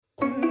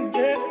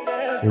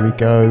Here we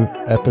go,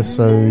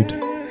 episode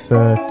 13,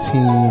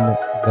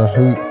 the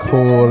Hoop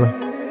Call.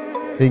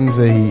 Things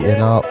are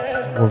heating up.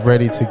 We're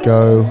ready to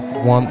go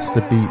once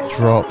the beat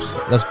drops.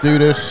 Let's do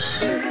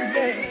this.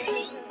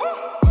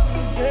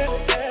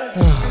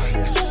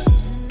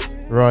 Yes.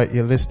 Right,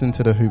 you're listening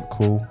to the Hoop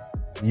Call,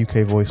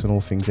 UK voice on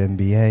all things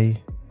NBA.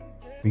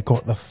 We've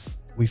got the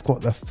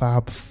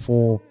Fab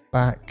Four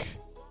back.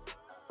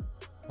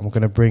 I'm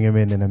going to bring him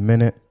in a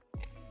minute.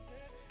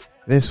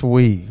 This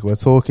week, we're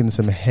talking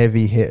some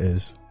heavy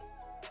hitters.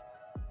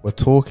 We're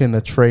talking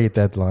the trade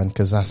deadline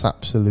because that's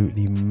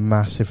absolutely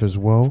massive as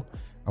well.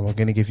 And we're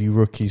going to give you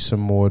rookies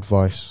some more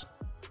advice.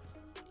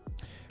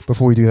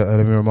 Before we do that,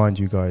 let me remind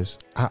you guys,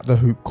 at The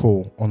Hoop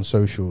Call on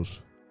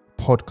socials,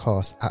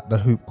 podcast at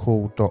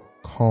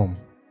thehoopcall.com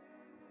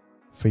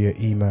for your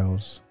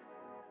emails.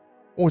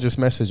 Or just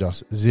message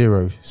us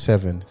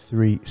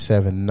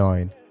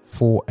 07379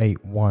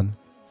 481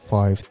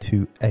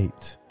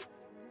 528.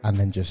 And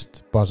then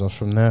just buzz us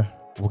from there.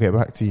 We'll get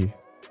back to you.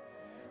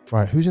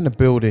 Right, who's in the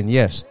building?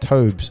 Yes,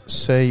 Tobes,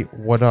 say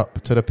what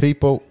up to the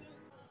people.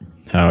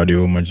 Howdy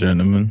all my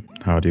gentlemen.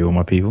 Howdy all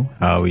my people.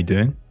 How are we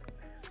doing?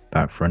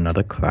 Back for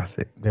another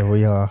classic. There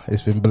we are.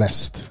 It's been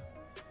blessed.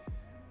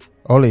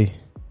 Ollie,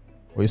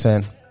 what are you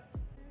saying?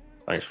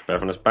 Thanks for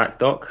having us back,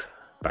 Doc.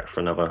 Back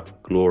for another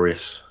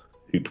glorious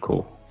hoop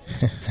call.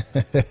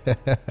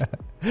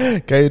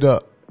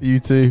 K-Dot, you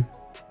too.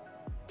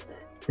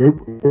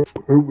 Hoop, hoop,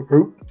 hoop,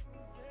 hoop.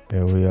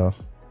 There we are.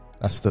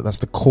 That's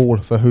the call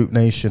for Hoop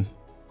Nation.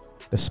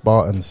 The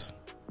Spartans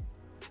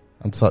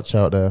and such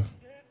out there.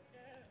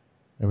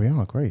 There we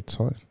are. Great.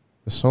 So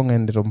the song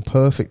ended on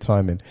perfect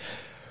timing.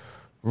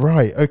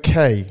 Right.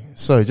 Okay.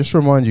 So just to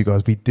remind you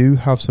guys, we do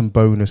have some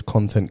bonus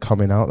content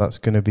coming out. That's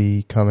going to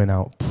be coming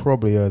out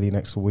probably early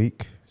next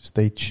week.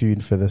 Stay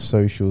tuned for the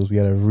socials. We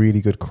had a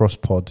really good cross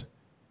pod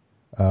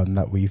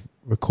that we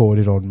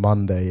recorded on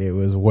Monday. It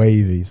was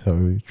wavy.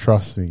 So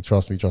trust me. You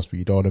don't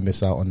want to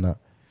miss out on that.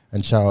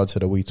 And shout out to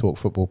the We Talk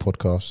Football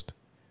podcast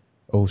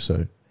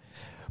also.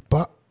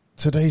 But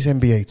today's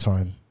NBA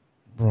time,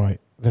 right,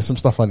 there's some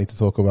stuff I need to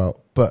talk about.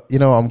 But, you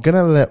know, I'm going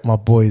to let my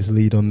boys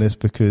lead on this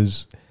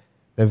because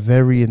they're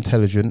very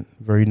intelligent,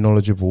 very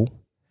knowledgeable,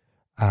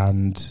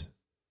 and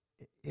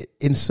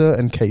in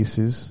certain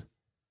cases,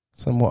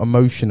 somewhat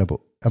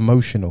emotional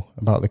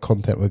about the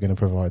content we're going to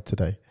provide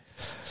today.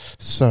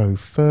 So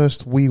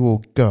first we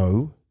will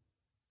go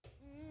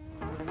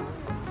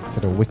to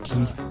the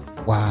Wiki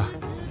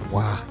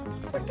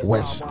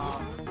West.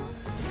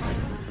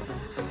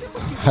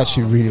 I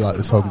actually really like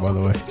the song, by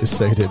the way, just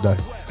so you didn't know.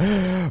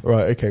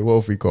 Right, okay, what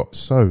have we got?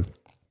 So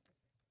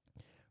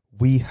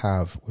we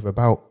have, with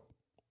about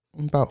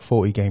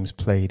 40 games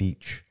played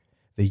each,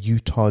 the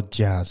Utah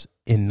Jazz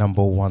in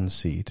number 1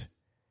 seed.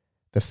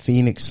 The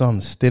Phoenix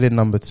Suns still in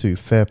number 2,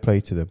 fair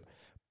play to them.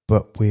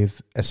 But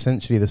with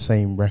essentially the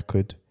same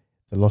record,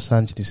 the Los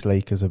Angeles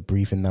Lakers are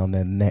breathing down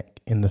their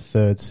neck in the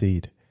 3rd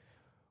seed.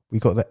 We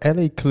got the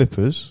LA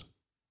Clippers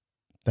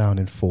down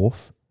in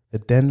 4th. The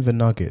Denver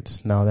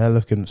Nuggets, now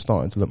they're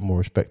starting to look more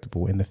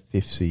respectable in the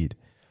 5th seed.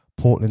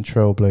 Portland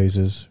Trail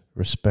Blazers,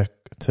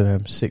 respect to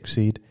them, 6th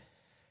seed.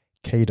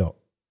 K-Dot,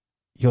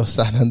 your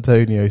San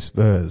Antonio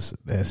Spurs,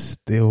 they're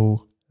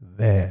still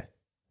there,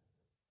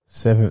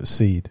 7th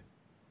seed.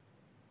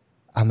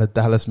 And the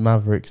Dallas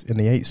Mavericks in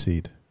the 8th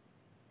seed.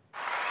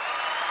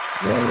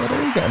 Yeah, they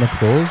all get an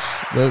applause.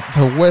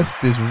 The West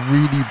has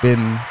really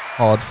been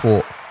hard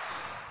fought.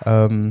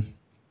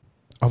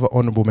 Other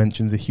honourable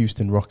mentions, the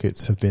Houston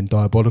Rockets have been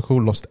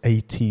diabolical, lost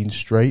 18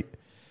 straight.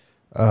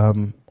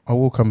 I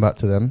will come back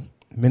to them.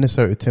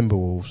 Minnesota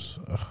Timberwolves,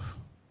 oh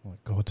my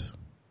God.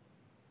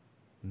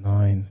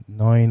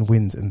 9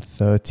 wins and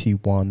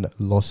 31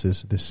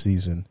 losses this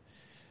season.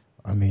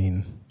 I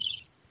mean,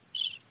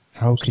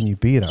 how can you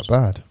be that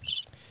bad?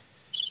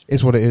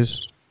 It's what it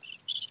is.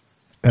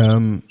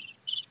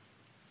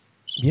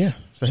 Yeah,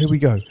 so here we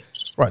go.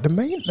 Right,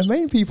 the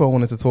main people I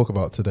wanted to talk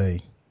about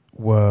today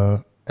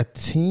were a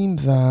team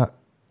that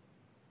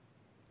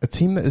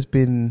has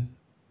been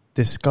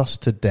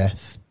discussed to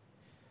death,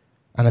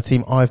 and a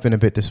team I've been a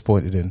bit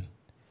disappointed in.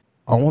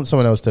 I want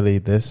someone else to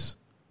lead this,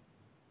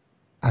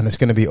 and it's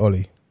going to be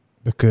Ollie,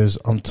 because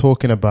I'm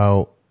talking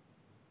about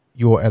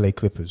your LA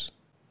Clippers.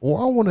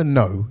 What I want to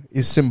know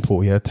is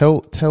simple. Yeah,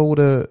 tell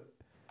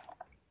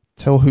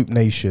Hoop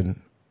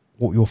Nation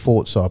what your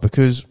thoughts are,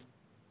 because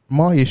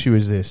my issue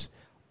is this: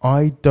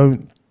 I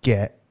don't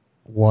get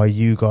why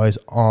you guys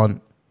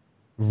aren't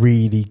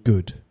really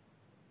good.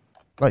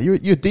 Like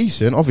you're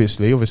decent,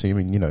 obviously. I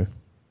mean, you know,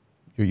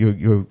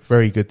 you're a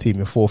very good team.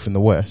 You're 4th in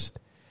the West,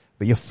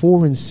 but you're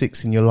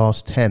 4-6 in your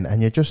last 10, and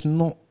you're just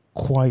not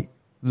quite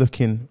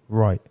looking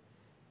right.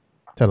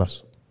 Tell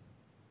us.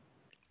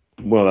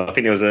 Well, I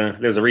think there was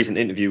a recent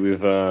interview with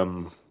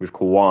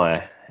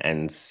Kawhi,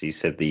 and he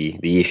said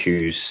the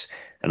issues,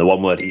 and the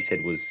one word he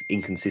said was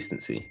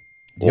inconsistency,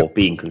 or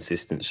being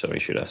consistent. Sorry,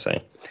 should I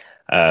say?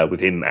 With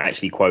him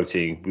actually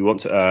quoting, "We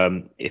want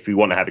to, if we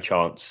want to have a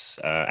chance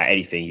at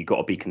anything, you've got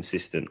to be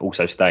consistent."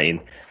 Also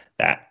stating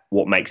that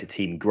what makes a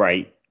team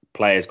great,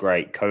 players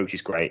great,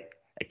 coaches great,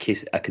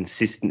 a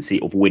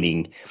consistency of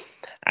winning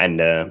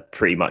and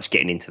pretty much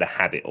getting into the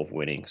habit of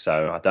winning.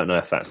 So I don't know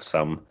if that's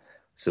some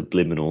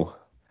subliminal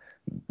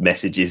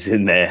messages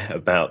in there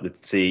about the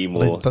team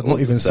or that's not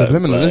even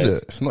subliminal, players. is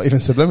it? It's not even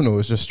subliminal.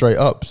 It's just straight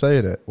up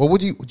saying it. Well,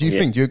 do you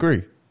think? Do you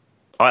agree?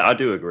 I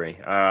do agree.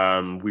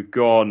 We've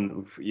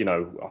gone,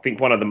 I think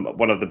one of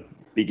the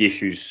big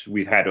issues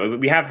we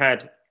have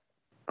had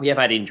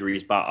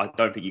injuries, but I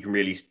don't think you can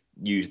really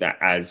use that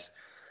as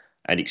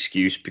an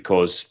excuse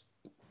because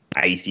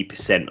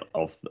 80%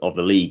 of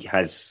the league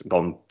has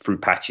gone through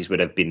patches where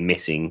they've been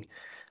missing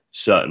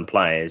certain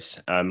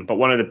players. But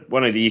one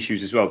of the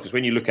issues as well, because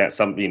when you look at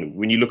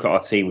when you look at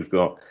our team, we've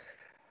got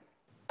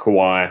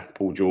Kawhi,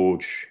 Paul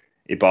George,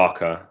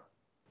 Ibaka,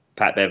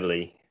 Pat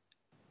Beverley.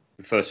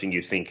 The first thing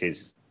you'd think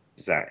is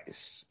that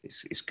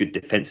it's good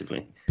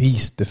defensively.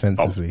 Beast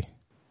defensively.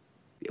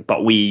 But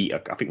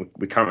I think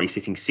we're currently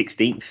sitting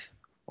 16th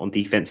on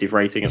defensive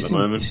rating at the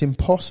moment. It's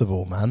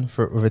impossible, man,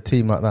 with a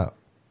team like that.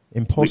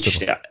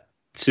 Impossible. Which,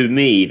 to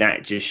me,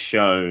 that just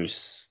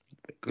shows,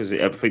 because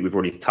I think we've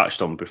already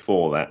touched on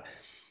before, that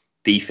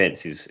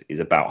defense is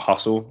about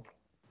hustle.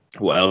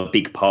 Well, a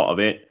big part of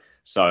it.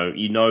 So,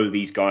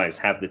 these guys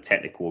have the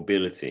technical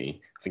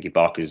ability. I think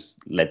Ibaka's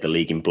led the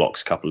league in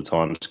blocks a couple of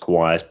times.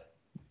 Kawhi's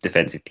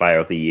Defensive Player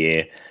of the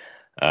Year.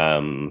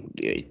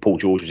 Paul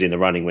George was in the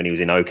running when he was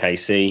in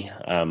OKC.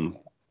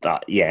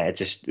 But yeah, it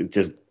just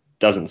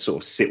doesn't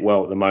sort of sit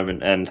well at the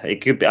moment. And it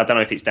could be, I don't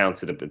know if it's down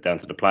to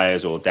the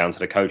players or down to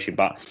the coaching,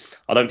 but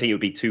I don't think it would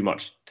be too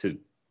much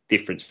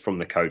difference from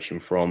the coaching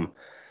from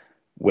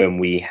when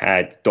we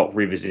had Doc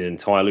Rivers in and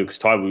Ty Lue, because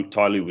Ty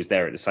Lue was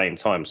there at the same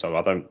time. So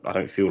I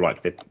don't feel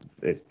like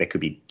there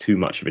could be too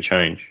much of a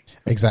change.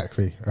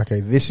 Exactly.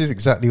 Okay, this is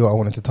exactly what I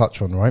wanted to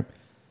touch on, right?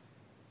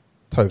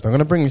 Tobes, I'm going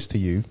to bring this to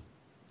you.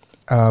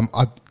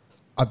 I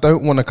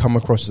don't want to come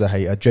across as a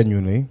hater,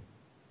 genuinely,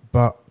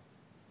 but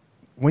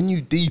when you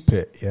deep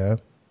it, yeah,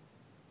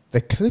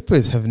 the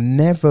Clippers have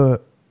never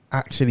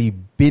actually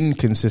been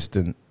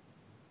consistent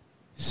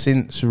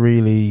since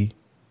really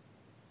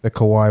the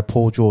Kawhi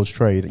Paul George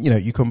trade.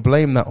 You can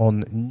blame that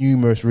on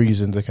numerous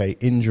reasons. Okay,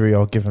 injury,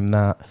 I'll give them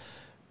that.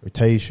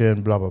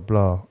 Rotation, blah, blah,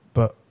 blah.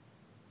 But,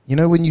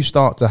 when you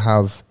start to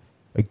have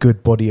a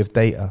good body of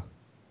data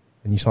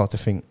and you start to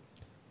think,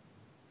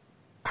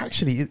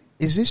 actually,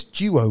 is this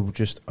duo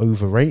just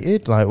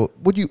overrated? Like,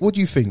 what do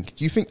you think?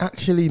 Do you think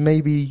actually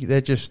maybe they're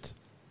just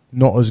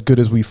not as good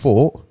as we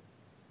thought?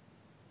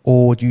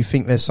 Or do you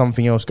think there's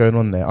something else going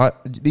on there?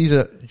 These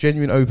are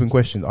genuine open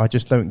questions. I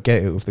just don't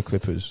get it with the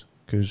Clippers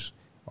because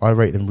I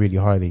rate them really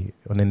highly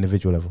on an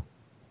individual level.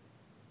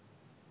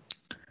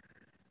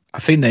 I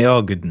think they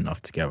are good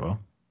enough together.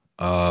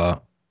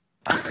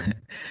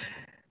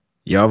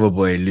 Your other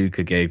boy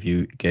Luca gave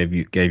you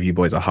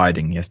boys a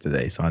hiding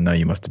yesterday, so I know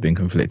you must have been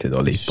conflicted,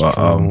 Ollie. But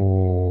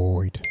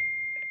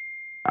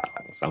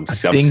I'm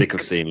sick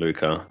of seeing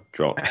Luca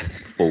drop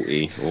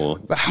 40 or.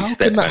 But how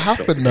can that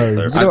happen, though?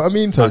 You know what I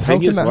mean, Todd? How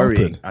can that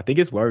happen? I think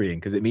it's worrying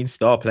because it means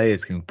star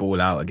players can ball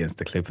out against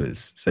the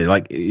Clippers.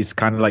 So, it's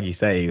kind of like you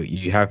say,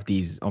 you have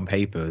these on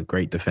paper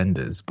great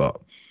defenders,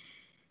 but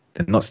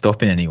they're not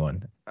stopping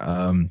anyone.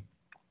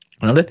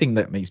 Another thing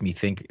that makes me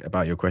think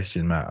about your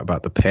question, Matt,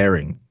 about the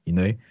pairing,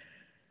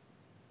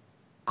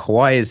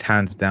 Kawhi is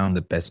hands down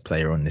the best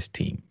player on this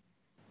team,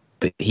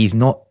 but he's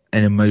not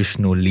an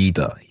emotional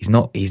leader. He's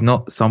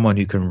not someone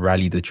who can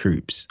rally the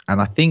troops.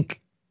 And I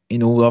think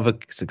in all other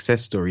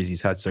success stories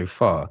he's had so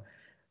far,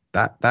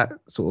 that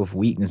sort of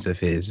weakness of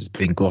his has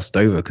been glossed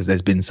over because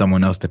there's been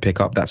someone else to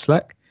pick up that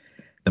slack.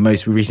 The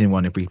most recent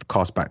one, if we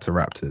cast back to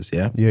Raptors,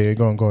 yeah? Yeah,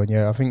 go on.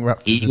 Yeah, I think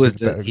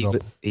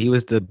Raptors he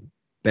was the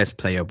best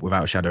player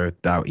without a shadow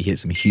of doubt. He hit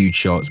some huge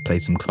shots,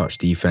 played some clutch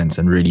defense,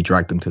 and really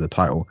dragged them to the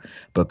title.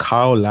 But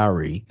Kyle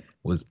Lowry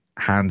was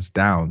hands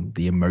down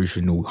the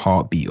emotional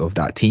heartbeat of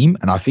that team,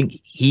 and I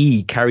think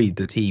he carried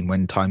the team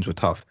when times were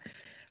tough.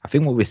 I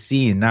think what we're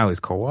seeing now is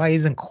Kawhi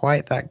isn't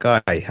quite that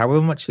guy.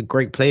 However much a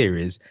great player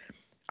is,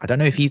 I don't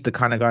know if he's the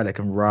kind of guy that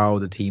can rile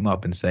the team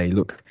up and say,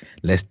 look,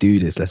 let's do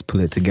this, let's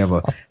pull it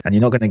together. And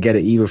you're not going to get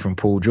it either from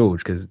Paul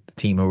George because the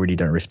team already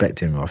don't respect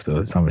him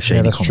after some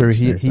shady comments. Yeah,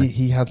 that's true.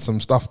 He had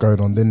some stuff going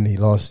on, didn't he,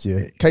 last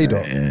year?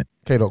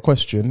 K-Dot,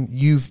 question.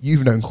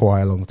 You've known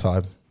Kawhi a long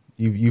time.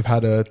 You've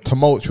had a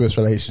tumultuous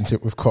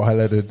relationship with Kawhi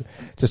Leonard.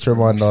 Just to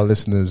remind our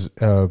listeners,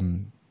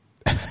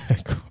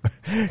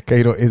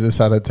 K-Dot is a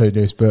San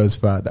Antonio Spurs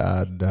fan,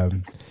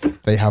 and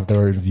they have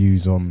their own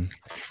views on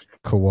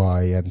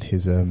Kawhi and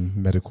his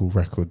medical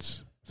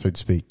records, so to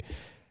speak.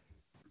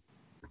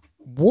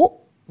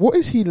 What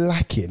is he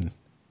lacking?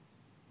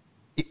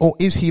 Or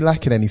is he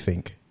lacking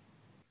anything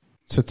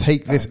to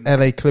take this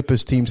LA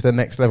Clippers team to the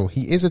next level?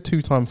 He is a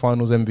 2-time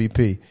finals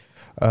MVP.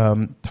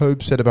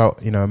 Tobe said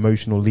about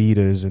emotional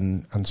leaders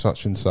and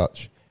such and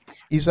such.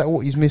 Is that what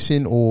he's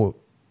missing, or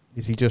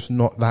is he just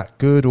not that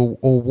good, or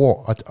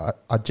what?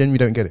 I genuinely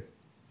don't get it.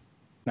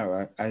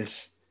 No,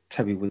 as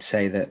Toby would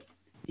say, that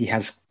he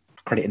has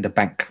credit in the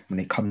bank when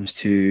it comes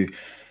to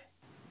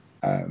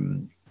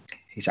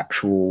his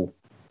actual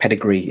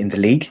pedigree in the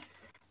league.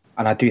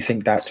 And I do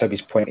think that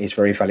Toby's point is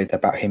very valid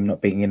about him not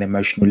being an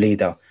emotional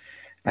leader.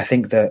 I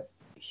think that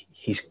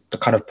he's the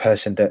kind of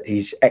person that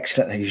he's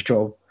excellent at his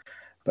job,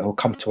 but he'll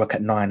come to work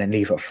at 9 and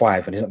leave at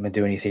 5, and he's not going to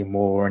do anything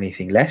more or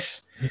anything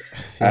less.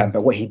 Yeah.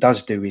 But what he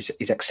does do is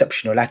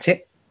exceptional at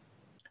it.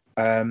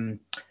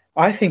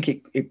 I think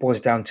it boils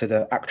down to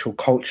the actual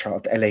culture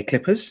of the LA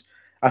Clippers.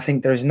 I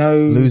think there is no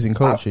Losing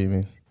culture, you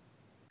mean?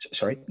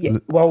 Sorry. Yeah.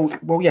 Well,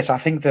 yes. I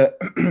think that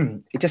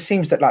it just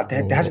seems that like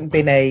there hasn't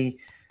been a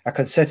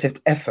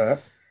concerted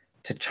effort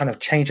to kind of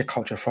change a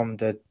culture from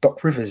the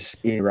Doc Rivers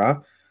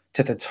era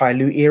to the Ty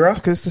Lue era.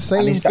 Because it's the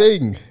same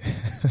thing.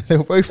 They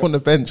were both on the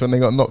bench when they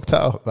got knocked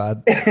out,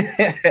 man.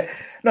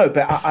 No,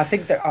 but I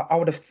think that I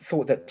would have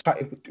thought that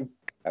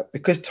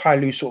because Ty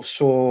Lue sort of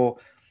saw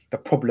the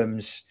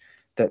problems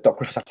that Doc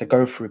Rivers had to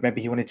go through,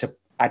 maybe he wanted to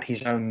add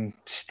his own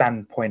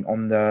standpoint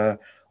on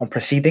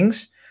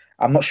proceedings.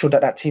 I'm not sure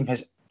that team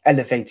has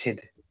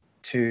elevated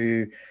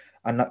to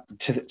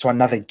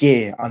another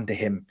gear under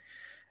him.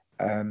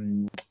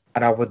 And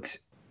I would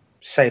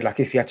say, like,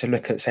 if you had to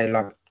look at, say,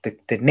 like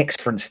the Knicks,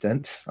 for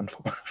instance,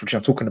 which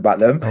I'm talking about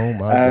them. Oh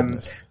my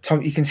goodness!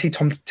 You can see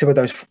Tom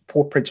Thibodeau's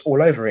paw prints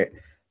all over it.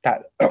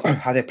 That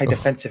how they play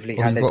defensively,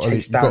 how they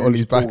chase down. You've got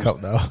Ollie's back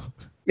up now.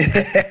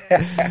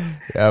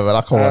 Yeah, but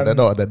I come on, they're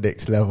not at the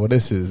Knicks level.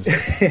 This is.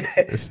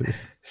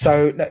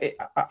 So no,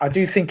 I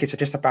do think it's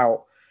just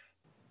about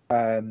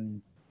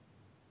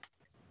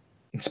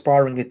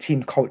inspiring a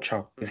team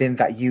culture within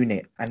that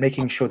unit and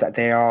making sure that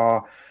they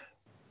are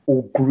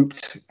all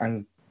grouped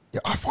and. Yeah,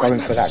 I find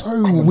that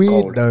so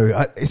weird though.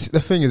 The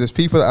thing is, there's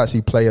people that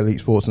actually play elite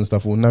sports and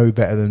stuff will know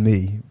better than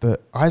me,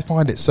 but I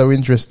find it so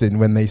interesting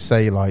when they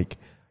say, like,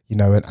 you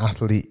know, an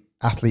athlete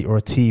or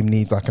a team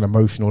needs like an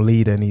emotional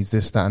leader, needs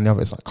this, that and the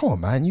other. It's like, come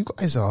on, man, you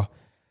guys are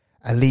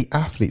elite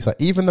athletes. Like,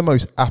 even the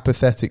most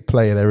apathetic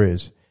player there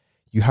is,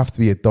 you have to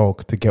be a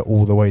dog to get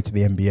all the way to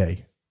the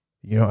NBA.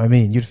 You know what I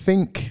mean? You'd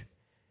think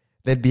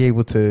they'd be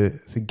able to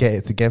get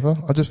it together.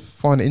 I just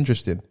find it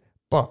interesting,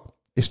 but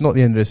it's not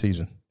the end of the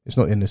season. It's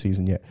not the end of the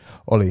season yet.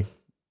 Ollie,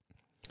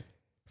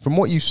 from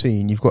what you've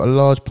seen, you've got a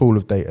large pool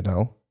of data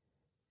now.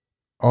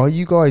 Can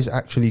you guys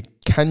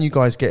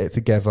get it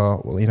together?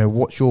 Well,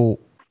 what's your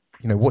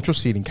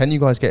ceiling? Can you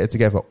guys get it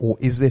together? Or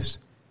is this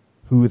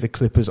who the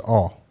Clippers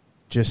are?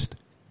 Just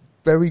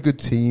very good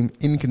team,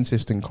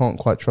 inconsistent, can't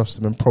quite trust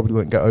them and probably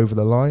won't get over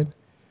the line?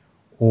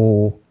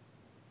 Or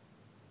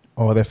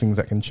are there things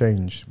that can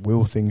change?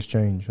 Will things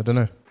change? I don't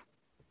know.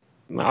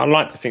 I'd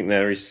like to think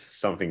there is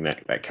something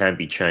that can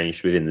be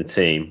changed within the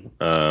team,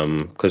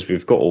 because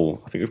we've got all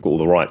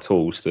the right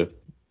tools to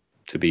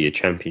be a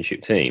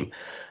championship team.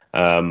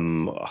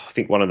 I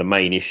think one of the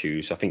main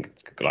issues, I think,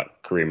 like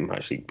Kareem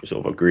actually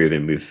sort of agree with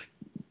him with,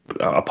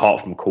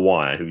 apart from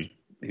Kawhi,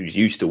 who's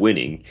used to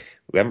winning,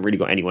 we haven't really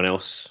got anyone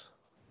else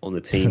on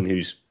the team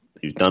who's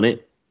done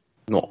it.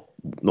 Not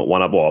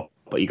one up,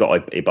 but you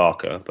got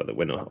Ibaka, but that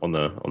went on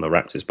the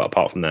Raptors. But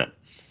apart from that,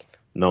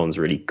 no one's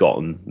really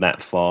gotten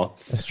that far.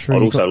 That's true. I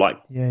would also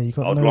like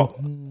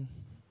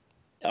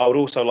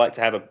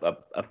to have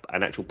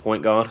an actual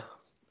point guard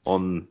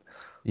on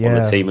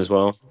the team as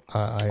well.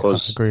 I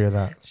agree with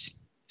that.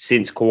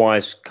 Since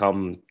Kawhi's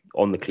come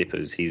on the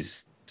Clippers,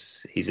 his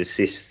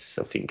assists,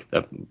 I think,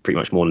 have pretty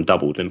much more than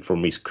doubled them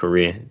from his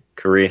career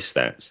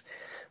stats,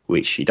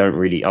 which you don't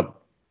really. I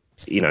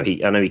know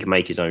he can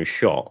make his own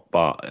shot,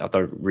 but I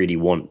don't really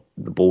want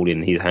the ball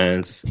in his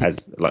hands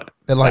that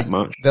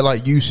much. They're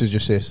like usage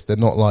assists. They're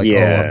not like,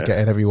 I'm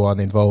getting everyone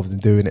involved in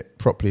doing it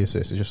properly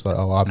assists. It's just like,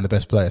 I'm the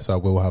best player, so I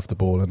will have the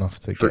ball enough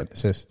to get an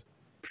assist.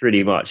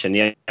 Pretty much. And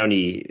the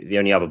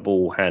only other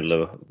ball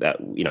handler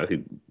that,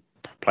 who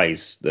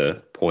plays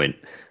the point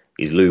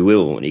is Lou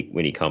Will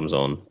when he comes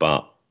on,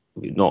 but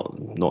not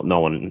no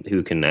one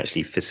who can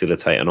actually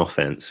facilitate an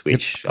offense,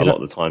 which a lot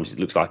of the times it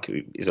looks like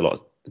is a lot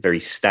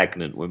very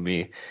stagnant when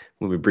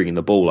we're bringing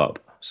the ball up.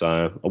 So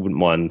I wouldn't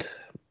mind.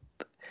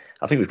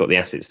 I think we've got the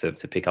assets to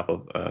pick up a.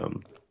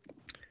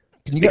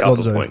 Can you get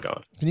Lonzo? Point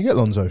guard. Can you get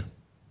Lonzo?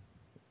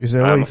 Is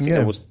there a way you can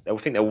get him? I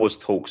think there was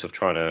talks of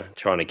trying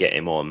to get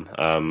him on.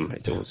 I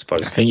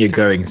think you're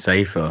going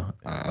safer.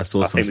 I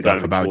saw some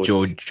stuff about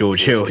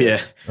George Hill.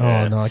 Yeah.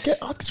 Oh no!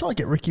 I'd try to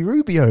get Ricky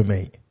Rubio,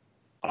 mate.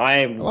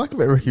 I like a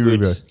bit of Ricky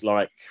Rubio.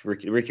 Like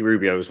Ricky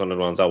Rubio was one of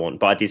the ones I want,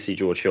 but I did see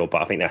George Hill.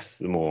 But I think that's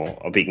the more.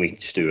 I think we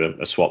just do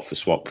a swap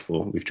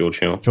with George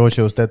Hill. George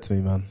Hill's dead to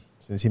me, man.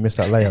 Since he missed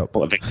that layup.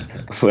 With the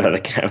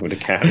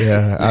Cavs.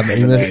 Yeah,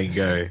 there you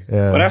go.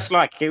 Yeah. Well, that's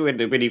like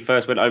when he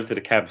first went over to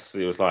the Cavs.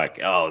 It was like,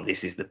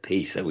 this is the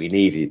piece that we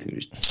needed. It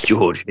was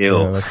George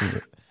Hill. Yeah,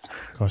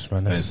 gosh,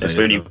 man, that's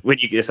when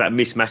you get that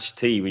mismatched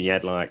team, and you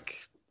had like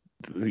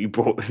you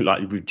brought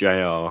like with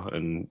JR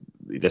and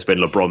that's when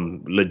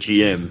LeBron, the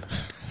GM.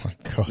 Oh my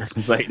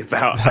God! Made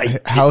about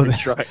how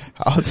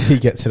did he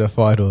get to the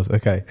finals?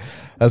 Okay.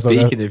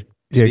 Speaking of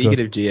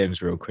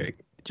GMs, real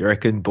quick, do you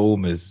reckon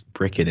Ballmer's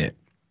bricking it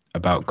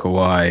about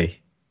Kawhi?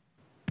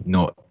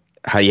 Not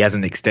how he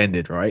hasn't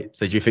extended, right?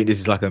 So do you think this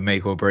is like a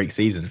make or break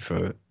season for?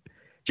 Do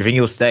you think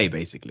he'll stay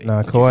basically?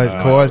 No,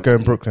 Kawhi's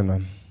going Brooklyn,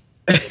 man.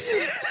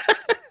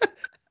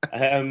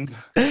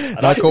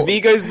 If he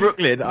goes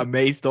Brooklyn, I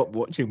may stop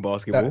watching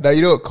basketball. No,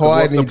 you know what?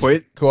 What's the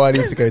point? Kawhi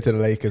needs to go to the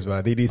Lakers,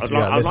 man. He needs to be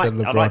like,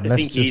 listen, I'd like LeBron, to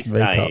let's think he's just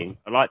make staying. up.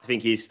 I'd like to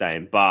think he's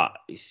staying, but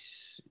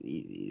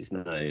he's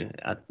no.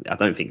 I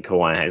don't think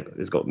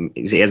Kawhi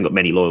he hasn't got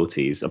many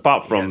loyalties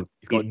apart from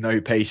He's got no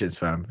patience,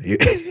 fam.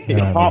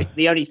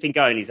 the only thing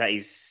going is that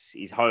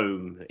his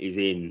home is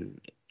in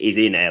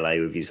LA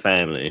with his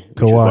family,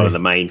 which is Kawhi. one of the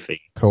main things.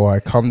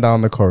 Kawhi, come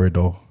down the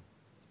corridor.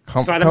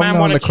 Come So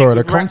down the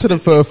corridor. Come to the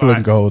Purple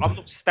and Gold. I'm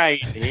not staying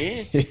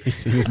here.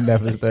 He's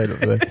never stayed up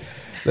there.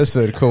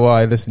 Listen,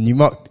 Kawhi,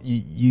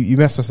 you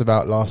messed us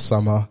about last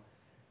summer.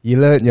 You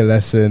learnt your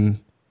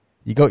lesson.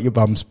 You got your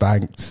bum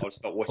spanked.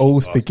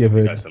 All's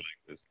forgiven.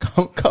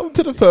 Come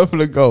to the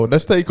Purple and Gold.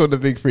 Let's take on the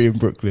Big Three in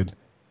Brooklyn.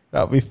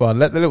 That'll be fun.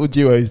 Let the little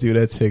duos do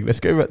their thing. Let's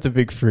go back to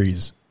Big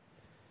Threes.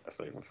 That's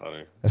not even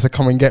funny. That's a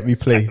come and get me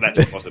plea. That's an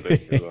actual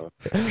possibility as well.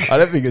 I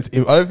don't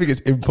think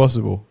it's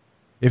impossible.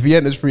 If he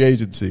enters free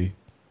agency,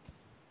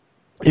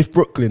 if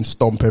Brooklyn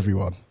stomp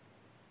everyone,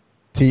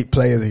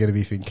 players are going to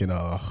be thinking,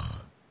 "Oh,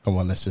 come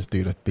on, let's just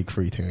do the Big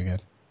Three thing again."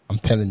 I'm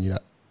telling you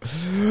that.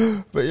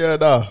 But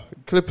yeah,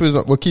 Clippers.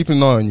 We're keeping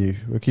an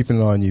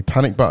eye on you.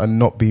 Panic button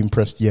not being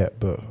pressed yet,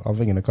 but I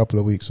think in a couple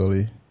of weeks,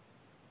 Ollie,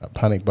 that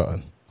panic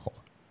button.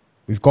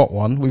 We've got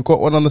one. We've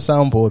got one on the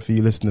soundboard for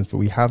you listeners, but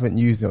we haven't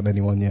used it on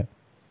anyone yet.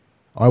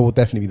 I will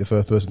definitely be the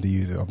first person to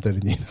use it. I'm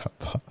telling you that,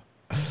 but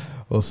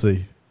we'll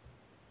see.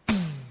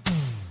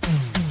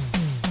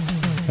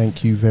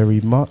 Thank you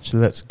very much.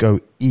 Let's go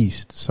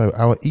east. So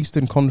our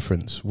Eastern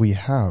Conference, we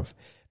have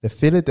the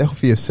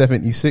Philadelphia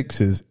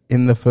 76ers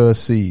in the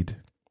first seed.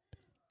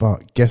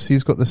 But guess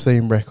who's got the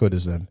same record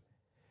as them?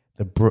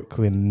 The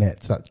Brooklyn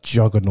Nets, that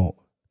juggernaut.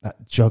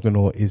 That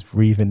juggernaut is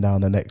breathing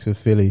down the necks of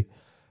Philly,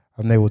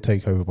 and they will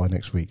take over by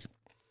next week.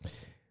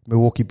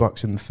 Milwaukee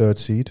Bucks in the third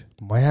seed.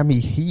 Miami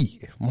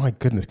Heat. My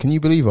goodness. Can you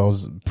believe I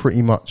was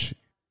pretty much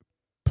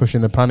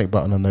pushing the panic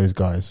button on those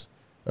guys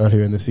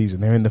earlier in the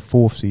season? They're in the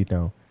fourth seed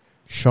now.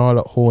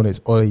 Charlotte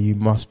Hornets. Ollie, you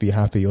must be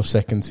happy. Your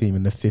second team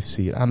in the fifth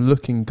seed and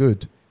looking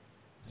good.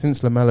 Since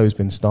LaMelo's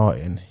been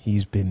starting,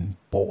 he's been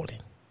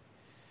balling.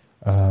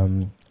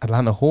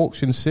 Atlanta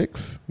Hawks in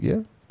sixth.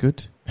 Yeah,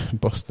 good.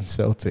 Boston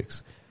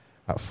Celtics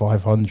at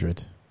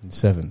 500 in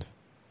seventh.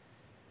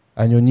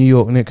 And your New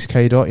York Knicks,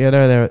 K-Dot, yeah,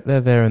 they're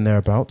there and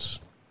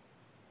thereabouts.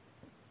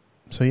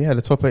 So yeah,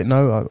 the top eight,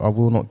 no, I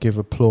will not give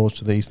applause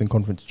to the Eastern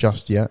Conference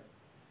just yet,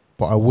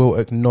 but I will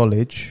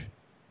acknowledge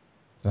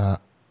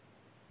that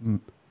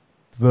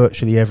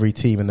virtually every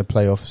team in the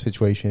playoff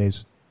situation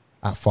is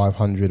at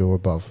 500 or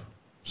above.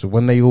 So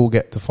when they all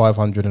get to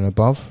 500 and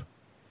above,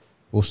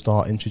 we'll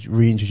start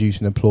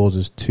reintroducing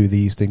applauses to the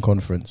Eastern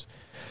Conference.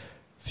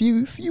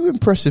 Few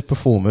impressive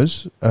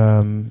performers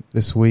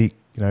this week.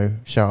 You know,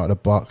 shout out the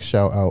Bucks,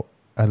 shout out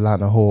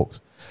Atlanta Hawks.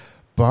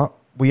 But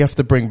we have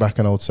to bring back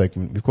an old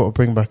segment. We've got to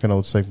bring back an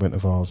old segment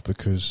of ours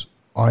because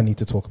I need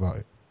to talk about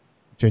it.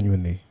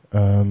 Genuinely.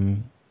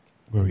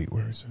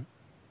 Where is it?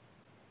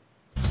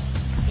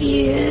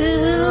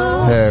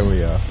 There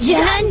we are.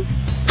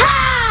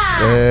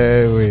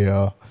 There we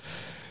are.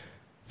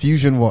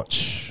 Fusion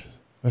Watch.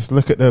 Let's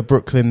look at the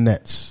Brooklyn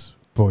Nets,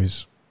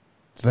 boys.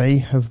 They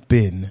have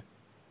been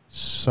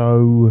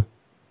so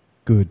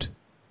good.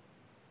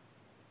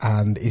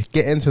 And it's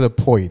getting to the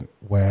point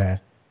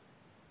where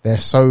they're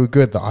so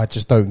good that I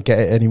just don't get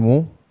it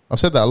anymore. I've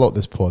said that a lot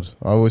this pod.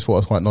 I always thought I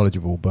was quite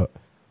knowledgeable, but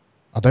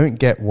I don't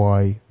get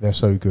why they're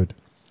so good.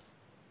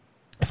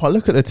 If I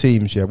look at the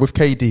teams, yeah, with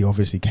KD,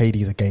 obviously,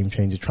 KD is a game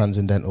changer,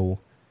 transcendental,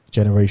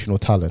 generational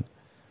talent.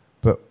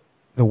 But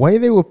the way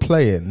they were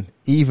playing,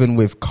 even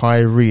with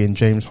Kyrie and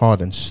James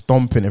Harden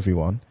stomping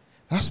everyone,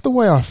 that's the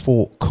way I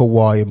thought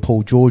Kawhi and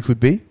Paul George would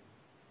be.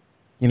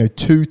 You know,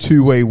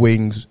 two-way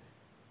wings.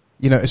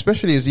 You know,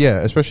 especially as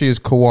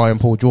Kawhi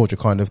and Paul George are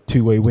kind of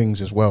two-way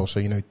wings as well. So,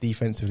 you know,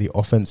 defensively,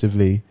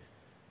 offensively,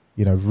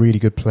 you know, really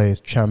good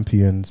players,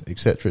 champions,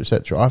 etc.,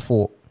 etc. I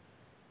thought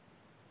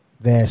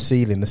their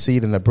ceiling, the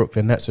ceiling that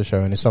Brooklyn Nets are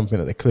showing, is something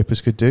that the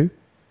Clippers could do.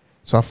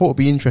 So I thought it'd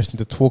be interesting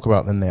to talk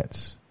about the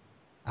Nets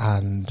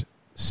and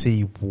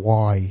see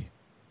why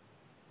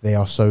they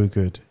are so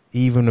good,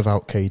 even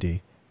without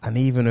KD and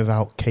even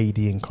without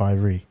KD and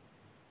Kyrie.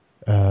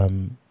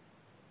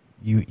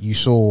 You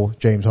saw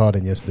James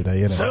Harden yesterday,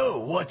 you know.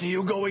 So, what are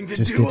you going to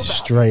just do about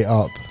straight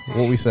up.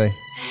 What we say?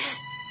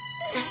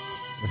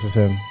 This is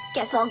him.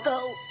 Guess I'll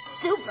go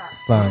super.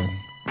 Bang.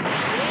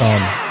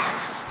 Done.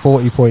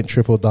 40-point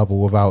triple-double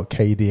without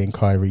KD and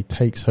Kyrie.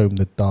 Takes home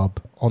the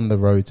dub on the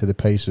road to the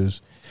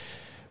Pacers.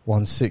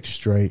 Won 6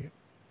 straight.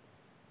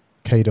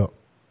 K-Dot,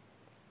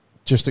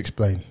 just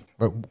explain.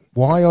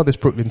 Why are this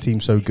Brooklyn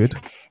team so good?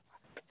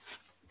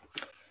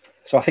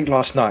 So I think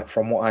last night,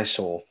 from what I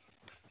saw,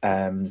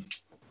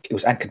 it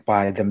was anchored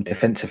by them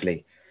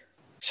defensively.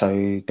 So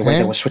the way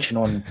they were switching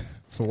on.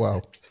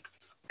 Wow.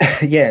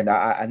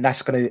 Yeah, and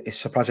that's going to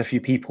surprise a few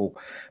people.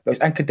 But it was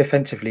anchored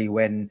defensively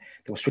when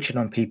they were switching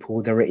on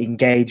people. They were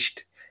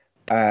engaged,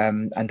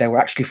 and they were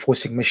actually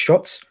forcing missed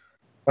shots.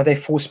 When they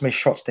force missed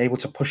shots, they're able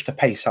to push the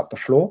pace up the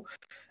floor,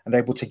 and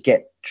they're able to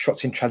get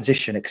shots in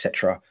transition,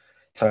 etc.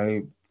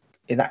 So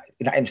in that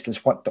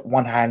instance,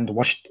 one hand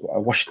washed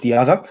the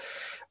other.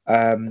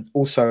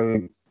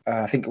 Also,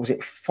 I think was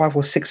it 5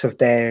 or 6 of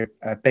their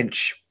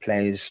bench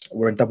players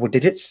were in double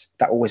digits.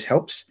 That always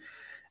helps.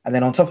 And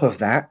then on top of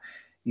that,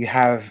 you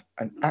have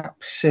an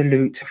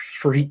absolute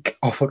freak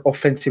of an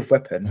offensive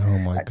weapon. Oh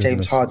my at goodness!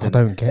 James Harden. I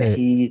don't get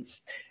it.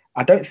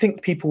 I don't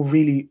think people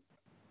really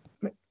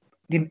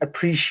didn't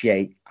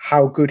appreciate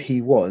how good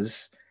he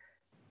was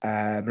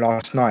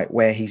last night,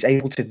 where he's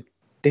able to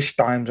dish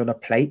dimes on a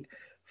plate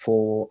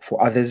for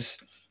others.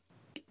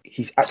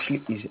 He's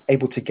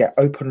able to get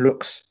open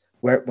looks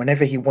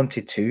whenever he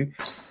wanted to,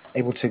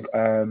 able to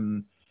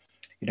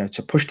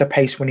to push the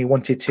pace when he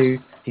wanted to.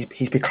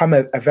 He's become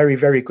a very,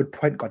 very good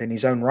point guard in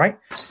his own right.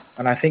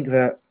 And I think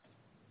that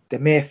the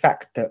mere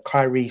fact that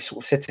Kyrie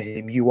sort of said to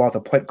him, "You are the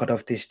point guard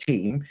of this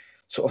team,"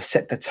 sort of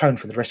set the tone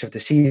for the rest of the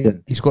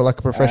season. He's got like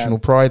a professional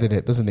pride in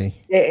it, doesn't he?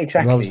 Yeah,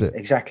 exactly. He loves it.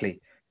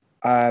 Exactly.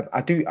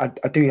 I do.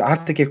 I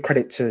have to give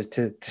credit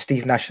to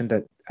Steve Nash and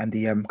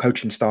the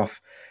coaching staff,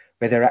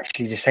 where they're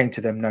actually just saying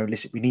to them, "No,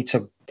 listen, we need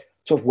to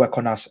sort of work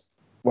on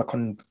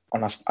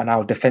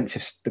our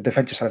defensive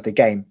side of the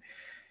game,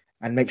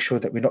 and make sure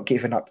that we're not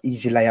giving up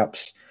easy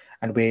layups,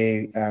 and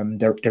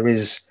there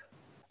is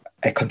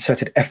a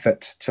concerted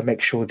effort to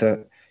make sure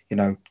that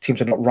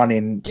teams are not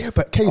running." Yeah,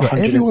 but Kayla,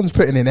 everyone's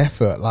putting in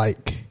effort.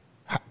 Like,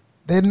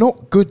 they're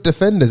not good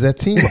defenders. Their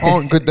team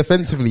aren't good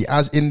defensively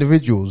as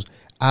individuals,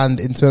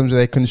 and in terms of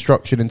their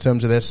construction, in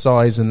terms of their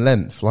size and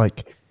length.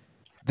 Like,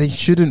 they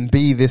shouldn't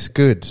be this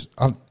good.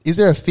 Is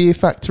there a fear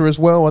factor as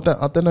well? I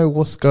don't know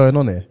what's going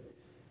on here.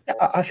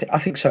 I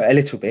think so, a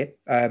little bit.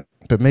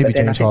 But maybe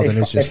James Harden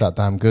is just that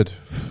damn good.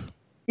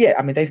 Yeah,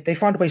 I mean, they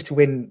find ways to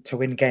win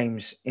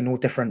games in all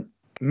different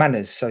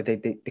manners. So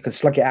they can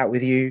slug it out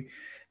with you.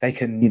 They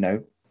can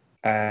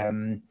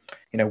win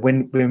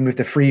with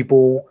the free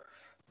ball.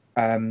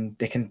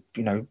 They can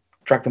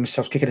drag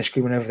themselves kicking and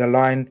screaming over the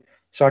line.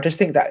 So I just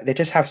think that they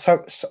just have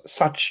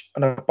such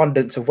an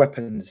abundance of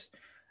weapons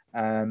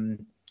that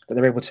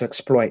they're able to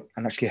exploit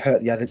and actually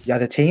hurt the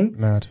other team.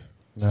 Mad.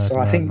 So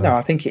I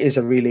think it is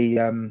a really.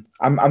 I'm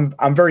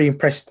very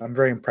impressed. I'm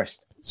very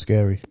impressed.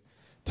 Scary.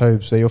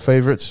 Tobes, they're your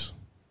favourites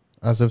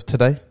as of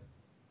today?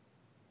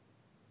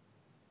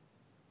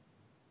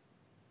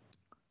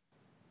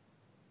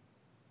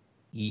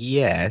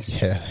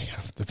 Yes. Yeah, they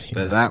have to be.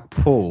 But that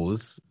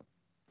pause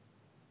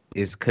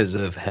is because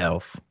of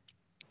health.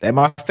 They're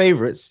my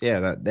favourites.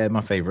 Yeah, they're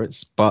my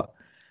favourites. But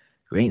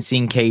we ain't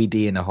seen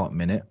KD in a hot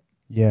minute.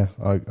 Yeah,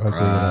 I agree with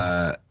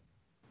that.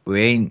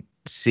 We ain't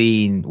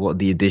seen what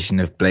the addition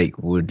of Blake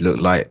would look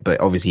like.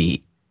 But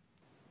obviously,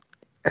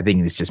 I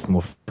think it's just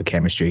more for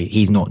chemistry.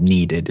 He's not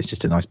needed. It's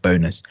just a nice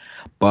bonus.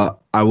 But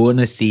I want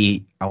to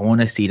see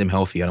them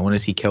healthy. And I want to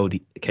see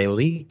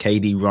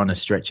KD run a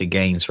stretch of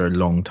games for a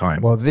long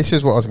time. Well, this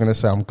is what I was going to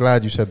say. I'm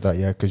glad you said that,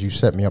 yeah, because you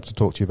set me up to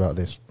talk to you about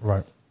this.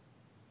 Right.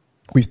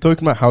 We've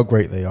spoken about how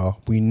great they are.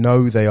 We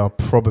know they are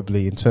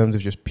probably, in terms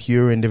of just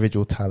pure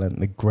individual talent,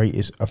 the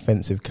greatest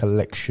offensive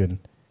collection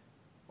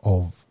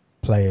of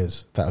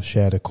players that have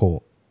shared a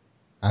court.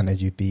 And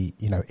as you'd be,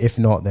 if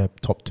not, they're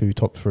top 2,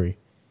 top 3.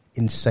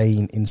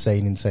 Insane,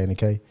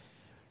 okay?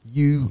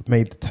 You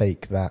made the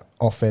take that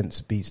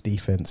offense beats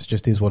defense. It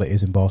just is what it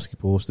is in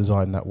basketball. It's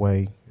designed that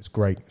way. It's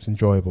great. It's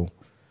enjoyable.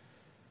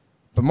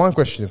 But my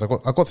question is, I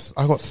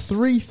got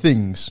 3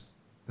 things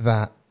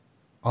that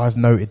I've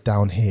noted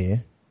down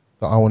here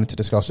that I wanted to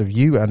discuss with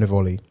you and with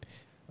Ollie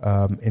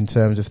in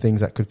terms of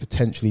things that could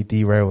potentially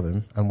derail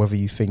them and whether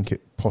you think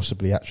it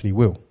possibly actually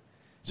will.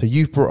 So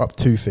you've brought up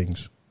 2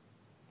 things.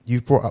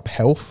 You've brought up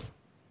health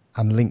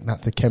and linked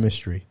that to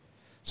chemistry.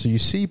 So you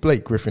see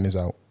Blake Griffin is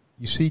out.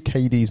 You see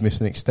KD's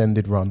missing an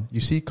extended run. You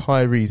see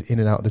Kyrie's in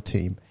and out of the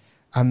team.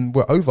 And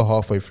we're over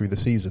halfway through the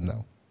season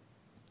now.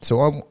 So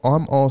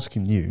I'm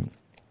asking you,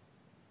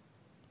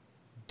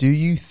 do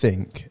you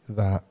think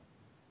that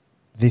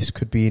this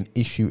could be an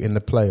issue in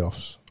the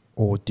playoffs?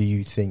 Or do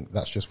you think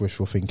that's just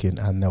wishful thinking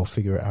and they'll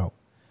figure it out?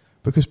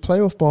 Because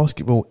playoff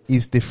basketball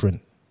is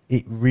different.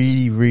 It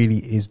really, really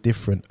is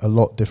different. A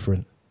lot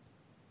different.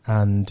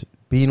 And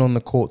being on the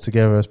court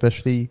together,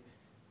 especially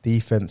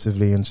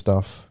defensively and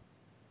stuff,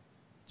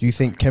 do you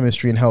think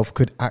chemistry and health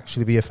could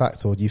actually be a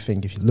factor? Or do you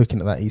think if you're looking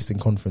at that Eastern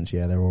Conference,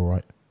 yeah, they're all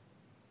right?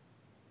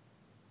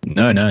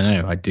 No.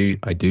 I do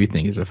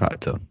think it's a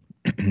factor.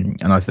 And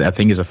I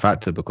think it's a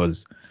factor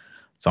because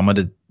some of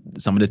the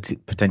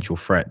potential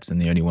threats,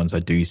 and the only ones I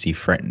do see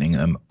threatening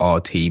them,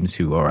 are teams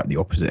who are at the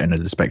opposite end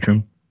of the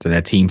spectrum. So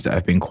they're teams that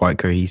have been quite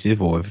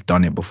cohesive or have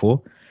done it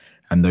before.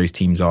 And those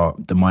teams are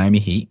the Miami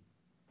Heat,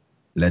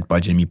 led by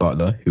Jimmy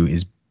Butler, who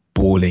is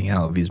balling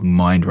out of his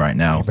mind right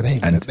now. Yeah, but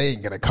they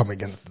ain't going to come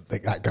against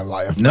that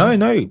Goliath. No.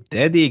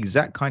 They're the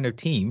exact kind of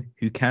team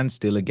who can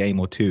steal a game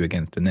or 2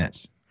 against the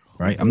Nets.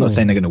 Right? I'm not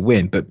saying they're going to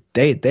win, but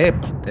they're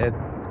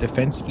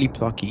defensively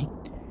plucky.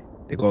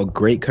 They've got a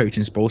great coach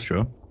in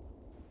Spoelstra.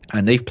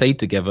 And they've played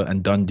together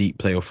and done deep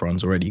playoff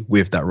runs already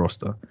with that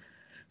roster.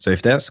 So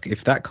if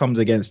that comes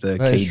against the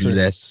KD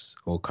less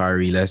or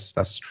Kyrie less,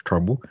 that's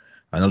trouble.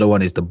 Another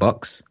one is the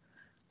Bucks.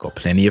 Got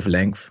plenty of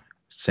length.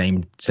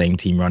 same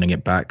team running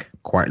it back,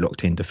 quite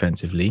locked in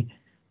defensively,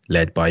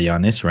 led by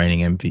Giannis,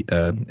 reigning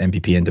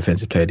MVP and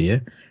Defensive Player of the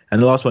Year.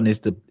 And the last one is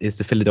the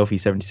Philadelphia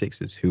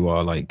 76ers, who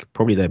are like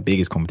probably their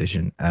biggest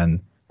competition,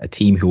 and a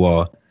team who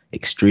are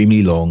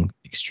extremely long,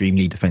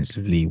 extremely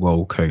defensively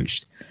well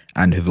coached,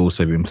 and have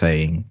also been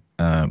playing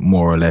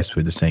more or less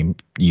with the same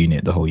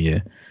unit the whole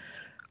year.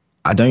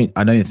 I don't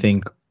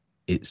think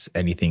it's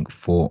anything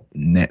for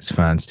Nets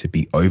fans to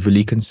be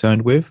overly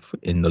concerned with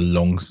in the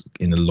long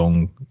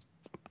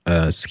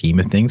scheme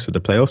of things for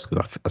the playoffs,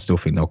 because I still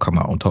think they'll come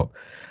out on top.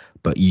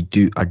 But you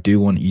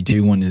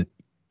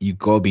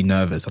gotta be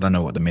nervous. I don't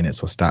know what the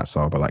minutes or stats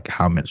are, but like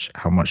how much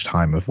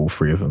time have all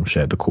three of them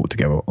shared the court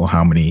together, or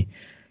how many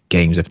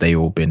games have they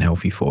all been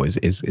healthy for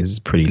is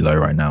pretty low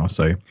right now.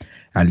 So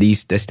at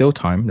least there's still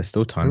time. There's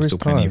still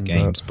plenty of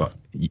games, but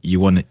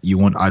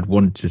I'd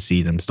want to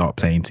see them start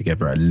playing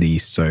together at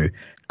least. So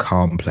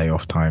calm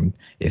playoff time.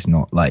 It's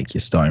not like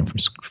you're starting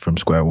from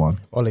square one.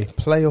 Ollie,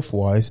 playoff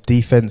wise,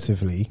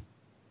 defensively,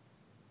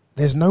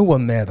 there's no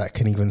one there that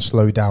can even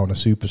slow down a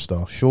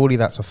superstar. Surely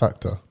that's a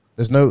factor.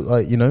 There's no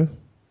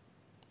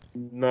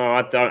No,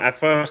 I don't. At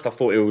first, I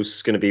thought it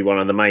was going to be one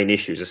of the main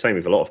issues. The same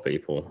with a lot of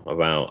people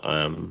about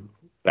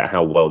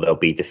how well they'll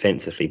be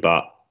defensively,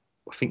 but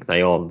I think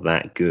they are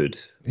that good.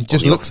 It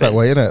just looks that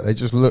way, innit? They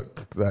just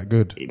look that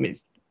good.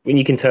 When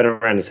you can turn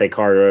around and say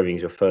Kyrie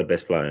Irving's your third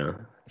best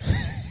player,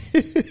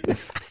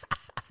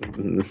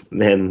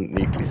 then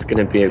it's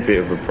going to be a bit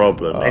of a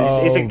problem. And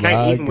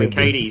even when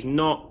KD's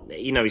not,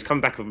 he's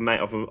come back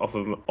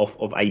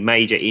off a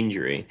major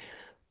injury.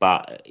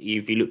 But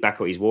if you look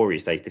back at his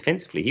Warriors days,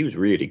 defensively, he was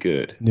really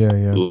good. Yeah.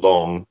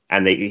 Long,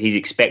 and he's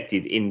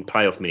expected in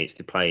playoff minutes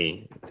to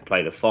play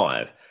the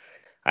five.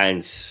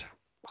 And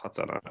I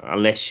don't know,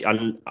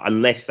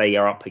 unless they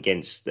are up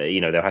against,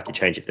 they'll have to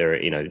change if they're,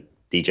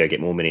 DJ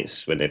get more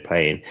minutes when they're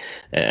playing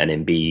an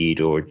Embiid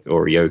or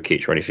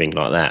Jokic or anything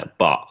like that.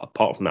 But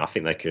apart from that, I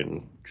think they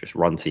can just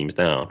run teams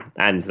down,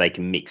 and they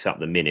can mix up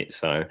the minutes.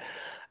 So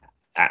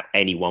at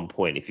any one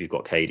point, if you've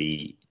got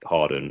KD,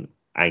 Harden,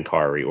 and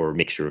Kyrie, or a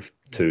mixture of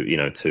two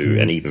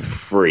and even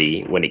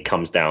three, when it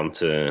comes down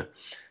to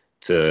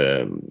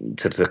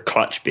the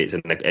clutch bits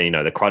and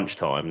the crunch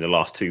time, the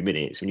last 2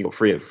 minutes, when you've got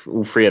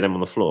all three of them on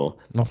the floor,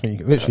 nothing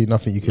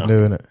you can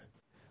do in it.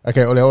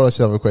 Okay, Ollie, I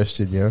also have a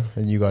question, yeah,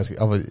 and you guys, you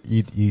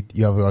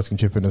other guys can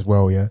chip in as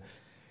well, yeah.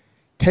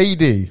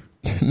 KD,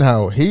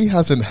 now he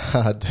hasn't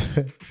had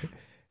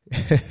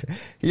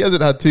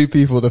two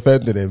people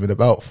defending him in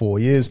about 4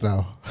 years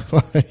now.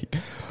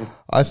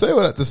 I say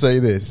all that to say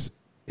this.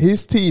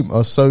 His team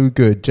are so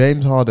good.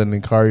 James Harden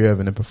and Kyrie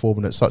Irving are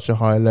performing at such a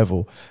high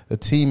level. The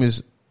team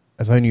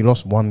have only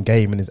lost one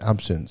game in his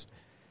absence.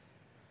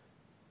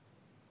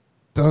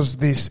 Does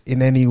this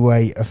in any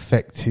way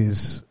affect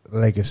his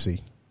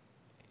legacy?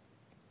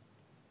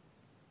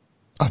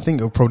 I think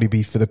it'll probably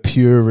be for the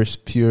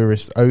purist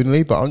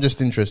only, but I'm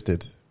just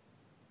interested.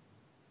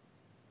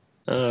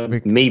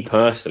 Me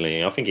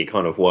personally, I think it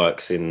kind of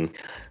works in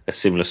a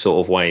similar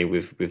sort of way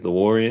with the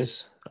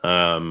Warriors,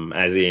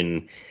 as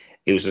in,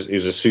 it was a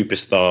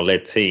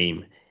superstar-led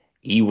team.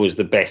 He was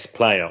the best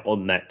player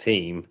on that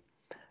team,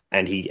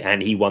 and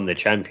he won the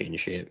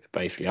championship.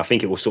 Basically, I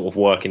think it will sort of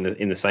work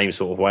in the same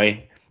sort of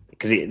way,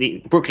 because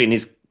Brooklyn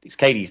is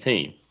KD's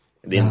team.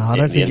 I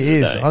don't think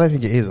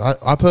it is.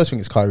 I personally think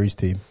it's Kyrie's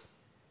team.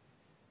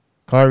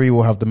 Kyrie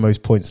will have the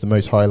most points, the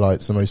most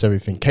highlights, the most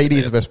everything. KD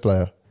is the best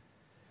player,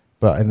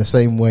 but in the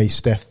same way,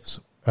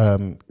 Steph's.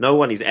 No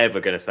one is ever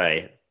going to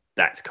say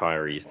that's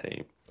Kyrie's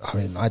team. I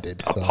mean, I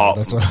did.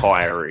 Apart from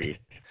Kyrie.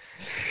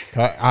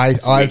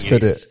 I've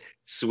said it.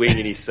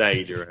 Swinging his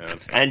sage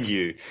around. And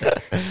you.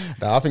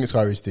 No, I think it's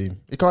Kyrie's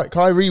team.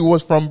 Kyrie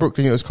was from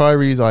Brooklyn. It was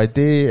Kyrie's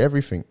idea,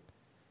 everything.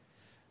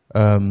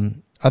 I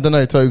don't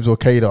know, Tobes or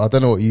Kato. I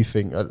don't know what you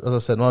think. As I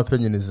said, my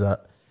opinion is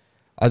that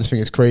I just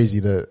think it's crazy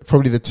that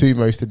probably the two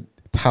most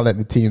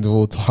talented teams of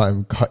all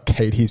time,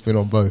 KD's been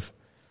on both.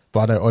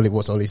 But I know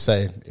what's Ollie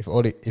saying.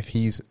 If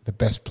he's the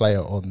best player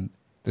on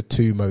the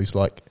two most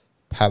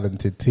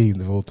talented teams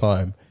of all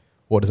time,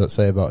 what does that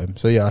say about him?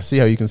 So yeah, I see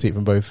how you can see it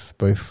from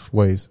both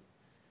ways.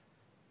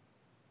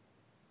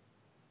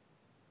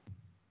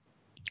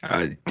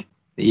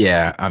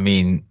 Yeah, I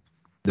mean,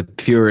 the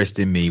purist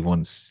in me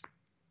wants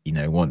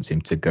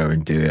him to go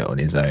and do it on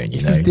his own.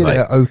 If he did it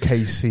at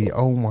OKC,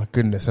 oh my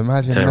goodness,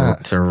 imagine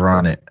that. To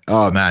run it.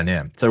 Oh man,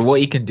 yeah. So what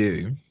he can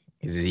do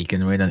is he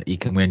can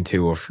win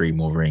 2 or 3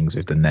 more rings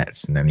with the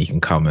Nets, and then he can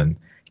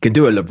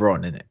do a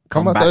LeBron, innit?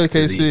 Come back to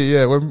OKC,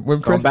 yeah.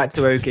 When come back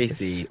to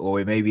OKC, or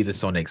it may be the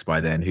Sonics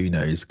by then. Who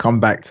knows? Come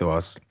back to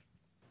us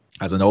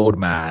as an old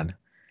man,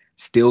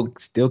 still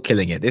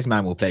killing it. This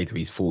man will play till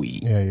he's 40,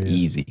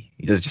 easy.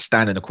 He does just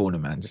stand in the corner,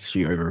 man, just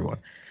shoot over everyone,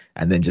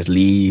 and then just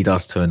lead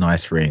us to a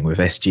nice ring with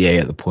SGA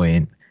at the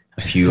point.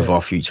 A few of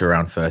our future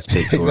round first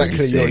picks.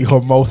 Exactly,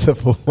 you're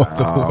multiple first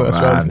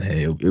rounds.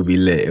 It'll be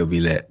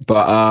lit.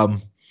 But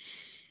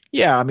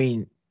yeah, I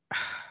mean,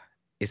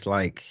 it's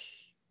like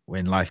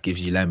when life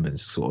gives you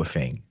lemons, sort of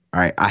thing.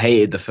 All right, I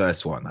hated the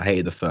first one,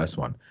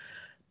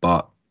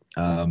 but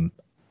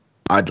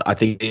I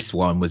think this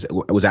one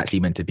was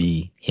actually meant to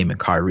be him and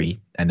Kyrie,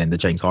 and then the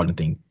James Harden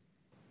thing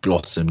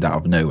blossomed out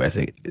of nowhere.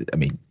 So, I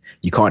mean,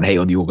 you can't hate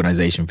on the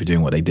organization for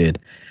doing what they did.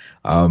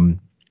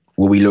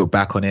 Will we look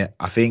back on it?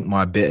 I think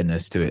my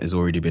bitterness to it has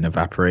already been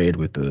evaporated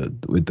with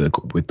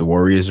the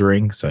Warriors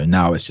ring. So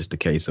now it's just a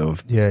case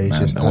of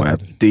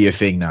do your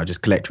thing now.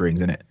 Just collect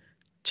rings, innit?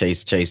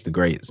 Chase the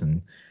greats,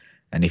 and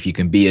if you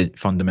can be a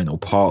fundamental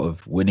part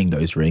of winning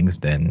those rings,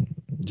 then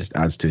just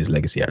adds to his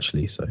legacy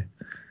actually. So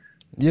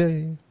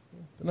yeah.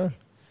 No.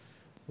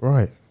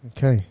 Right.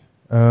 Okay.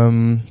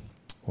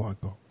 What I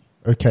got?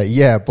 Okay.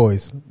 Yeah,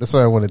 boys. That's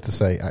what I wanted to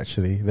say.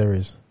 Actually, there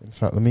is. In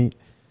fact, let me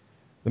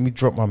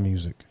drop my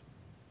music.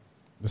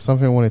 There's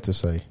something I wanted to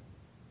say.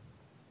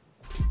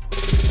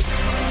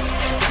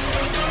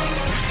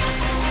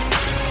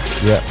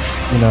 Yeah,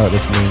 you know what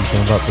this means.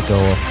 I'm about to go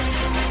off.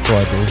 That's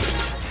what I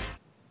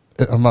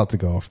do. I'm about to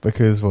go off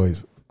because,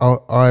 boys,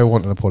 I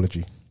want an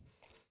apology.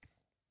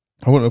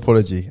 I want an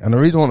apology, and the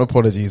reason I want an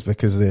apology is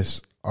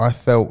because I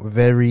felt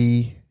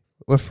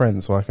we're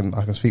friends, so I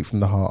can speak from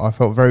the heart. I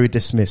felt very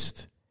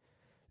dismissed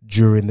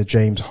during the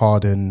James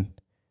Harden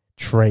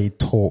trade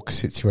talk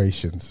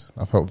situations.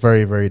 I felt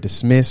very, very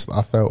dismissed.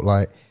 I felt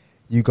like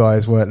you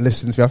guys weren't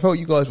listening to me. I felt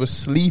you guys were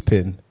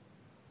sleeping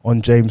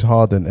on James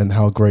Harden and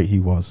how great he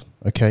was.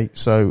 Okay,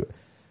 so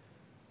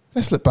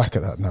let's look back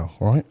at that now,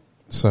 all right?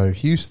 So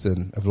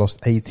Houston have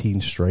lost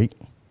 18 straight,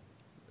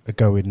 are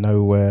going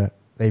nowhere.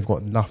 They've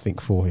got nothing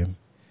for him.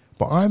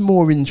 But I'm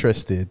more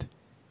interested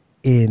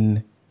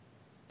in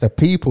the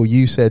people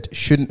you said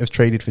shouldn't have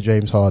traded for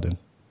James Harden.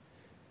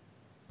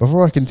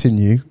 Before I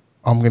continue,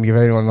 I'm going to give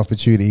anyone an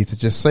opportunity to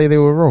just say they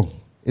were wrong.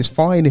 It's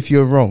fine if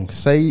you're wrong.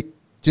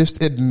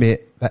 Just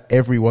admit that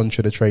everyone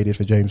should have traded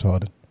for James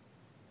Harden.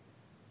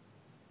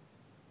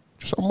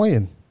 I'm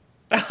waiting.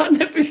 I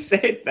never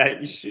said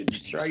that you should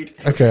trade.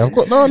 Okay, I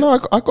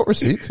got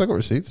receipts.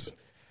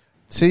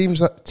 Teams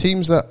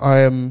that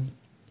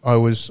I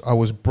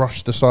was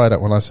brushed aside at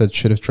when I said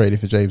should have traded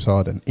for James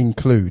Harden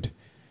include,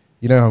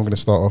 you know who I'm going to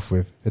start off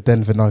with, the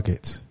Denver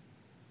Nuggets.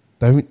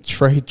 Don't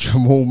trade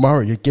Jamal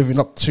Murray. You're giving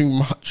up too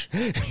much.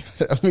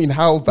 I mean,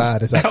 how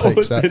bad is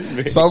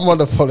that?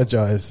 Someone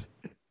apologise.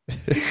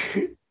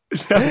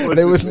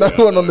 There was no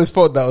one on this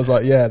pod that was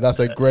like, yeah, that's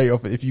a great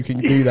offer. If you can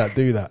do that,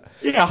 do that.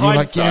 Yeah, you're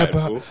like, yeah,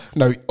 but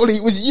no, Ollie,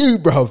 it was you,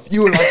 bruv.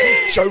 You were like,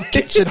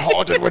 Jokic and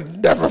Harden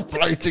would never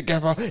play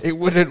together. It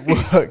wouldn't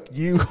work.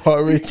 You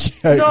are a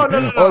joke.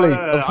 No. Ollie,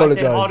 apologise.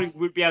 I said Harden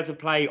would be able to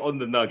play on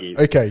the Nuggets.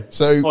 Okay,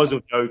 so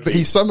but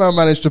he somehow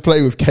managed to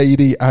play with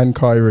KD and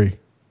Kyrie.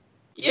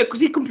 Yeah,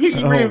 because he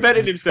completely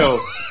reinvented himself.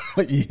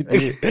 You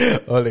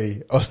did.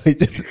 Ollie,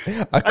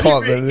 I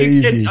can't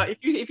believe you.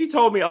 If you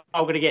told me I'm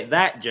going to get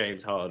that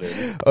James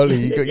Harden, Ollie,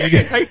 you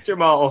take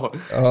Jamal.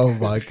 Oh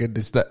my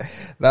goodness, that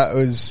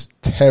was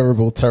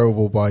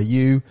terrible by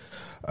you.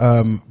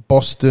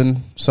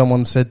 Boston,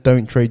 someone said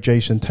don't trade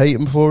Jason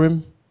Tatum for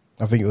him.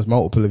 I think it was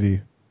multiple of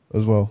you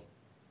as well.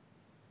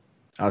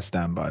 I'll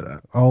stand by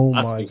that. Oh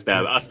I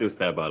still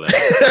stand by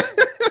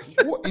that.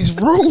 What is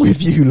wrong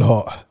with you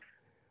lot?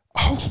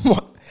 Oh my!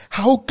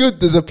 How good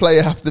does a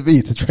player have to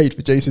be to trade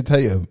for Jason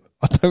Tatum?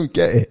 I don't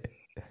get it.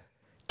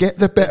 Get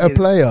the better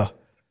player,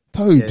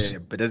 Tobes. Yeah,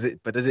 but does it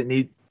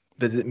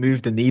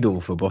move the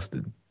needle for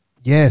Boston?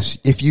 Yes,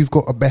 if you've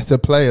got a better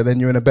player, then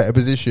you're in a better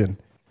position.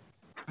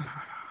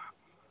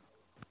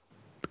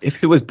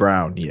 If it was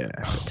Brown, yeah.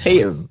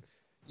 Tatum.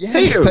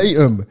 Yes,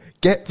 Tatum.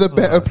 Get the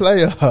better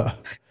player.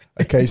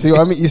 Okay, see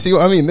what I mean? You see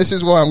what I mean? This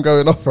is why I'm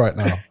going off right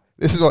now.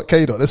 This is what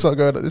K-Dot, this is what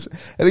going on.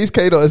 At least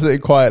K-Dot is sitting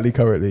quietly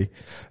currently.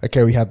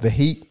 Okay, we have the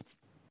Heat.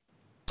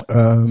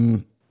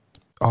 Don't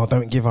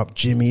give up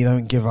Jimmy.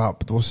 Don't give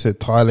up,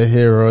 Tyler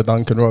Hero,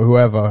 Duncan Roy,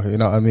 whoever. You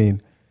know what I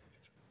mean?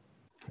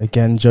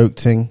 Again, joke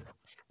thing.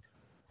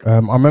 I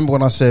remember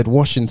when I said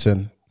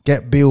Washington,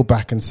 get Beal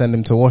back and send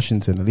him to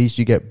Washington. At least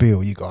you get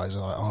Beal. You guys are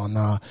like, oh,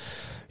 nah.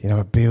 You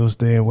know, Beal's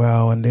doing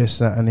well and this,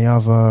 that, and the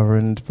other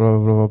and blah,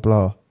 blah, blah,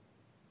 blah.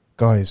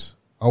 Guys,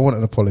 I want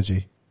an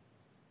apology.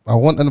 I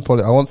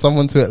want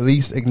someone to at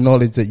least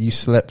acknowledge that you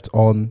slept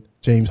on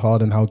James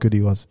Harden, how good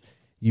he was.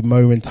 You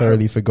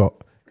momentarily forgot.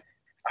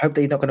 I hope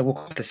that you're not going to walk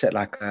off the set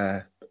like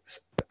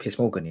Piers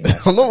Morgan. You know?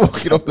 I'm not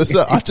walking off the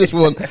set. I just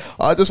want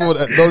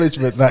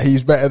acknowledgement that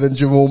he's better than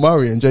Jamal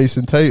Murray and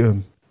Jason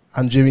Tatum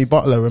and Jimmy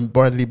Butler and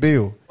Bradley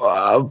Beal.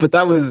 But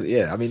that was,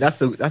 I mean,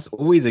 that's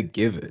always a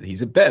given.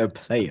 He's a better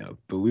player,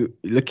 but we're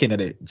looking at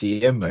it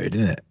GM mode,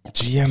 isn't it?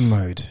 GM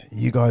mode.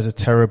 You guys are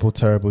terrible,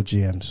 terrible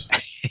GMs.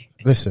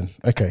 Listen,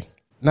 okay.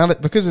 Now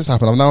that because this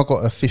happened, I've now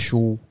got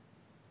official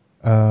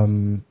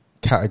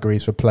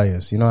categories for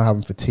players. You know, I have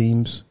them for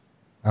teams.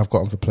 I've got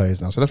them for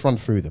players now. So let's run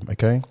through them,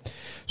 okay?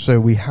 So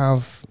we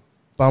have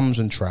bums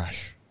and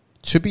trash.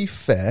 To be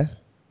fair,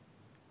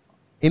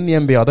 in the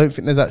NBA, I don't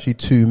think there's actually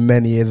too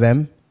many of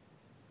them.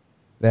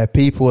 They're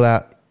people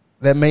that,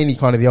 they're mainly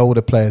kind of the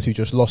older players who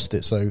just lost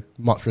it, so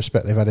much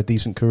respect, they've had a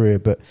decent career.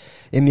 But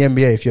in the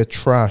NBA, if you're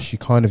trash,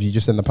 you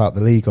just end up out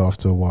the league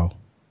after a while.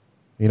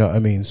 You know what I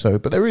mean? So,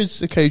 but there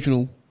is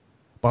occasional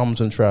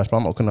bums and trash, but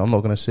I'm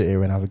not gonna sit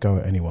here and have a go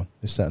at anyone,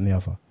 this, that, and the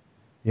other.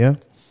 Yeah.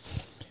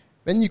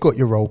 Then you got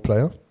your role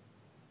player.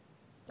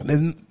 And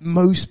then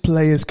most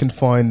players can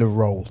find a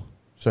role.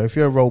 So if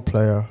you're a role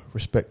player,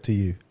 respect to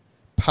you.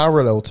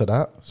 Parallel to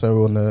that,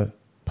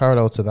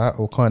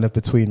 or kind of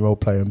between role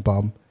player and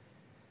bum,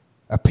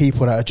 are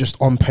people that are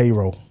just on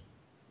payroll.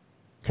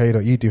 Okay,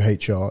 you do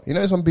HR. You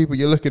know, some people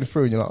you're looking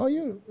through and you're like,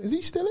 is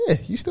he still here?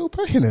 You still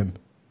paying him?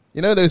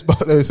 You know those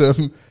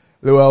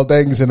Luel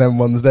Dengs and them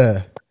ones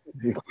there.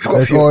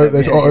 There's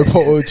Otto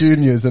Porter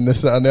Juniors and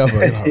this, that, and the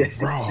other. You're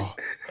like, rah,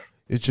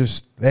 it's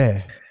just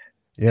there.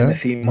 Yeah,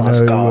 you know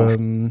what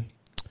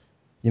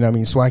I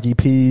mean, Swaggy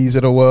Peas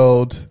of the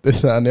world,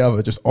 this, that, and the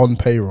other, just on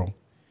payroll.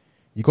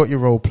 You got your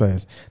role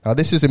players. Now,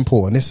 this is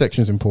important. This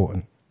section is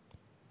important.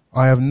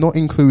 I have not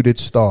included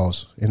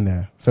stars in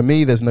there. For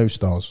me, there's no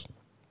stars.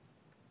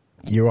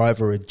 You're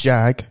either a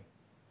jag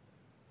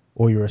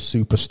or you're a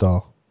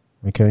superstar.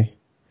 Okay?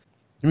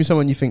 Give me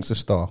someone you think's a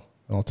star,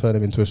 and I'll turn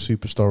him into a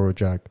superstar or a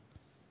jag.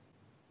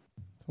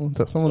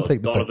 Someone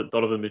take the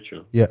Donovan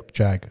Mitchell. Yep,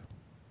 jag.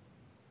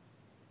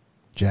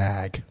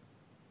 Jag.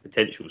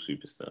 Potential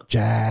superstar.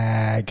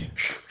 Jag.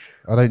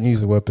 I don't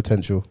use the word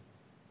potential.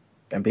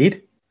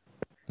 Embiid?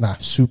 Nah,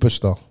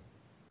 superstar.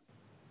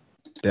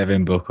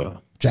 Devin Booker.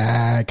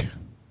 Jag.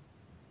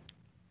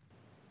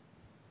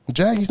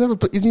 He's never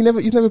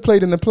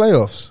played in the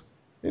playoffs.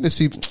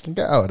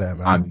 Get out of there,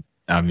 man.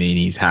 I mean,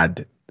 he's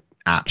had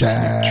absolute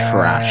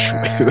trash.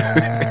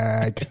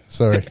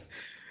 Sorry.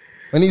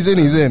 When he's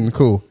in.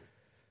 Cool.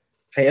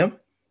 Tatum?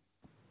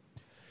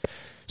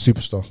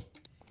 Superstar.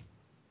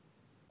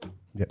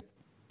 Yep.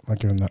 I'll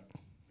give him that.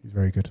 He's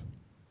very good.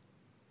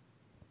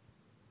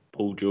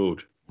 Paul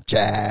George.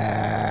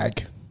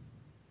 Jag.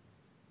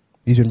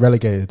 He's been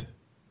relegated.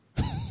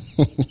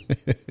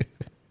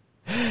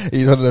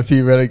 He's one of the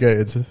few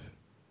relegated.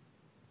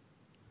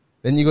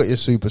 Then you got your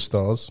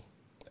superstars,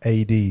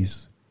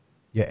 ADs,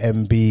 your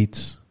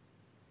Embiids,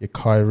 your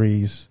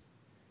Kyries,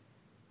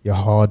 your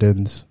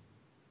Hardens.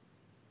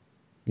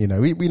 You know,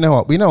 we know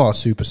our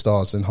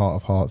superstars in heart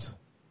of hearts.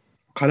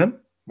 Callum?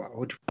 What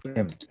would you put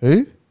him?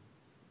 Who?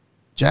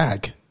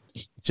 Jag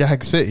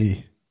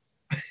City.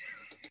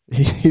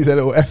 He's a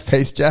little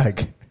F-paced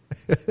Jag.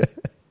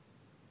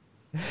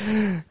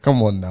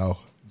 Come on now.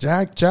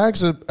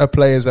 Jags are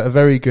players that are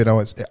very good.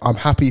 I'm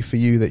happy for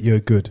you that you're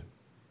good.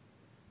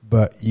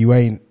 But you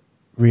ain't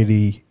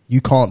really...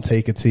 You can't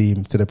take a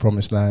team to the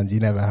promised land. You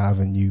never have,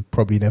 and you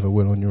probably never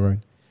will on your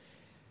own.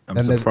 I'm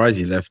surprised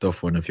you left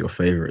off one of your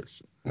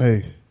favourites.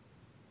 Who?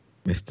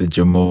 Mr.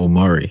 Jamal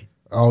Murray.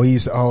 He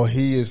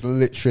is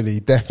literally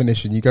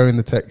definition. You go in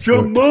the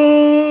textbook.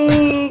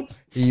 Jamal!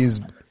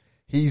 He's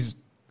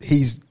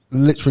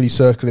literally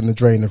circling the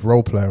drain of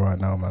role player right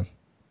now, man.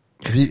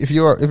 If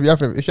you're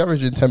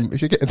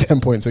getting 10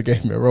 points a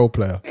game, you're a role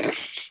player.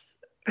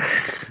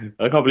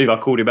 I can't believe I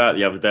called him out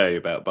the other day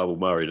about Bubble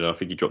Murray, and I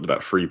think he dropped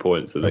about 3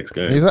 points the next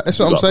game. That's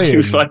what I'm saying. He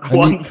was like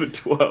 1 for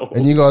 12.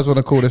 And you guys want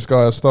to call this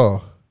guy a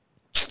star?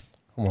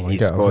 Come on,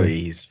 he's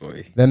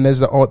spotty. Then there's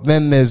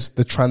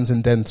the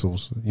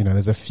transcendentals. You know,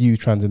 there's a few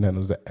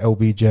transcendentals. The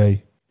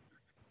LBJ,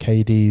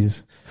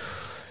 KDs.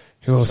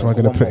 Who else am I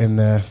going to put in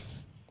there?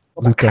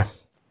 Luka.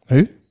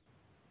 Who?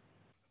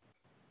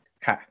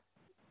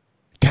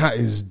 Cat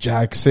is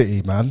Jag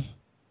City, man.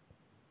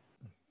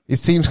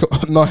 His team's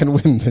got 9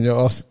 wins, and you're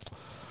asked,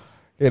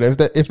 you know,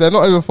 if they're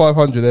not over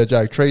 500, they're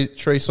Jag. Trey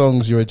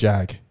Songz, you're a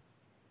Jag.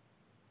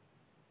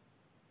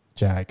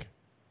 Jag.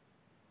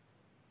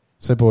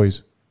 So,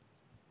 boys,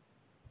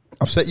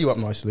 I've set you up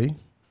nicely.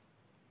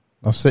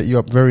 I've set you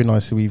up very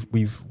nicely.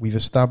 We've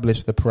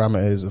established the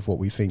parameters of what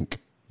we think,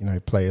 you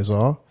know, players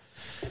are.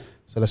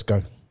 So let's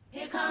go.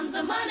 Here comes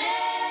the money.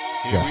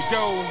 Yes.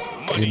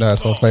 You know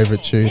it's my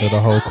favourite tune of the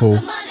whole call.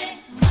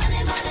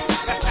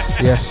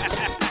 Yes.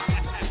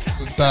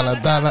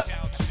 Dala.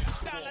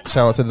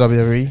 Shout out to the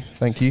WWE.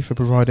 Thank you for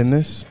providing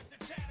this.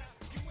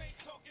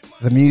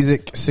 The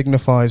music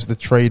signifies the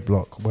trade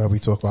block, where we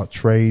talk about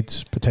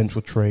trades,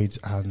 potential trades,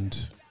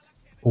 and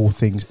all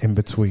things in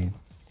between.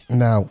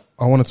 Now,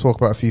 I want to talk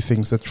about a few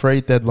things. The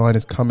trade deadline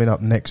is coming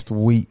up next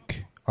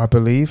week, I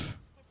believe.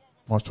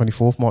 March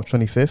 24th, March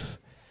 25th.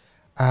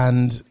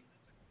 And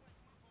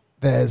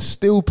there's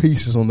still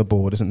pieces on the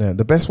board, isn't there?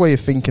 The best way of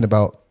thinking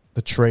about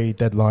the trade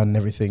deadline and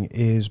everything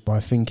is by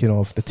thinking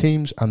of the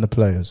teams and the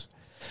players.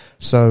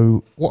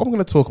 So what I'm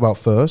going to talk about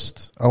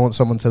first, I want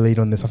someone to lead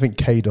on this. I think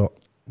K-Dot,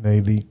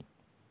 maybe.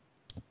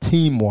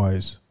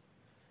 Team-wise,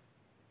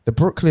 the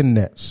Brooklyn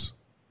Nets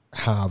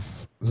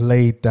have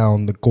laid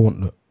down the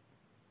gauntlet.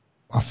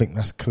 I think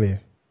that's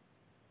clear.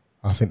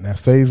 I think they're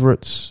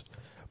favourites.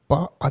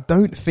 But I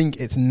don't think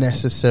it's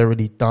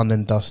necessarily done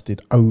and dusted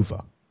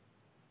over.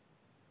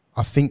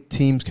 I think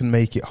teams can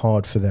make it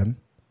hard for them.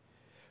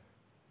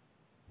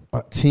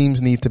 But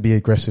teams need to be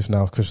aggressive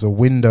now because the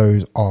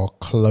windows are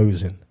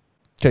closing.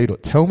 Okay,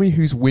 tell me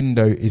whose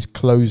window is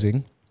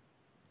closing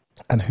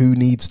and who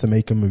needs to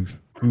make a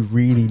move. Who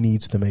really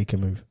needs to make a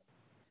move?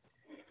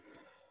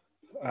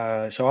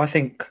 So I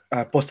think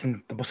the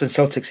Boston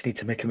Celtics need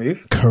to make a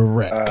move.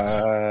 Correct.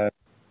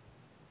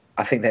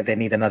 I think that they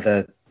need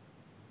another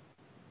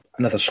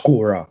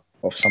scorer.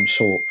 of some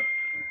sort.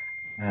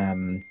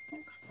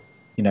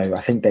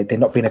 I think they're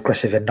not being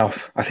aggressive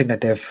enough. I think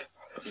that they've,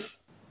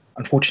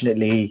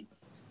 unfortunately,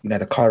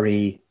 the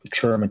Kyrie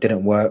experiment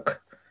didn't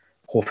work,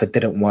 Horford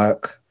didn't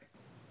work,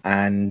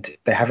 and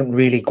they haven't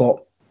really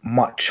got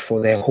much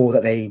for their haul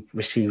that they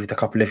received a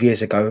couple of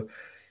years ago.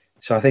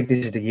 So I think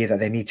this is the year that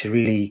they need to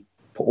really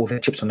put all their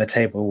chips on the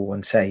table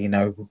and say,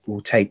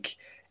 we'll take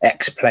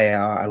X player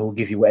and we'll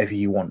give you whatever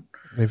you want.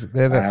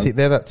 They're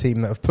that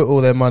team that have put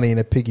all their money in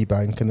a piggy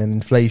bank and then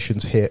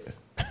inflation's hit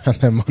and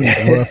their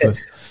money's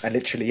worthless. And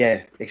literally,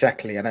 yeah,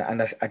 exactly. And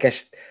I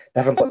guess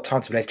they haven't got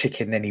time to play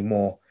chicken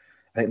anymore.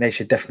 I think they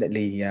should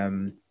definitely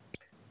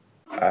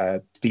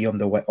be on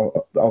the way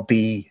or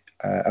be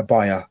a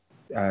buyer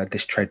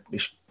this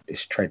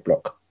trade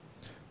block.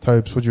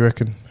 Tobes, what do you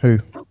reckon? Who?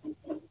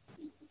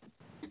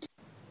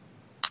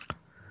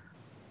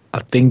 I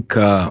think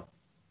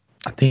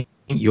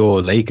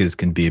your Lakers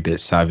can be a bit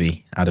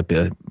savvy, add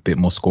a bit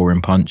more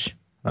scoring punch.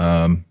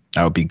 That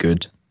would be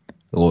good.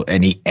 Or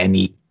any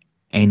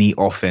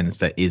offense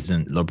that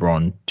isn't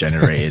LeBron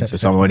generated. So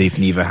someone who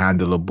can either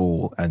handle a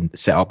ball and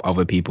set up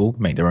other people,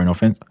 make their own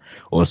offense,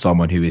 or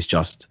someone who is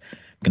just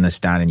going to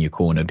stand in your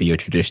corner, be a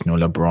traditional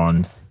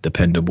LeBron,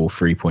 dependable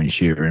 3-point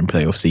shooter in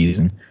playoff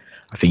season.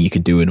 I think you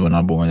could do it with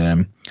another one of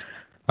them.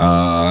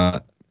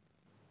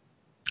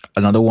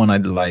 Another one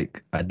I'd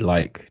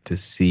like to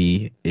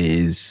see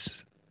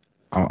is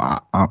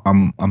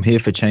I'm here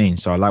for change,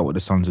 so I like what the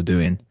Suns are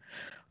doing.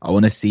 I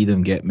want to see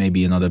them get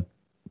maybe another,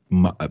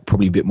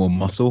 probably a bit more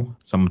muscle,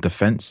 some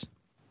defense,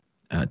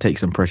 take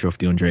some pressure off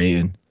DeAndre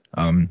Ayton.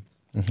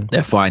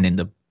 They're fine in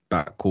the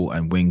backcourt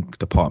and wing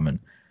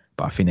department,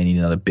 but I think they need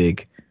another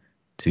big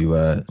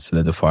to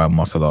solidify and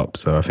muscle up.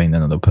 So I think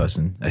another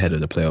person ahead of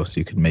the playoffs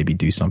who could maybe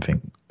do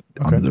something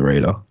under the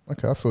radar.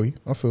 Okay, I feel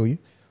you.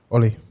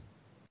 Ollie,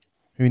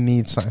 who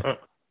needs something?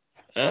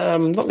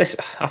 Not this.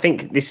 I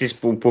think this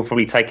is will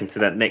probably take them to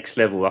that next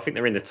level. I think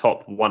they're in the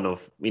top one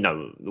of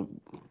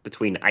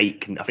between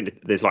 8. I think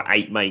there's like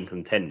 8 main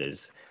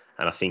contenders,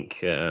 and I think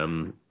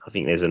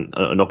there's an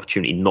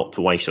opportunity not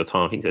to waste your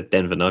time. I think it's the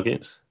Denver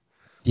Nuggets.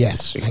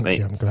 Yes, thank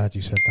you. I'm glad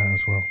you said that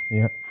as well.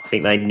 Yeah, I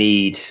think they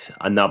need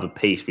another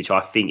piece, which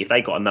I think if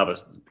they got another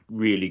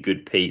really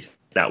good piece,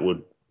 that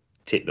would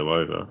tip them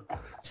over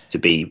to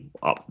be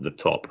up to the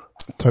top.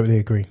 Totally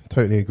agree.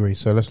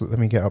 So let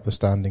me get up the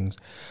standings.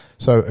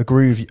 So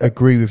agree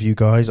with you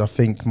guys. I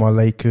think my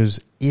Lakers,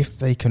 if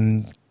they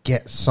can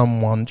get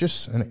someone,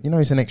 just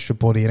it's an extra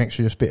body, an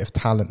extra just bit of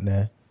talent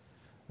there,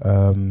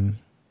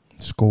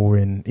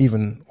 scoring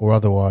even or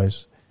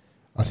otherwise,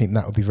 I think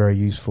that would be very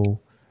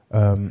useful.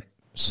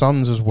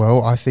 Suns as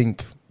well. I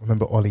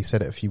remember Ollie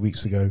said it a few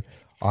weeks ago.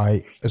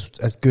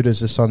 As good as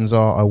the Suns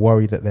are, I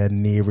worry that they're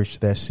nearish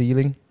their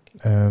ceiling.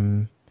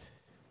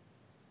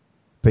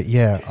 But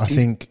yeah, I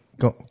think.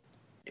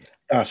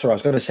 Sorry, I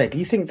was going to say, do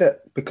you think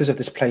that because of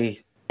this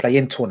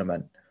play-in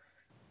tournament,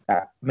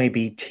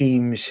 maybe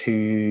teams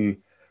who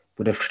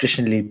would have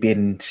traditionally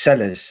been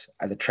sellers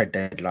at the trade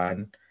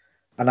deadline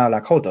are now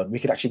like, hold on, we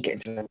could actually get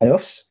into the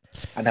playoffs,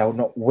 and they're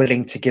not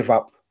willing to give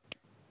up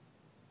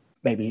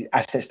maybe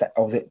assets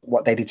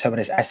what they determine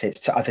as assets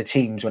to other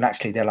teams, when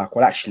actually they're like,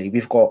 well, actually,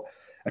 we've got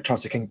a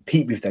chance to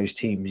compete with those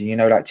teams.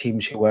 Like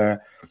teams who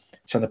were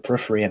on the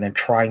periphery and then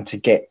trying to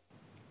get.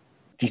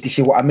 Do you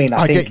see what I mean?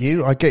 I get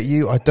you.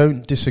 I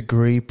don't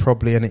disagree,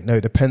 probably, and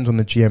it depends on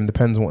the GM,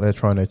 depends on what they're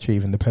trying to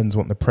achieve, and depends on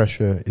what the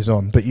pressure is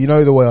on. But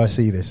the way I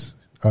see this,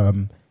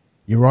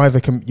 you're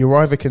either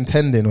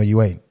contending or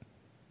you ain't.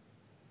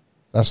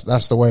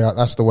 That's the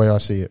way I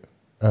see it.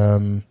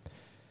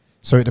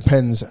 So it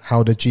depends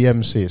how the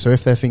GM see it. So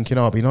if they're thinking,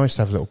 it'd be nice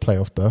to have a little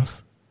playoff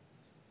berth,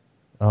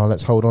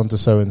 let's hold on to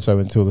so and so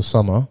until the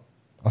summer.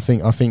 I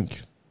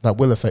think that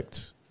will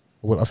affect.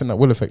 Well, I think that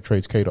will affect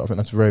trades, Kado. I think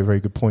that's a very, very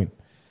good point.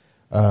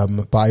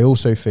 But I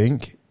also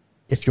think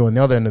if you're on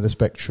the other end of the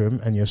spectrum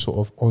and you're sort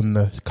of on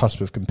the cusp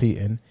of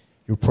competing,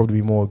 you'll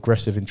probably be more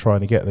aggressive in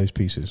trying to get those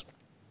pieces.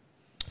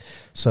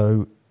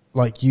 So,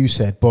 like you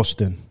said,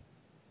 Boston,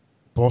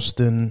 I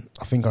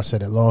think I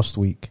said it last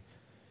week,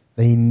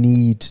 they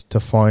need to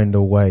find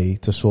a way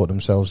to sort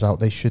themselves out.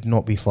 They should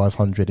not be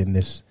 500 in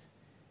this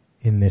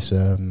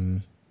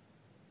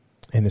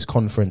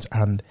conference,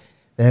 and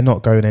they're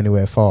not going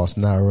anywhere fast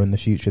now or in the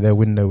future. Their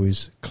window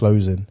is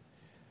closing.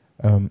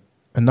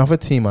 Another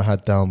team I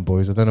had down,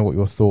 boys, I don't know what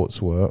your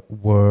thoughts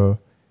were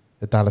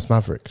the Dallas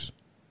Mavericks.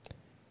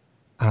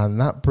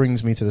 And that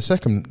brings me to the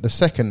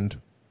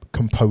second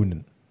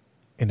component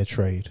in a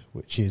trade,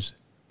 which is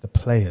the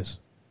players.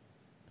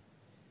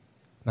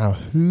 Now,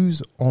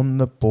 who's on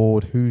the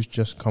board? Who's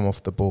just come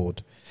off the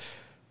board?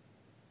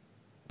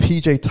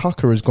 PJ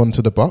Tucker has gone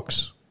to the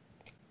Bucks.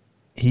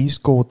 He's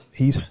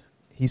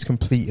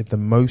completed the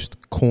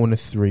most corner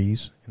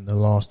threes in the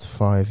last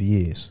 5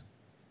 years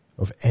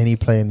of any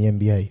player in the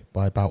NBA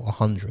by about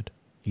 100.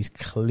 He's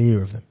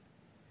clear of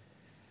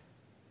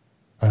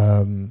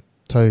them.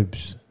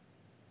 Tobes,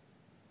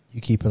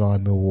 you keep an eye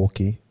on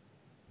Milwaukee.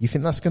 You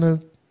think does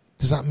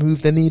that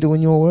move the needle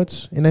in your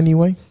words in any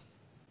way?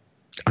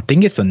 I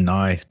think it's a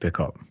nice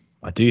pickup.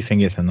 I do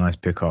think it's a nice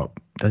pickup.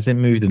 Does it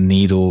move the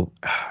needle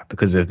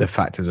because of the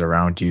factors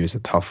around you? It's a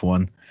tough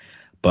one.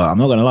 But I'm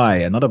not going to lie,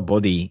 another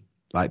body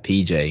like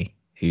PJ,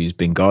 who's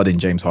been guarding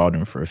James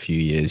Harden for a few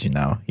years,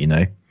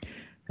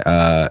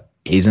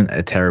 isn't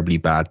a terribly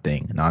bad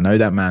thing. Now, I know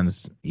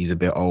that he's a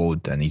bit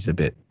old and he's a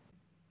bit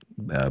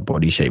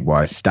body shape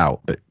wise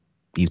stout, but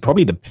he's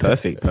probably the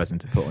perfect person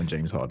to put on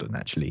James Harden,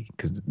 actually,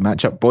 because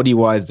matchup body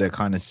wise, they're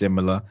kind of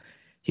similar.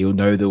 He'll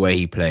know the way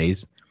he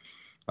plays.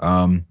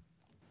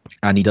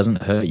 And he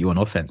doesn't hurt you on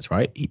offense,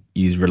 right?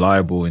 He's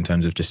reliable in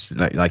terms of just,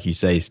 like you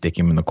say, stick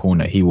him in the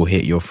corner. He will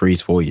hit your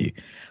threes for you.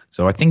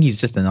 So I think he's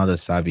just another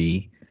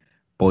savvy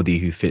body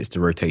who fits the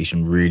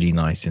rotation really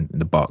nice in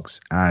the Bucks.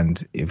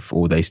 And if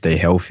all they stay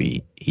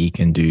healthy, he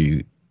can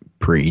do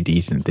pretty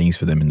decent things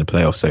for them in the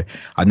playoffs. So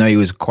I know he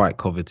was quite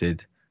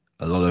coveted.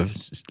 A lot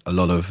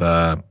of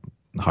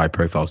high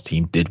profiles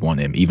team did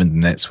want him. Even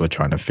the Nets were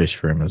trying to fish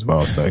for him as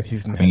well. So I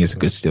think it's a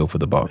good steal for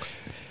the Bucks.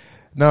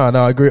 No,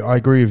 I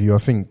agree with you. I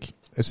think,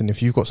 listen,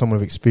 if you've got someone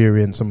with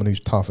experience, someone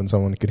who's tough, and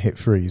someone who can hit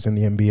threes in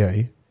the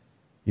NBA,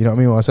 you know what I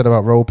mean? What I said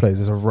about role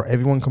players,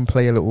 everyone can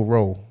play a little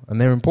role,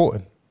 and they're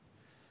important.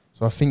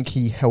 So I think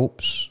he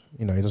helps.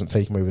 He doesn't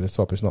take him over the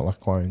top. It's not like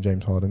acquiring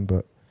James Harden,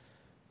 but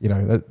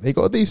they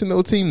got a decent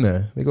little team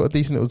there.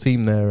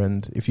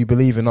 And if you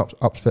believe in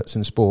upsets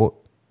in sport,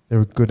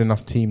 they're a good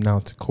enough team now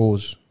to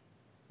cause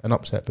an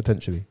upset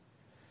potentially.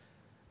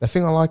 The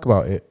thing I like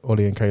about it,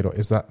 Ollie and K-Dot,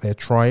 is that they're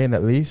trying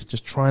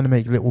to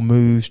make little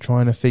moves,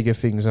 trying to figure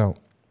things out.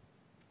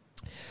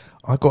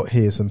 I got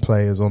here some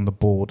players on the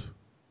board.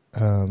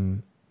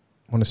 Want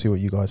to see what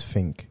you guys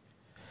think.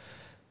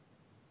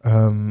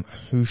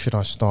 Who should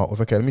I start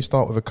with? Okay, let me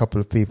start with a couple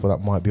of people that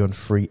might be on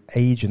free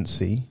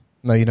agency.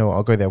 No, you know what?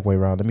 I'll go the other way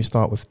around. Let me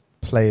start with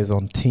players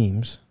on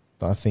teams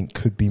that I think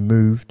could be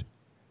moved.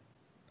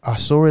 I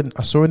saw an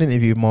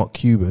interview with Mark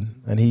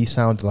Cuban, and he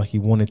sounded like he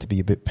wanted to be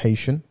a bit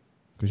patient.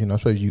 Because, I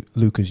suppose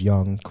Luka's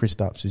young,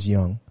 Kristaps is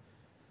young.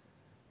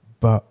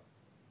 But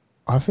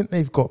I think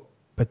they've got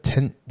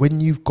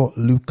when you've got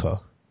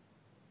Luka,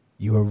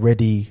 you are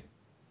ready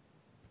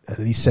at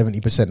least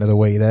 70% of the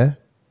way there.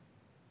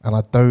 And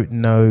I don't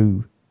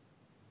know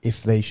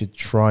if they should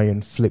try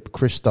and flip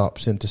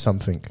Kristaps into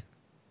something.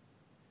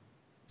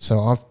 So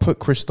I've put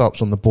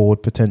Kristaps on the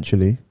board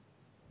potentially.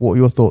 What are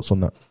your thoughts on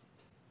that?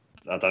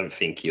 I don't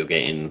think you're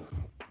getting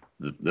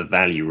the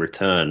value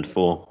returned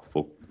for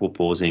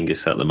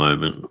Porzingis at the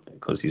moment,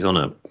 because he's on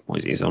a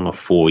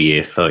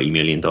 4-year, $30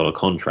 million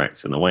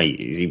contract, and the way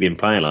has he been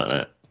playing like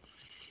that?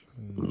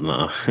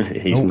 No,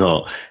 he's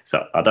not.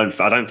 So I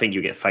don't think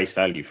you get face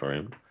value for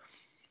him.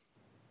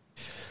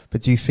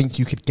 But do you think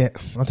you could get?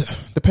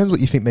 Depends what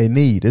you think they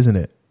need, isn't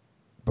it?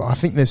 But I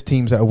think there's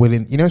teams that are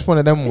willing. It's one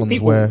of them ones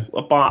where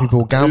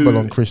people gamble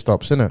on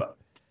Kristaps, isn't it?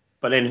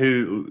 But then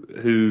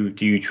who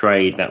do you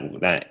trade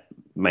that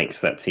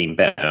makes that team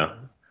better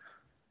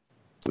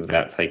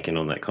without taking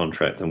on that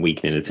contract and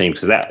weakening the team?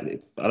 Because I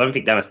don't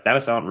think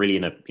Dallas aren't really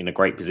in a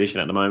great position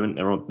at the moment.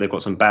 They've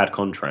got some bad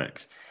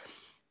contracts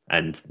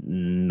and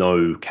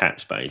no cap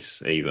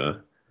space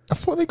either. I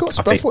thought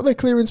they're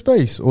clearing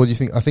space, or do you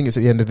think? I think it's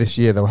at the end of this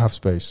year they'll have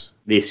space.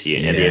 This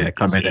year,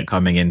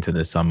 coming into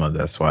the summer,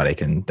 that's why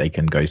they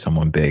can go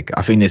someone big.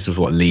 I think this is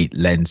what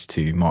lends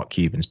to Mark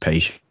Cuban's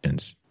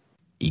patience.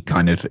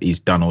 He's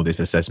done all this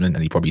assessment,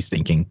 and he probably is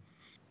thinking,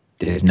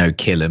 there's no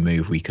killer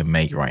move we can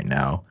make right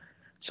now,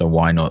 so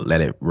why not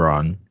let it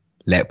run?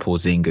 Let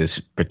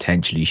Porzingis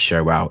potentially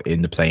show out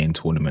in the play-in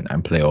tournament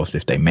and playoffs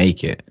if they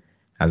make it.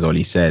 As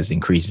Ollie says,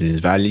 increases his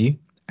value,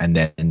 and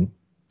then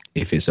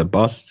if it's a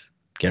bust,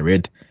 get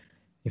rid.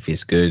 If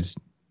it's good,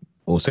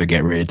 also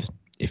get rid.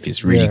 If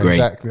it's really great,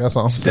 exactly. That's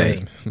what I'm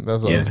saying.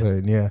 That's what I'm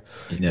saying. Yeah,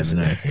 you never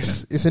know.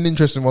 It's an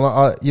interesting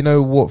one. You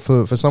know what?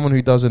 For someone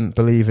who doesn't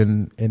believe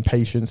in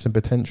patience and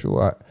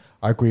potential,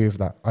 I agree with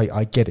that.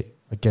 I get it.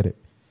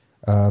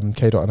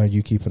 K-Dot, I know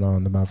you keep an eye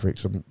on the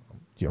Mavericks. I'm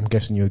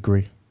guessing you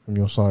agree from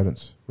your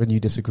silence. When you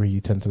disagree, you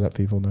tend to let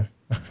people know.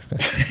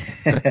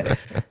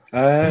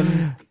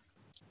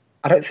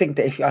 I don't think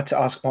that if you had to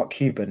ask Mark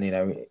Cuban,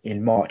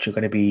 in March you're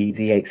going to be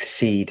the 8th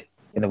seed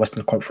in the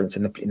Western Conference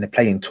in the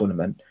play-in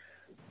tournament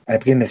at the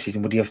beginning of the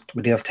season, would he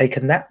have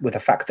taken that, with the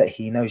fact that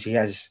he knows he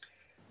has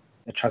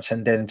a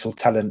transcendental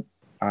talent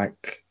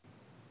like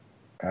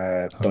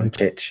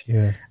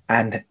Doncic,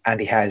 and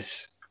he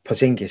has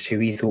Porzingis, who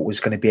he thought was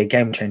going to be a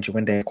game changer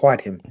when they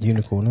acquired him.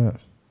 Unicorn, yeah.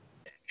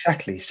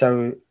 Exactly.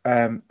 So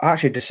I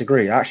actually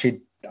disagree. I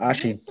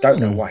actually don't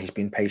know why he's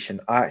been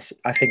patient. I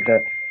think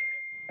that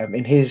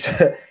in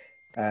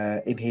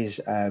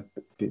his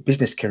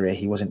business career,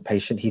 he wasn't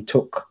patient. He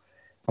took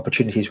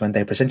opportunities when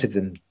they presented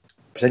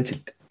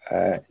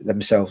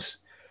themselves.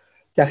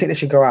 Yeah, I think they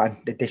should go out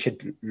and they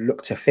should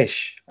look to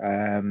fish.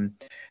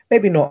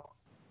 Maybe not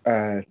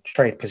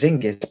trade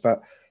Porzingis,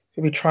 but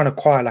maybe try and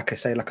acquire, like I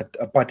say, like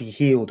a Buddy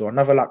Hield or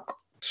another like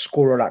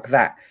scorer like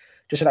that,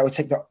 just so that would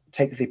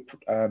take the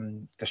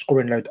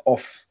scoring load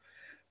off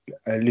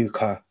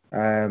Luka,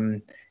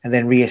 and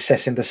then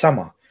reassess in the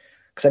summer.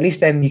 Because at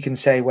least then you can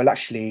say, well,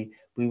 actually,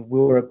 we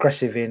were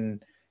aggressive in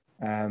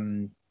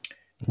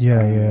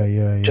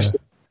Yeah. Just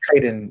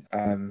trading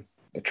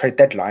the trade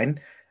deadline,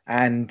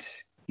 and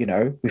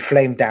we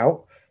flamed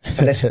out.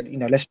 So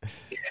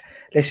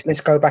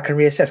let's go back and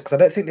reassess, because I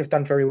don't think they've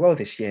done very well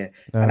this year.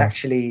 No. And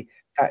actually,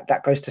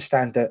 that goes to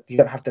stand that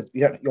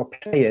your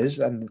players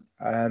and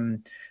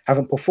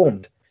haven't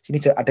performed. So you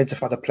need to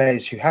identify the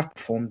players who have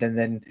performed, and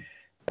then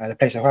the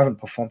players who haven't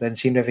performed, and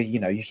see whether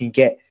you can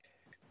get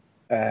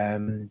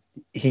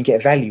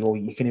value, or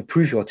you can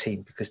improve your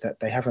team, because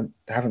they haven't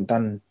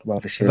done well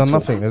this year. They've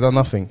done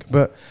nothing.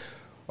 But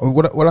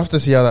we'll have to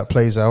see how that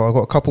plays out. I've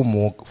got a couple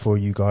more for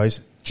you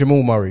guys.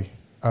 Jamal Murray.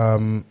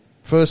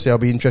 Firstly, I'll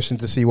be interested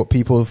to see what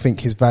people think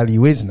his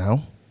value is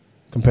now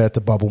compared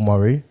to Bubble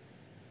Murray.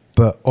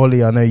 But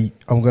Ollie, I know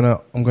I'm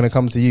gonna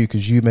come to you,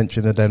 because you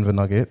mentioned the Denver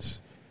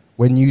Nuggets.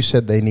 When you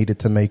said they needed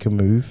to make a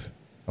move,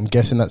 I'm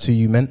guessing that's who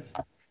you meant.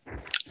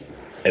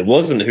 It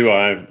wasn't who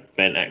I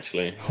meant,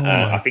 actually. Oh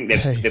I think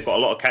they've got a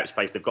lot of cap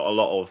space. They've got a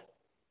lot of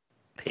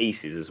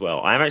pieces as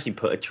well. I have actually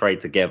put a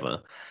trade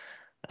together.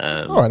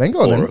 All right, then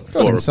go on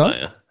then,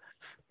 son.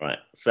 Right,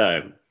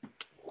 so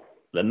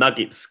the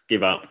Nuggets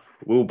give up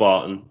Will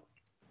Barton,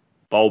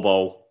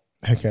 Bol,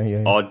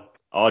 okay,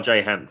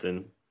 RJ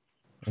Hampton,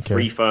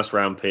 3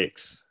 first-round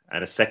picks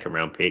and a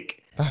second-round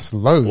pick. That's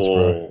loads,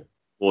 bro.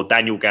 Or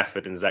Daniel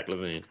Gafford and Zach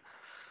LaVine.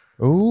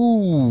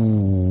 Ooh,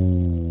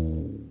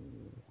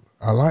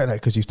 I like that,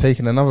 because you've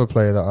taken another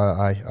player that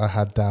I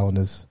had down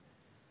as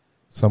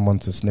someone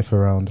to sniff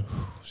around.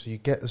 So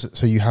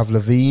you have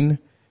LaVine,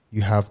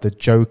 you have the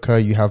Joker,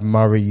 you have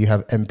Murray, you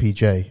have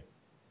MPJ.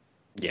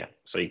 Yeah,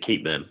 so you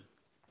keep them.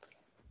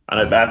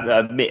 And I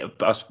admit,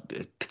 I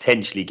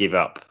potentially give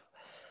up.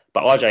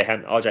 But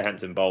RJ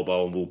Hampton,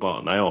 Bol, and Will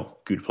Barton, they are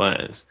good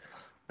players.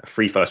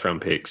 3 first-round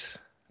picks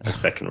and a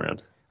second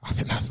round. I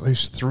think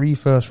those 3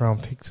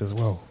 first-round picks as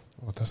well.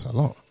 Oh, that's a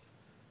lot.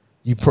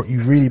 You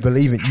really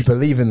believe it. You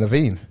believe in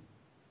LaVine.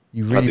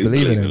 You really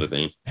believe in him.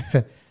 LaVine.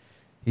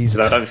 Because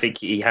I don't think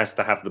he has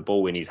to have the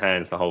ball in his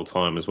hands the whole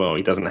time as well.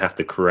 He doesn't have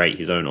to create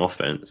his own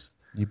offense.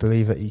 You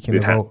believe that he can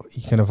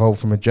evolve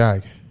from a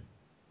Jag?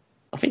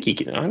 I think he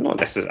can. I'm not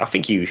necessarily.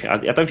 I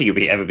don't think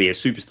he'll ever be a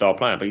superstar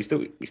player, but he's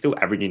still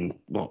averaging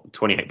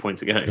 28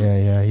 points a game.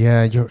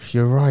 Yeah.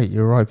 You're right.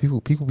 You're right.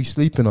 People be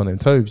sleeping on him.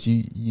 Tobes,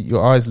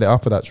 your eyes lit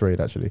up at that trade,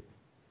 actually.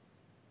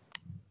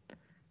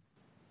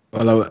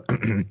 Well,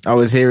 I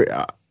was here.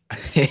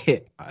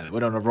 I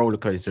went on a roller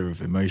coaster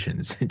of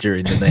emotions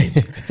during the names,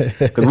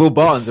 because Will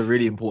Barton's a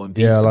really important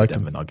piece for the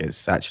Denver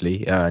Nuggets,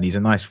 actually, and he's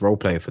a nice role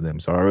player for them.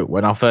 So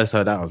when I first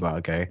heard that, I was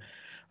like, okay.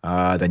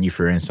 Then you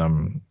threw in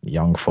some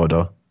young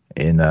fodder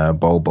in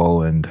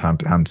Bol and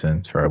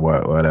Hampton for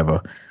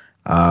whatever.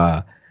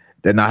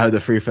 Then I heard the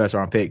 3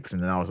 first-round picks,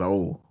 and then I was like,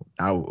 oh,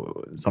 now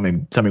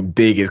something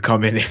big is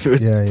coming if it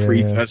was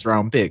 3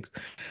 first-round picks.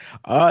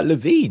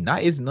 LaVine,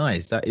 that is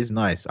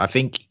nice. I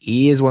think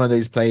he is one of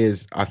those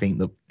players, I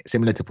think,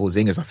 similar to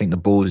Porzingis, I think the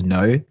Bulls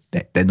know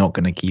that they're not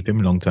going to keep him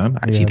long-term.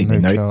 I actually think they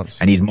know.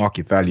 Chance. And his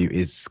market value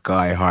is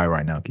sky high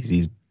right now, because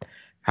he's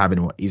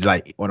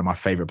like one of my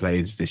favorite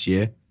players this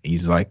year.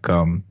 He's like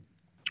on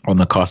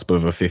the cusp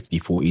of a 50,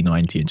 40,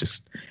 90, and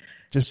just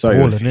so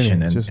balling,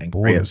 efficient and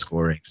great at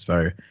scoring.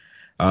 So,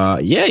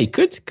 he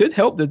could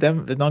help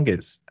the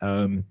Nuggets.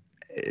 And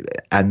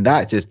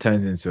that just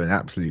turns into an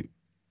absolute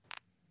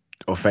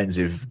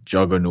offensive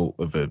juggernaut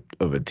of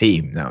a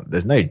team. Now,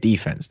 there's no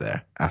defense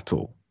there at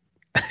all.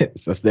 So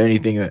that's the only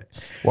thing that.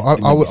 Well,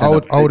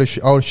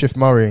 I would shift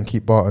Murray and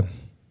keep Barton.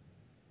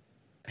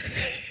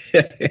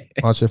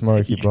 I'll shift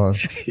Murray, keep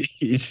Barton.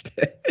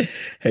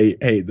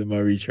 hate the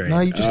Murray trade. No,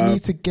 you just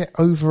need to get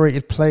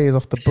overrated players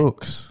off the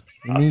books.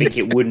 I think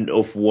it wouldn't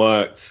have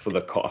worked for the.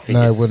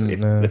 It wouldn't.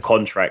 The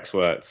contracts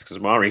worked, because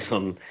Murray's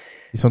on.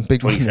 He's on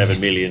big $27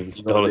 million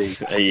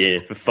a year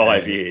for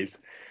 5 years.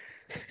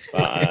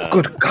 But,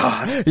 good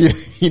God!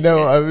 You know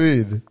what I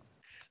mean.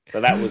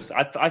 So that was.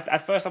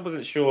 At first, I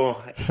wasn't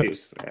sure if it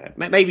was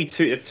maybe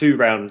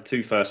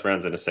two first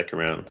rounds and a second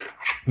round.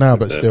 No,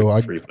 but still,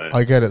 I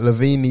get it.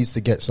 LaVine needs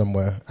to get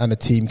somewhere, and a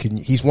team can.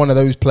 He's one of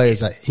those players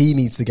that he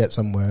needs to get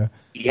somewhere,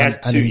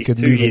 and he could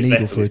move a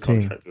needle for a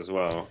team as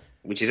well.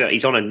 Which is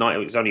he's on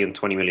he's only on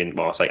 $20 million.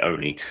 Well, I say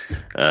only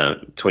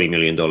 $20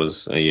 million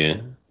a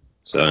year.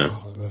 So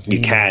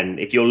you can,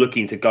 if you're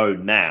looking to go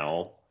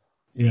now,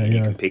 you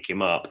can pick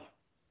him up.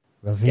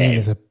 LaVine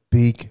is a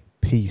big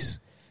piece.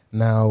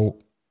 Now,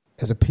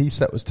 there's a piece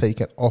that was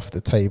taken off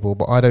the table,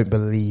 but I don't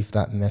believe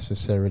that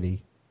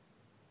necessarily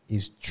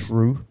is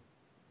true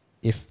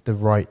if the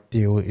right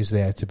deal is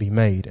there to be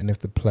made and if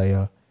the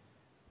player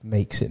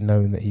makes it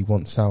known that he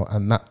wants out.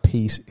 And that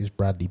piece is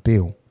Bradley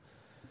Beal.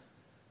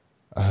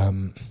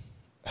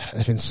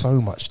 There's been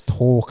so much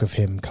talk of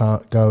him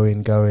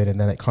going, and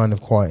then it kind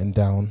of quietened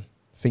down.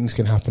 Things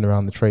can happen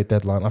around the trade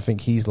deadline. I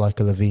think he's like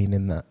a LaVine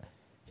in that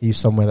he's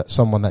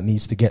someone that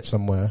needs to get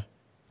somewhere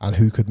and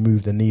who could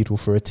move the needle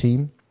for a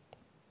team.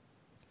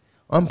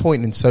 I'm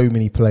pointing so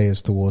many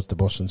players towards the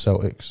Boston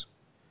Celtics.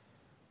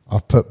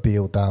 I've put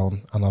Beal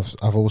down, and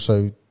I've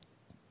also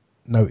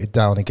noted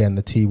down again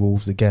the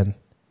T-Wolves again.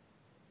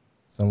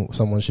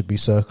 Someone should be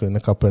circling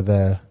a couple of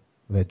their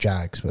they're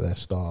Jags, but they're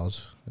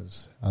Stars,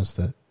 as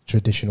the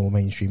traditional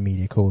mainstream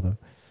media call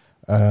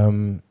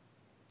them.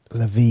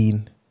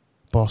 Levine,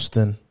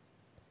 Boston.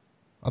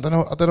 I don't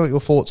know what your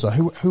thoughts are.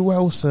 Who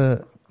else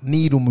are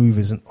needle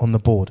movers on the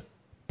board,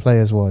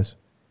 players wise?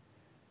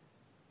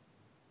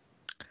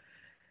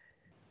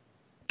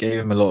 Gave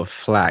him a lot of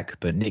flack,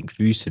 but Nick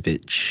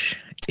Vucevic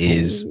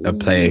is a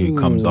player who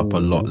comes up a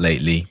lot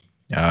lately.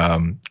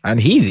 And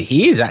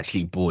he is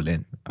actually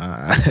balling.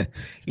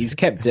 He's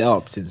kept it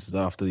up since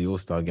after the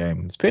All-Star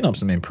game. He's putting up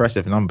some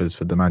impressive numbers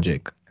for the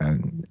Magic,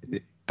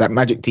 and that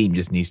Magic team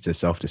just needs to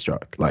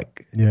self-destruct.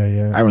 Like,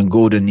 Aaron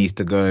Gordon needs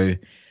to go,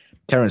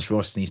 Terrence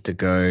Ross needs to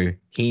go,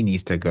 he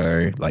needs to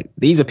go. Like,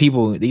 these are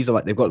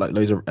like, they've got like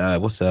loads of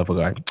what's the other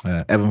guy,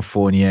 Evan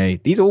Fournier.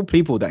 These are all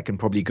people that can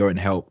probably go and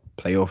help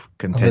playoff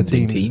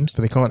contending teams,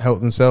 but they can't help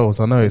themselves.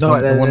 I know it's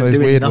one of those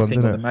weird ones,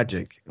 isn't it? The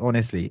Magic,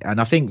 honestly.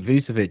 And I think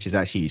Vucevic is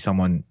actually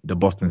someone the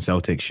Boston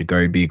Celtics should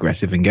go be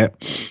aggressive and get.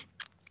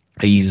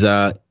 He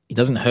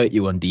doesn't hurt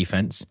you on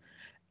defense,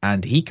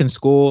 and he can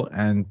score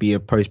and be a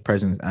post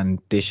presence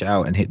and dish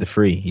out and hit the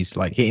free. He's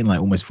like hitting like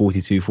almost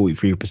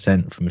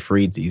 43% from the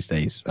free these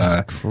days.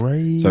 That's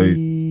crazy.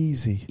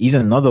 So he's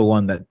another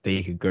one that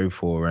they could go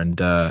for. And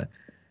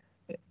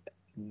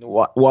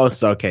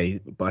whilst okay,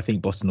 but I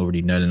think Boston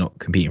already know they're not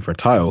competing for a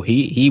title.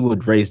 He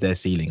would raise their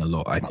ceiling a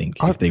lot, I think,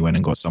 if they went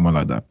and got someone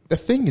like that. The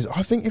thing is,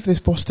 I think if this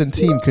Boston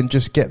team can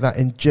just get that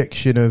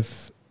injection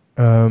of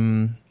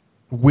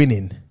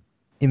winning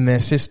in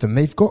their system,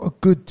 they've got a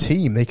good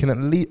team. They can at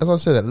least, as I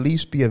said, at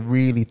least be a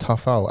really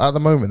tough out. At the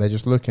moment, they're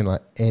just looking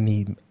like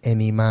any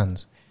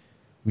man's,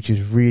 which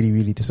is really,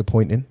 really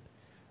disappointing.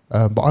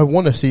 But I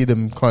want to see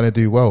them kind of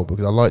do well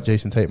because I like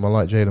Jason Tatum, I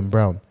like Jaylen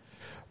Brown.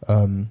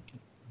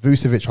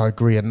 Vucevic, I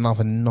agree,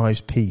 another nice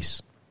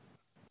piece.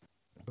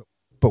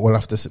 But we'll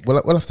have to see.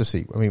 We'll have to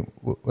see. I mean,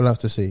 we'll have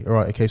to see. All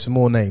right, okay, some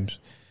more names.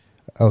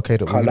 Okay,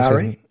 Kyle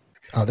Lowry.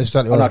 This is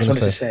exactly what I was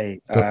going to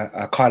say.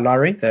 Kyle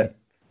Lowry, that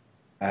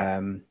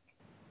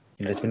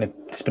there's been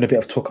a bit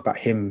of talk about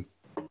him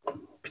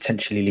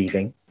potentially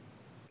leaving.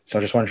 So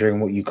I'm just wondering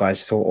what you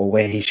guys thought, or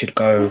where he should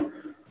go,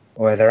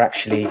 or whether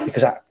actually,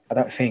 because I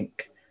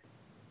think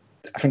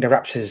the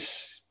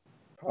Raptors,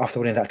 after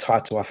winning that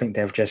title, I think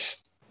they've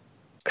just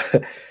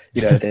the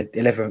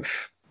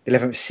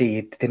 11th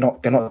seed. They're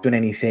not doing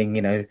anything.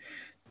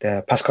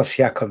 The Pascal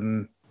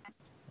Siakam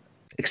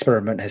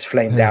experiment has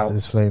flamed out.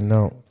 It's flamed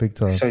out big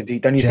time. So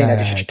don't you think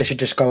that they should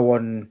just go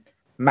on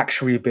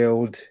max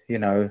rebuild?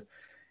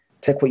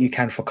 Take what you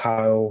can for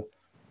Kyle.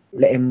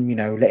 Let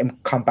him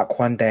come back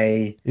one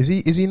day. Is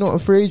he not a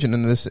free agent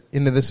in this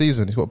end of the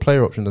season? He's got a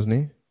player option, doesn't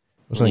he?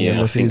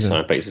 Yeah, I think so.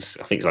 But I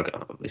think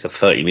it's a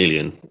 $30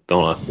 million.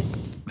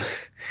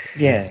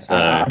 Yeah, so,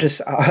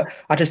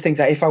 I just think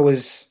that if I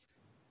was,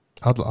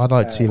 I'd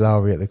like to see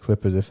Lowry at the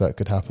Clippers if that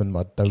could happen.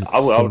 But I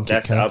don't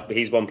think it can.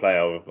 He's one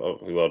player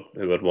who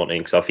I'd want in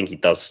because I think he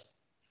does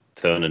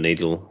turn a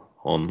needle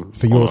on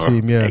for your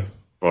team,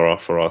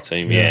 for our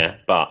team, yeah.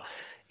 But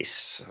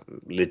it's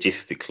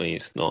logistically,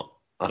 it's not.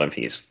 I don't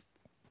think it's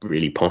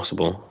really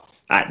possible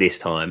at this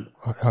time.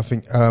 I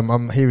think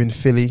I'm hearing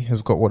Philly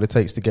has got what it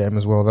takes to get him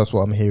as well. That's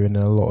what I'm hearing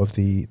in a lot of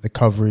the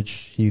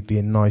coverage. He'd be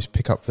a nice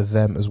pickup for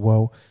them as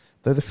well.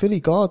 Though the Philly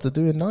guards are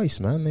doing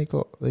nice, man. They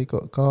got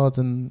guards,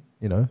 and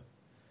they're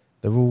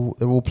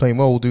all playing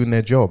well, doing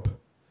their job.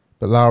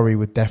 But Lowry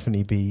would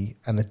definitely be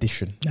an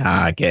addition.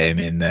 Get him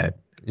in there.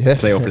 Yeah,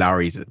 playoff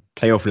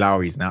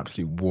Lowry's an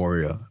absolute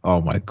warrior.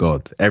 Oh my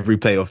god, every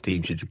playoff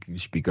team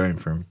should be going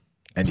for him.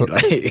 And he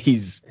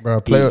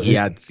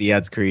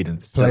adds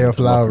credence. Playoff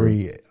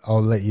Lowry,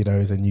 I'll let you know,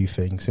 is a new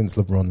thing since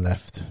LeBron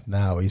left.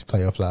 Now he's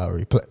playoff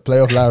Lowry.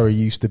 Playoff Lowry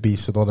used to be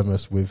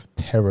synonymous with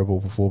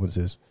terrible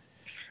performances.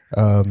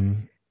 Right,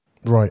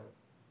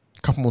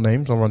 a couple more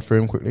names. I'll run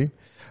through them quickly.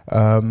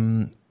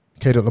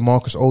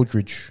 LaMarcus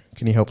Aldridge.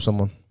 Can he help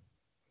someone?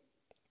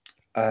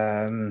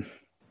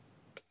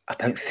 I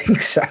don't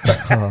think so.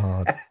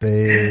 Oh,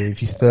 Dave,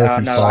 he's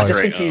 35. No, I just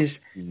think he's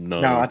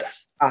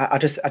I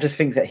just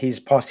think that he's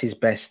past his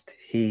best.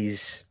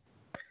 He's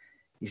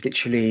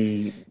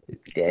literally,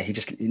 he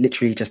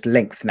just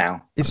length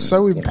now. It's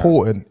so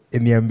important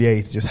in the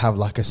NBA to just have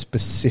like a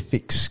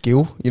specific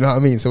skill. You know what I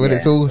mean? So when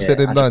it's all said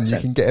and done, 100%. You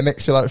can get an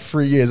extra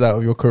 3 years out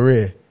of your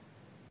career.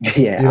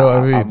 Yeah, you know what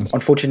I mean.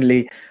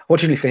 Unfortunately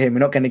for him, we're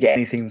not going to get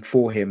anything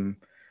for him.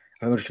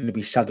 I think we're just going to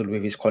be saddled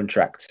with his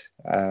contract.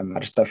 I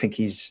just don't think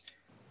he's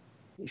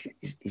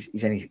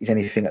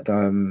anything at the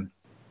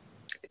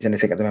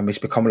moment. He's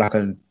become like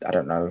I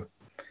don't know.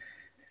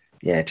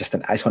 Yeah, just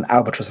it's got an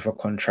albatross of a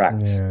contract.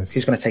 Yes.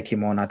 Who's going to take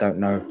him on? I don't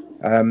know.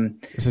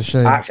 It's a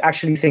shame. I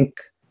actually think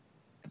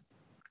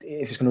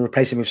if it's going to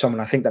replace him with someone,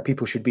 I think that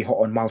people should be hot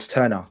on Miles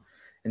Turner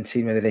and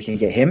see whether they can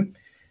get him.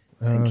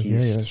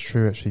 Yeah, that's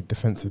true. Actually,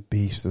 defensive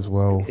beast as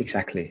well.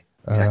 Exactly.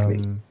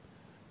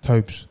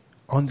 Tobes,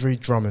 Andre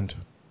Drummond.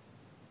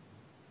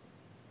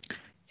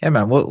 Yeah,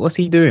 man. What's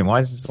he doing? Why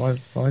is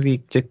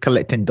he just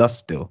collecting dust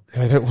still?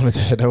 They don't want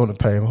to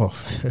pay him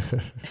off.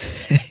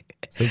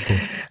 Simple.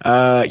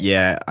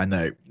 Yeah, I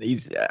know.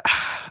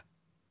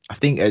 I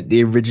think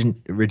the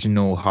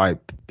original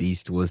hype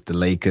beast was the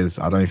Lakers.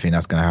 I don't think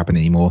that's going to happen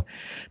anymore.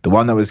 The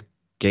one that was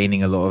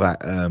gaining a lot of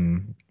that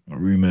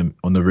rumor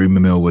on the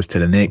rumor mill was to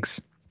the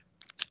Knicks.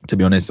 To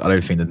be honest, I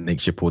don't think the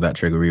Knicks should pull that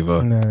trigger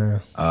either.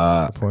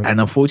 Nah, and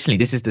unfortunately,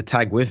 this is the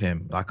tag with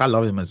him. Like, I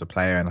love him as a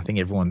player, and I think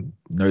everyone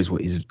knows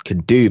what he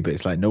can do. But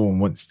it's like no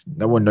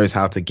one knows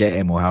how to get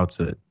him or how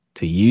to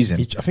use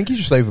him. I think he's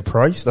just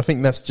overpriced. I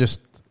think that's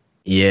just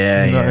you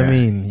know what I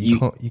mean. You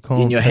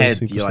can't in your pay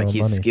head. You're like, superstar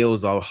his money.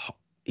 skills are.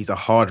 He's a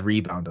hard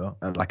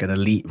rebounder, like an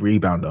elite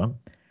rebounder,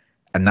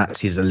 and that's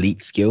his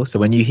elite skill. So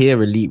when you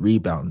hear elite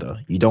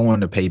rebounder, you don't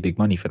want to pay big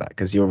money for that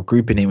because you're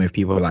grouping him with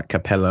people like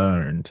Capella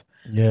and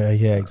yeah,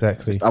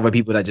 exactly. just other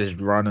people that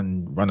just run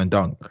and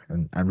dunk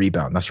and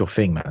rebound. That's your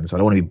thing, man. So I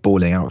don't want to be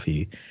balling out for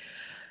you.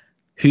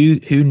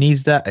 Who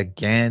needs that?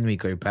 Again, we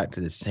go back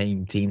to the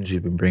same teams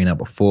we've been bringing up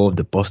before.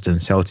 The Boston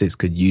Celtics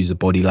could use a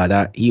body like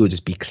that. He would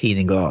just be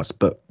cleaning glass,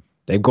 but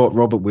they've got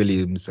Robert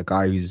Williams, a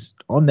guy who's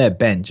on their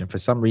bench, and for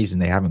some reason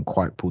they haven't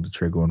quite pulled the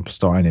trigger on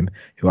starting him,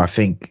 who I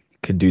think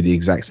can do the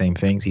exact same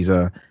things. He's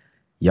a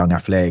young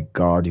athletic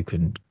guard who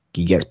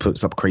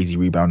puts up crazy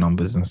rebound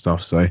numbers and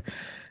stuff. So,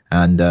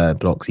 and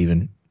blocks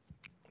even.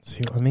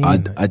 See what I mean?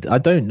 I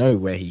don't know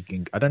where he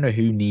can. I don't know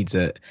who needs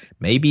it.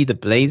 Maybe the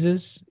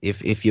Blazers.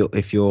 If you're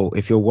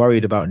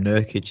worried about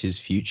Nurkic's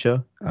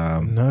future,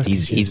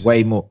 he's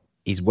way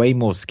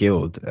more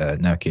skilled.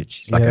 Nurkic.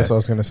 He's like that's what I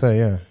was going to say.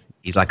 Yeah.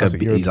 He's like a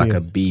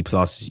B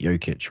plus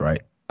Jokic,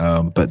 right?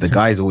 But the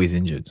guy's always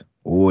injured.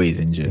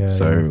 Yeah,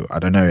 so I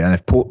don't know. And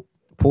if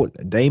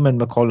Damon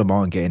McCollum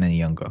aren't getting any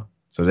younger,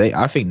 so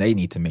I think they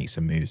need to make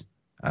some moves.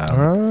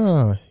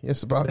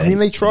 Yes, but I mean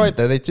they tried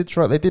though. They did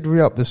try. They did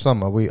re-up this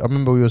summer. I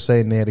remember we were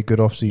saying they had a good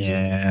off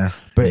season.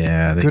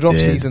 Good off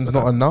season's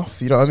not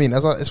enough. You know what I mean?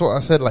 It's what I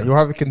said. Like, you're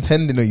either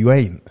contending or you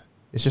ain't.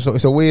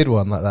 It's a weird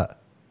one like that.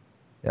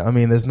 Yeah, I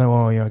mean, there's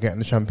no you're getting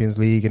the Champions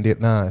League and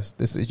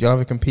you're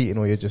either competing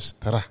or you're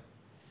just ta-da.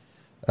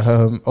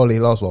 Ollie,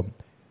 last one.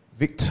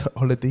 Victor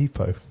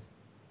Oladipo.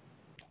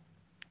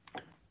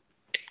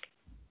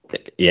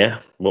 Yeah,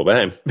 what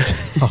about him?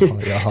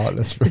 You're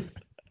heartless.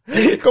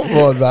 Come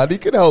on, man. He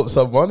could help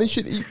someone. He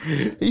should.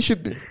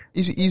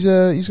 He's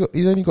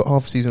only got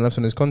half a season left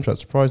on his contract.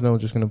 Surprised no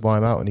one's just going to buy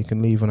him out and he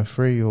can leave on a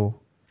free or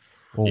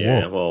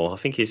yeah, what? well, I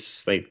think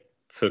they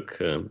took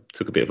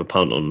a bit of a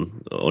punt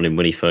on him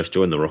when he first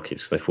joined the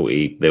Rockets. They thought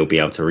they'll be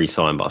able to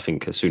re-sign, but I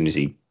think as soon as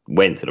he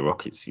went to the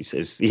Rockets, he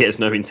says he has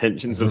no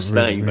intentions of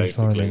staying,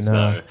 basically. No.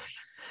 So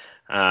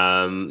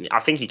I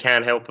think he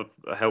can help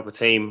a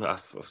team.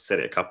 I've said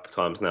it a couple of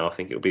times now. I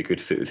think it'll be a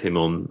good fit with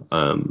him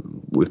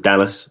with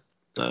Dallas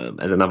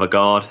as another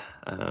guard.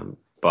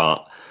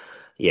 But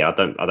yeah,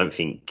 I don't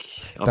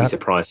think I'll be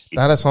surprised.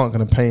 Dallas aren't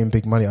going to pay him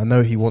big money. I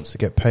know he wants to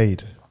get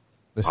paid.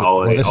 This is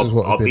what has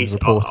been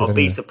reported. I'll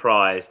be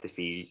surprised if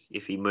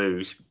he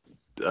moves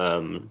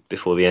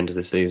before the end of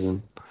the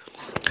season.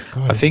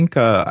 God, I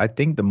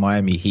think the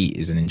Miami Heat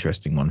is an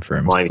interesting one for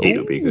him. Miami Heat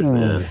would be good.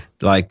 Yeah.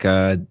 Like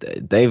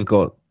they've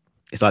got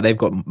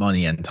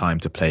money and time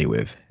to play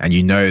with, and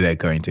they're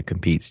going to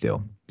compete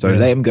still. So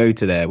let him go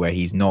to there where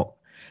he's not.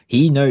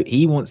 He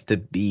wants to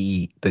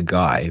be the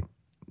guy,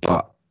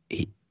 but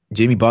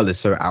Jimmy Butler's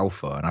so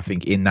alpha, and I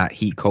think in that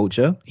Heat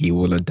culture, he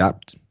will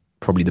adapt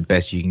probably the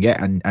best you can get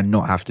and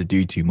not have to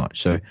do too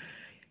much. So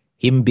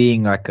him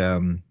being like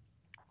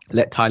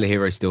let Tyler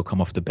Hero still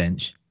come off the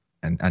bench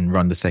and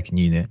run the second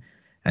unit,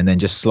 and then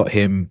just slot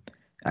him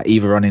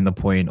either running the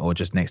point or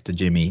just next to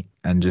Jimmy,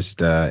 and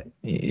just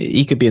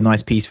he could be a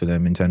nice piece for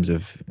them in terms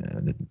of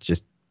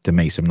just to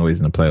make some noise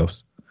in the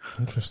playoffs.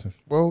 Interesting.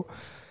 Well,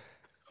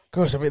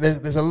 gosh, I mean,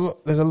 there's a lot.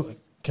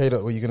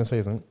 K-Dot, what are you going to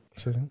say then?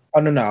 Oh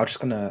no, I was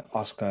just going to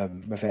ask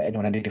whether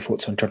anyone had any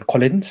thoughts on John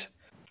Collins.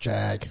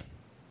 Jag.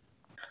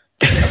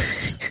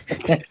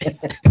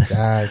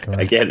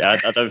 Again,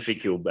 I don't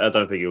think he'll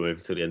move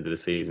until the end of the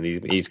season.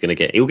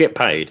 He'll get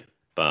paid,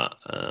 but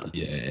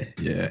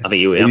yeah. I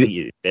think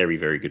he's a very,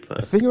 very good player.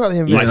 The thing about the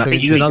NBA,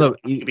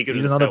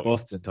 he's another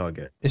Boston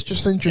target. It's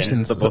just interesting.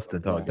 Yeah, the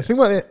Boston target. The thing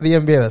about the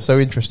NBA that's so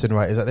interesting,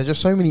 right, is that there's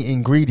just so many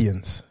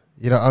ingredients.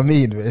 You know what I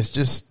mean? It's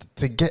just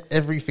to get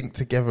everything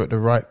together at the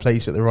right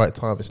place at the right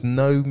time. It's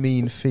no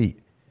mean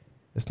feat.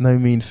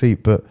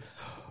 But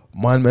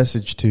my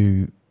message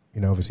to,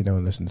 obviously no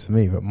one listens to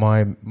me, but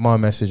my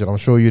message, and I'm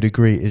sure you'd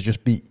agree, is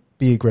just be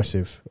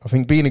aggressive. I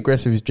think being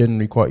aggressive is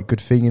generally quite a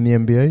good thing in the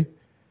NBA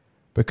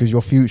because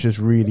your future's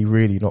really,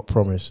 really not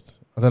promised.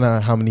 I don't know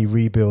how many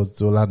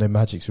rebuilds Orlando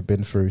Magics have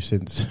been through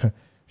since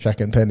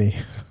Shaq and Penny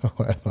or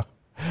whatever.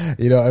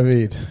 You know what I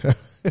mean?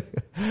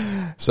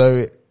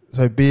 So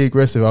be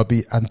aggressive.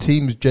 And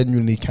teams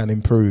genuinely can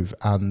improve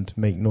and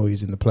make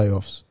noise in the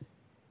playoffs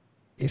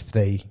if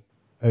they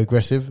are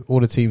aggressive. All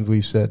the teams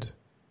we've said,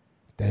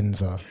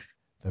 Denver,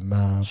 the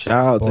Mavs.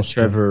 Shout out Boston. to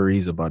Trevor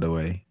Ariza, by the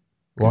way,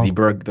 because he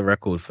broke the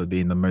record for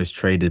being the most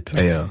traded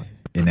player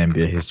in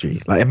NBA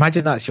history. Like,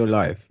 imagine that's your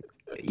life.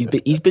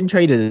 He's been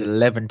traded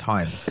 11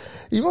 times.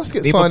 He must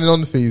get signing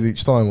on fees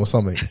each time or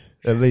something,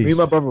 at least. Me and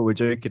my brother were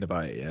joking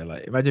about it. Yeah,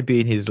 like imagine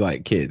being his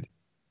kid.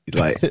 He's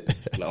like,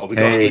 Like, we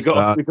Hey,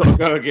 got to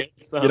go again.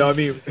 So. you know what I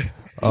mean?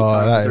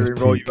 Oh, that is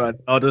enroll peak. you at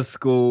another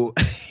school.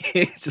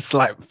 It's just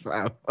like,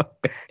 fam.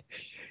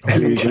 I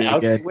was Losing thinking,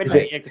 again. when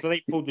because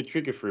they pulled the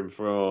trigger for him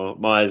for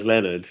Myers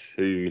Leonard,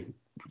 who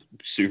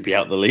soon be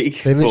out the league.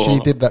 They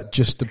literally did that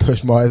just to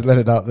push Myers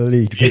Leonard out the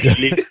league.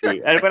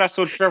 Literally. And when I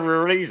saw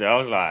Trevor Ariza, I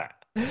was like,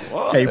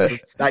 what?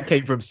 That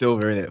came from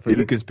Silver, innit? For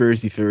you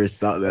conspiracy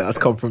theorists out there, that's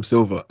come from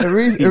Silver.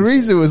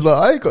 Ariza was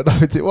like, I ain't got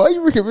nothing to. Why are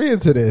you bringing me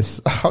into this?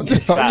 I'm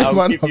just I'll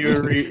man give up you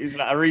business. it's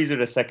like Ariza in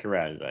the second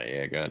round. He's like,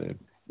 yeah, go on in.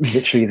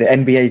 Literally the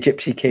NBA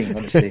Gypsy King,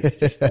 honestly.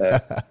 Just,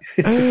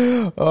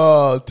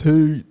 Oh,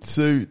 too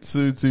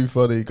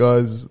funny,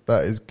 guys.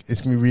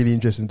 It's gonna be really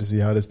interesting to see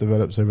how this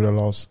develops over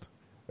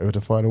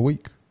the final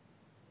week.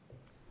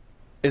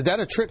 Is that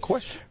a trick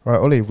question? Right,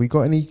 Ollie, have we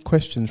got any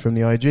questions from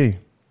the IG?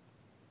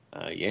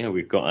 Yeah,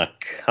 we've got a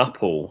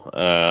couple.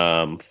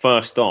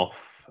 First off,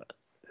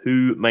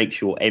 who makes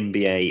your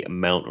NBA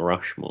Mount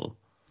Rushmore?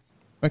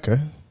 Okay.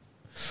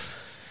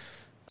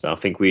 So I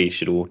think we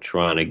should all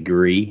try and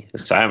agree.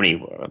 So how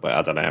many?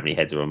 I don't know how many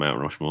heads are on Mount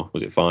Rushmore.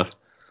 Was it 5?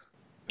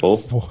 4?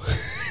 Four.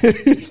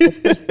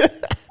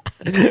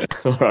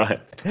 All right.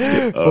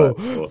 Four.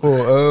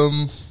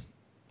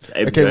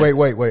 Okay, MJ.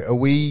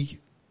 wait.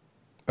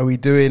 Are we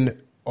doing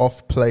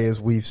off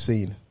players we've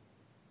seen?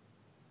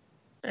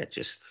 Yeah,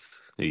 just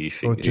who you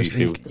Or think? just who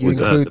you you feel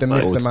deserves include the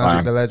most? Mr. All Magic,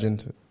 time. the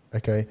legend?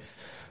 Okay,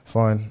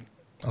 fine.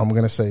 I'm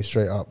going to say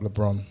straight up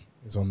LeBron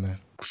is on there.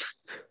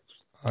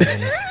 I'm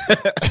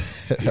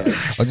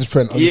just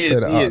putting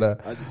it out there.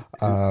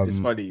 It's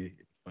funny.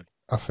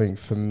 I think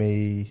for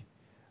me,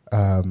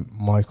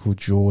 Michael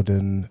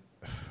Jordan,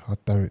 I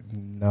don't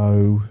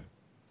know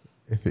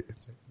if it.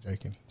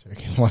 Joking.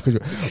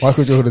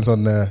 Michael Jordan's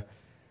on there.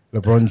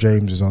 LeBron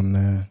James is on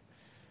there.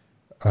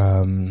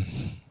 The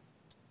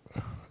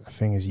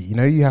thing is,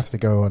 you have to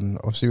go on.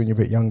 Obviously, when you're a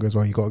bit younger as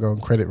well, you got to go on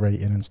credit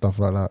rating and stuff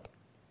like that.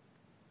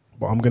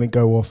 But I'm going to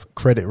go off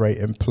credit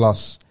rating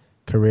plus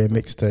career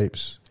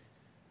mixtapes.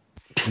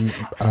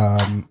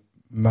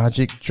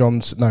 Magic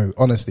Johnson. No,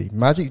 honestly,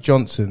 Magic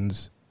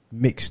Johnson's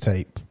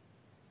mixtape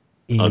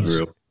is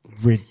Unreal.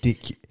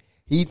 ridiculous.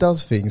 He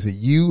does things that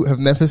you have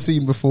never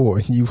seen before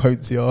and you won't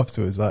see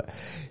afterwards. Like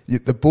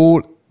the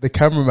ball, the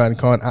cameraman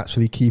can't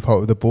actually keep up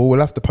with the ball.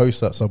 We'll have to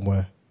post that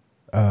somewhere.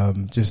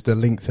 Just a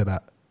link to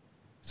that.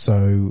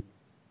 So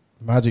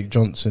Magic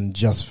Johnson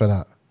just for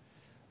that.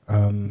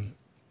 And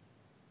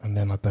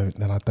then I don't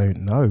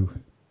know.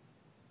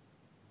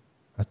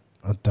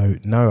 I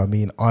don't know. I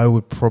mean, I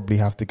would probably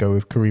have to go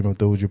with Kareem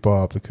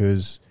Abdul-Jabbar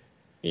because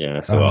Yeah,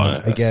 that's what I,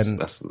 again,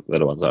 they're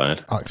the ones I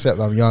had. I accept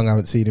that I'm young. I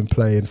haven't seen him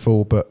play in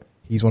full, but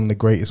he's one of the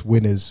greatest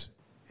winners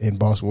in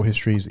basketball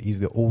history. He's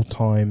got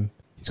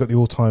the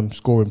all-time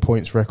scoring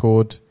points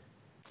record.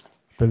 I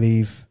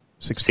believe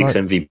six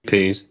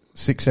MVPs.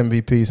 6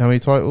 MVPs. How many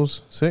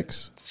titles?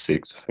 6?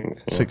 6, I think.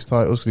 Yeah. 6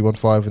 titles because he won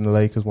 5 in the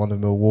Lakers, 1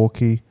 in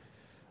Milwaukee.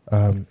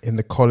 In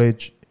the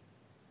college,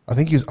 I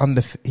think he was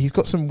He's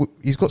got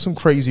some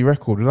crazy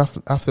record. We'll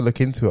have to look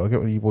into it. I'll get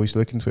one of you boys to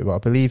look into it. But I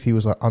believe he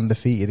was like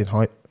undefeated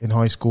in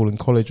high school and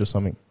college or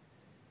something.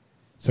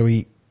 So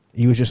he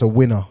was just a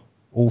winner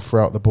all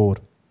throughout the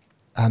board,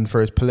 and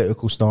for his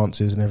political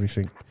stances and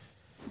everything.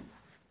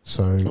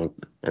 So,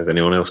 Has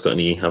anyone else got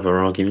any other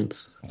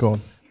arguments? go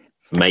on.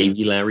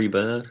 Maybe Larry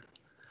Bird.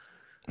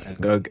 I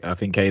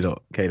think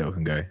K-Dot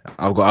can go.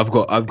 I've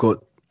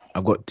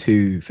got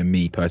 2 for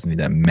me personally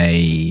that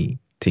may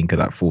tinker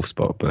that 4th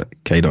spot, but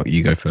K-Dot,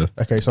 you go first.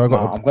 Okay,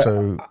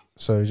 so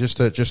so just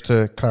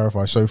to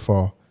clarify, so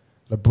far,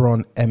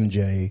 LeBron,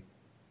 MJ,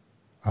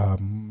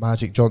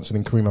 Magic Johnson,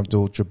 and Kareem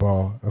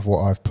Abdul-Jabbar of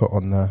what I've put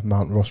on the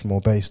Mount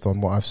Rushmore based on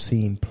what I've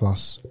seen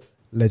plus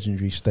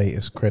legendary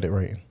status credit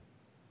rating.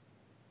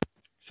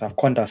 So I've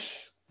coined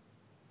us,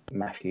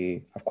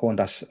 Matthew. I've coined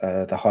us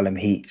the Harlem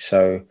Heat.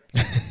 So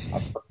I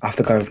have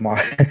to go with my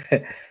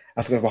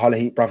Harlem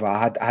Heat brother.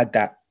 I had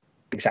that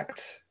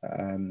exact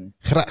Mount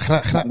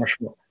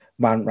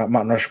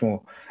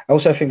Rushmore. I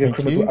also think of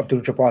Kareem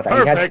Abdul-Jabbar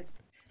that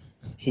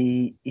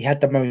he had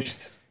the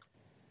most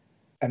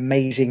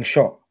amazing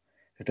shot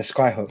with the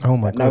skyhook. Oh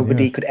my that God,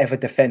 nobody yeah. could ever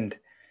defend,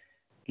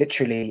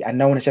 literally, and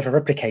no one has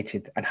ever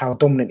replicated. And how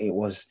dominant it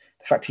was.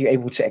 The fact that you're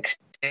able to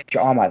extend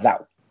your arm like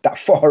that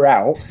far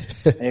out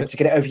and able to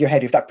get it over your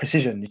head with that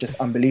precision is just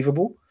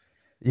unbelievable.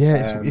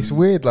 Yeah, it's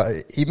weird.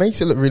 Like he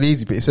makes it look really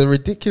easy, but it's a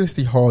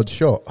ridiculously hard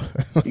shot.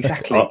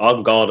 Exactly.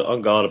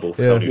 Unguardable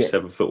for someone who's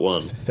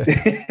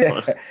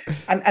 7'1".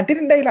 And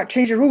didn't they like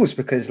change the rules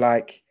because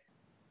like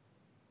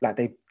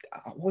they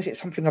was it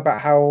something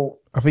about how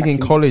I think in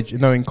college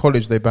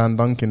they banned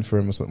dunking for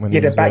him or something. When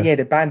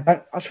the banned.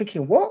 I was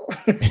thinking, what?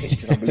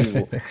 It's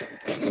unbelievable.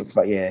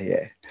 But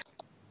yeah.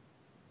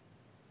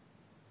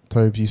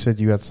 Tobes, you said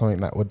you had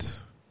something that would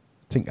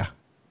tinker.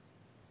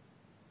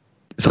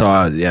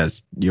 So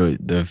yes, you're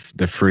the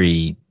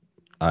 3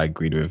 I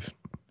agreed with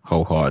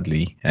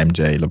wholeheartedly.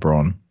 MJ,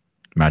 LeBron,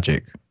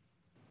 Magic.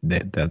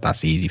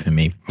 That's easy for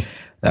me.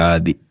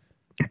 The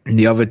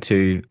other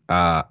 2,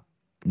 not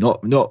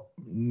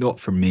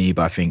for me,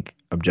 but I think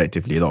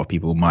objectively, a lot of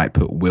people might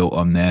put Wilt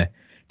on there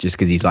just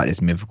because he's like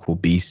this mythical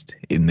beast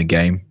in the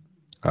game.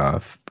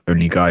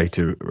 Only guy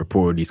to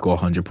reportedly score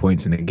 100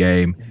 points in a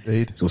game.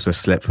 Indeed. He's also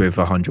slept with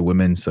 100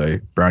 women, so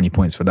brownie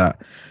points for that.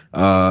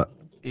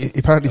 He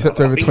apparently slept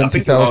over I think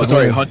 20,000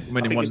 women. 100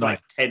 women in one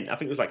night. I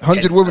think it was like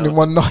 100 women in 10,000.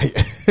 one night.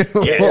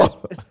 Yeah.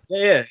 What?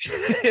 Yeah.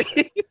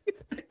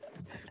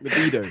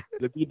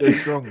 libido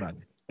strong,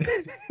 man.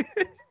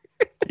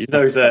 You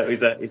know,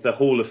 he's a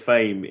Hall of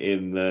Fame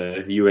in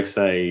the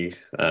USA.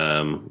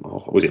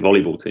 Was it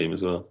volleyball team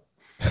as well?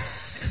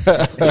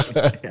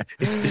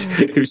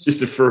 It was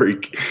just a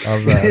freak. Oh,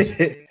 man.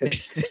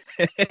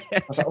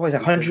 I was like, oh, it's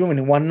 100 women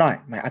in one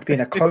night, mate. I'd be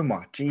in a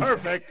coma. Jesus.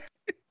 Perfect.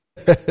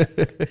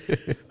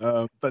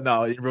 But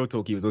no, in real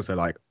talk, he was also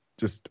like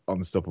just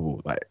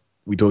unstoppable. Like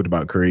we talked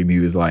about Kareem, he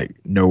was like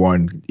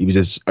he was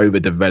just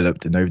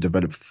overdeveloped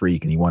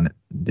freak, and he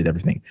did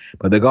everything.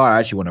 But the guy I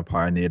actually want to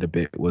pioneered a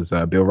bit was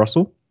Bill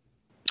Russell.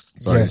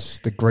 So yes,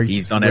 the greatest.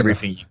 he's done winner.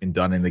 everything you can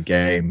done in the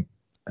game.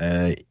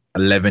 11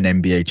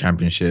 NBA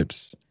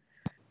championships.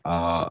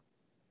 Won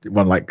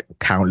like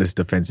countless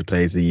defensive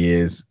players of the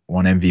years.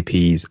 Won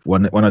MVPs.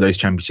 One of those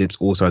championships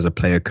also as a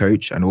player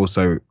coach, and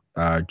also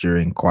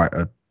during quite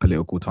a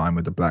political time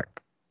with the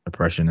Black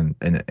oppression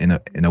and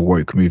in a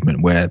woke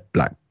movement where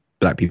black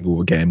people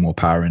were getting more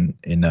power in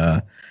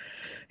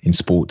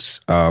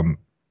sports.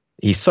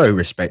 He's so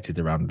respected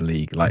around the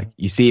league. Like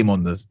you see him at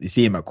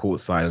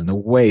courtside, and the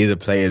way the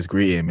players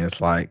greet him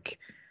is like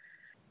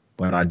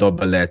when I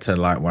dobale to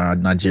like when I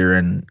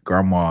Nigerian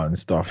grandma and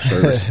stuff, show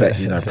respect,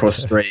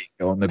 prostrate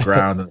on the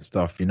ground and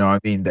stuff. You know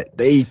what I mean?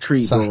 They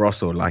treat Bill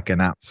Russell like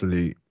an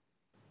absolute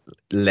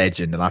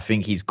legend, and I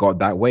think he's got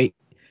that weight.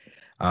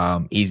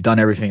 He's done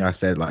everything I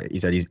said. Like he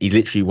said, he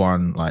literally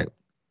won like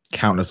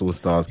countless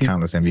All-Stars,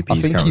 countless MVPs.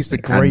 I think he's the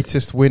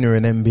greatest winner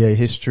in NBA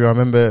history. I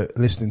remember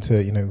listening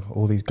to,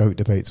 all these GOAT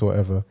debates or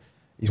whatever.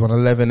 He's won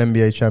 11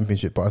 NBA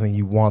championships, but I think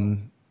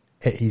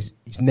he's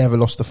never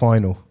lost the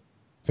final.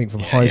 I think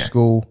from high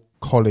school,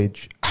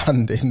 college,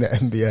 and in the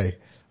NBA.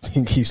 I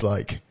think he's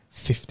like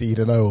 15-0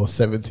 or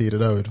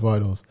 17-0 in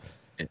finals.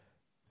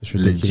 It's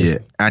ridiculous.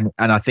 Legit. And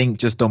I think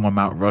just on my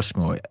Mount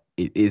Rushmore,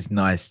 it is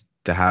nice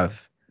to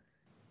have,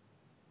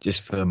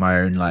 just for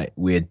my own like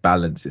weird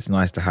balance, it's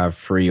nice to have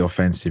 3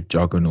 offensive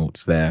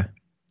juggernauts there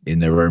in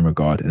their own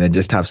regard, and then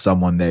just have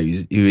someone there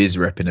who is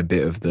repping a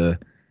bit of the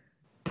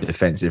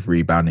defensive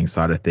rebounding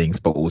side of things,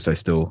 but also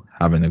still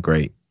having a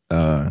great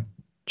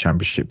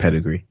championship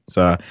pedigree.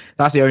 So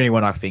that's the only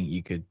one I think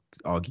you could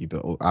argue,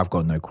 but I've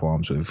got no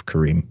qualms with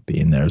Kareem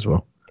being there as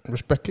well.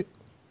 Respect it.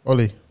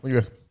 Ollie, what do you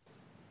reckon?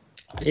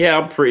 Yeah,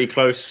 I'm pretty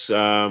close.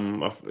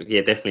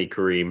 Definitely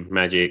Kareem,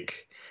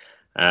 Magic.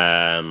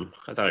 I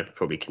don't know,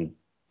 probably can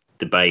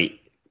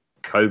debate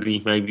Kobe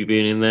maybe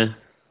being in there,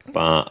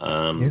 but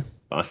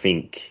I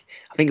think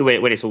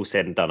when it's all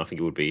said and done, I think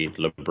it would be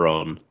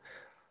LeBron,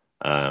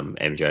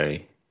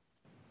 MJ,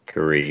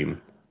 Kareem,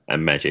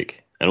 and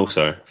Magic. And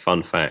also,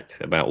 fun fact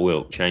about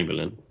Wilt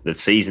Chamberlain: the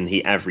season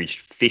he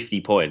averaged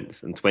 50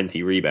 points and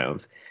 20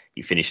 rebounds,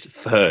 he finished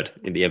 3rd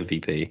in the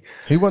MVP.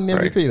 Who won the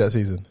MVP that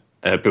season?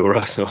 Bill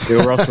Russell.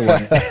 Bill Russell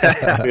won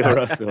it. Bill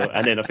Russell,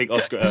 and then I think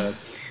Oscar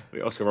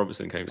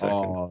Robertson came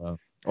second.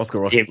 Oscar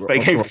Robertson. He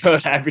came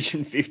 3rd,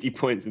 averaging 50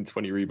 points and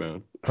 20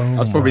 rebounds. Oh,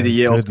 That's probably the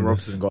year goodness. Oscar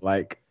Robertson got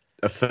like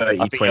a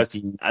 30, I think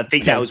 20. I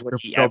think that was when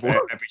he double.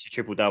 averaged a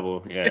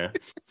triple-double. Yeah.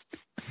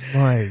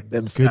 My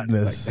Them stats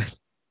goodness. like that.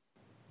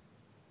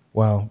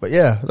 Wow. But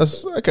yeah,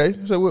 that's okay.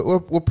 So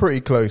we're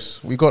pretty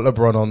close. We got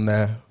LeBron on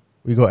there.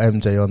 We got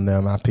MJ on there.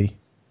 I'm happy.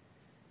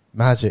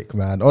 Magic,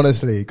 man.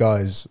 Honestly,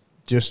 guys,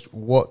 just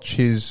watch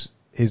his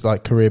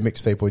like career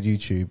mixtape on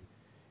YouTube.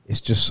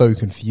 It's just so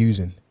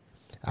confusing.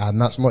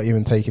 And that's not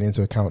even taking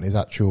into account his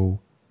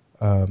actual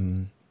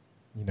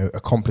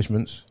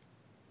accomplishments.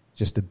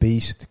 Just a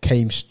beast.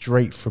 Came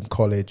straight from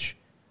college.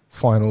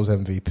 Finals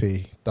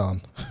MVP.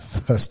 Done.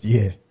 First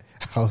year.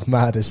 How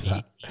mad is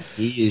that?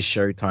 He is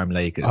Showtime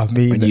Lakers. I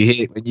mean,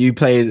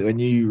 when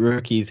you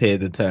rookies hear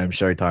the term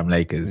Showtime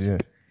Lakers,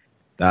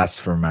 that's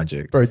from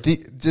Magic. Bro,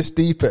 just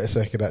deep it a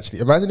second, actually.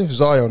 Imagine if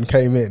Zion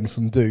came in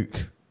from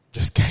Duke,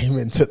 just came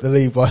in, took the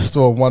lead by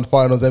storm, won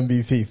Finals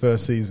MVP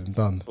first season,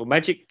 done. Well,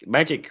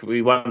 Magic,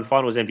 we won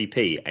Finals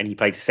MVP, and he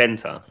played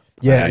centre.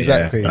 Yeah,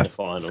 exactly. In the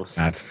finals.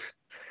 Mad.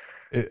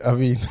 I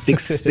mean,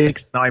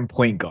 6'9"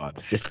 point guard,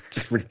 just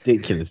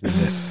ridiculous,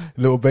 isn't it?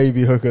 little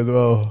baby hook as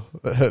well.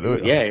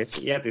 Yeah,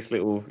 he had this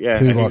little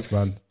too much,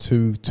 man.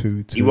 Too.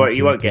 You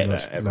won't get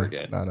much. that ever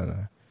again.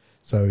 No.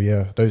 So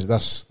yeah, those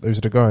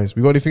are the guys.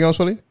 We got anything else,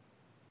 Ollie?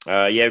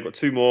 We've got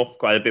 2 more.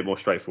 Quite a bit more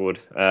straightforward.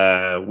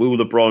 Will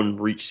LeBron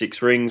reach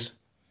 6 rings?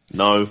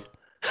 No.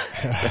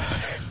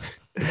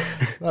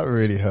 That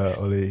really hurt,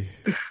 Ollie.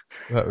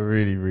 That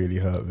really, really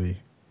hurt me.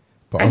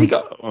 But Has he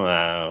got?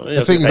 Wow.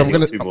 The thing is, I'm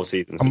gonna 2 more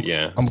seasons.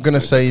 I'm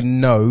gonna say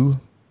no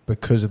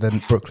because of the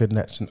Brooklyn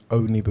Nets and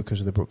only because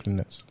of the Brooklyn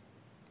Nets.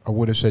 I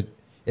would have said,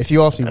 if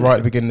you asked me right at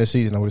the beginning of the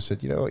season, I would have said,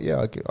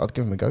 I'd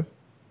give him a go.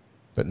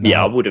 But no.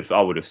 Yeah, I would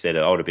have said it.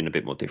 I would have been a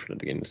bit more different at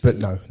the beginning. But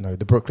no,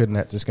 the Brooklyn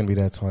Nets is going to be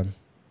their time.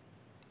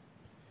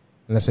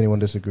 Unless anyone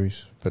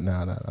disagrees. But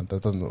no, that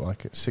doesn't look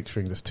like it. 6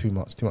 rings is too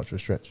much of a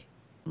stretch.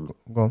 Go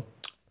on.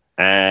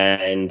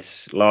 And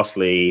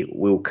lastly,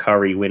 will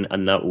Curry win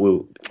another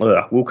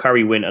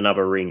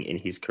ring in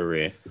his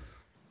career?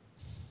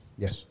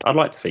 Yes. I'd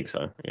like to think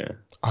so. Yeah.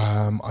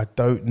 I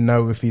don't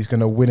know if he's going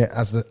to win it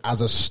as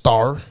a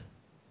star,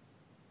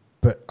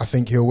 but I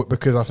think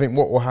because I think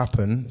what will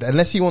happen,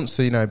 unless he wants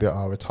to, be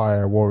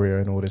retire a Warrior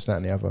and all this, that,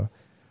 and the other.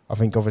 I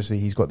think obviously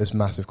he's got this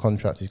massive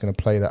contract. He's going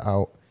to play that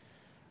out,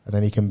 and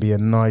then he can be a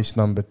nice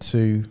number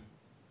 2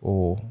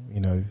 or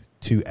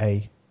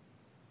 2A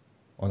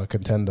on a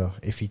contender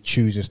if he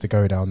chooses to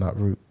go down that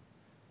route.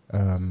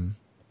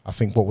 I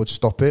think what would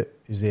stop it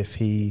is if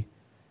he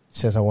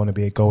says, I want to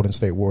be a Golden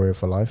State Warrior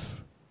for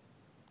life,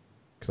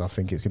 because I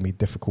think it's going to be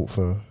difficult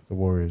for the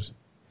Warriors.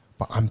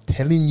 But I'm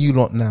telling you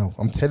lot now,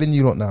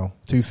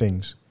 2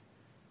 things.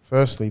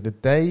 Firstly,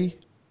 the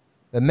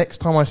next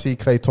time I see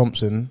Klay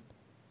Thompson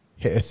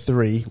hit a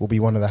 3 will be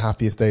one of the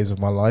happiest days of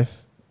my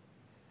life.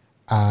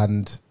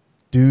 And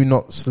do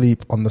not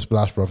sleep on the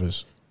Splash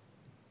Brothers.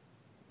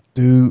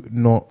 Do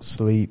not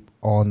sleep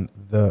on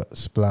the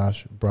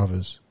Splash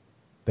Brothers.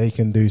 They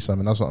can do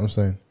something. That's what I'm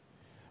saying.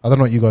 I don't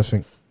know what you guys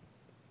think.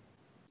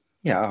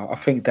 Yeah, I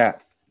think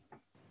that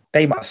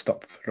they might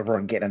stop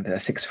LeBron getting into the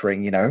 6th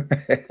ring,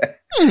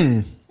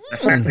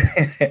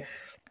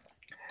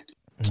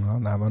 Oh,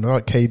 nah, man.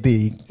 Right,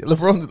 KD.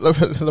 LeBron's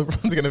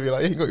going to be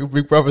like, you got your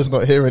big brother's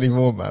not here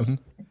anymore, man.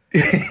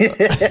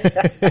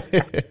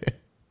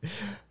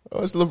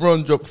 Watch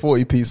LeBron drop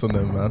 40 piece on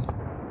them, man.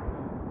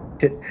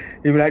 He'd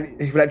be like,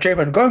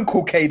 Draymond, go and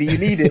call KD. You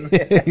need him.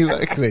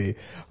 Exactly.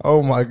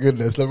 Oh my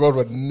goodness, LeBron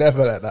would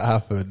never let that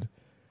happen.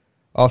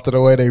 After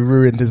the way they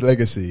ruined his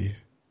legacy.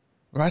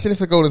 Imagine if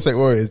the Golden State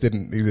Warriors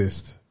didn't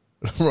exist.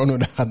 LeBron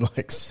would have had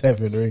like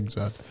 7 rings,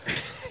 man.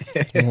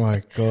 Oh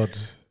my god.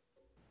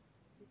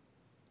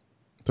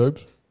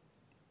 Tobes?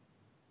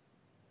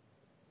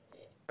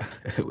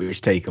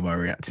 Which take am I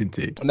reacting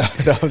to? No,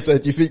 I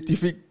said, do you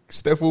think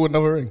Steph will win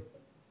another ring?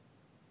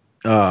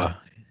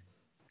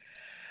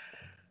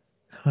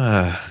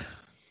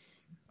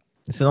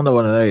 It's another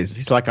one of those.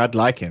 He's like, I'd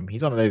like him.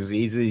 He's one of those.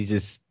 He's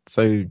just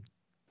so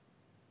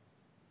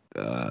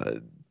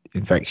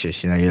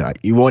infectious.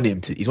 You want him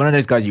to. He's one of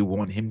those guys. You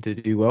want him to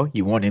do well.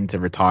 You want him to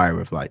retire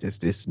with like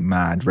just this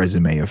mad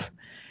resume of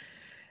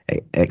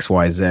X,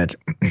 Y, Z.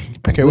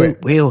 Okay,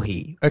 wait. Will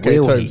he? Okay,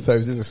 Tobes,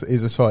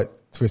 is a slight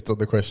twist on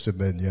the question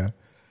then. Yeah.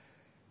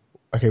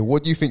 Okay,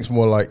 what do you think's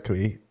more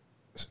likely?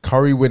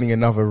 Curry winning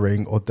another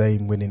ring or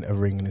Dame winning a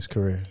ring in his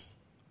career?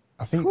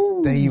 I think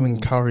Dame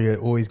and Curry are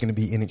always going to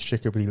be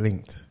inextricably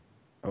linked.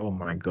 Oh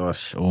my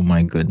gosh. Oh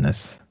my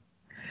goodness.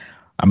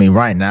 I mean,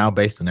 right now,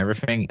 based on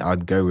everything,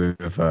 I'd go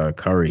with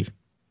Curry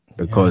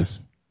because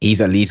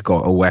he's at least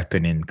got a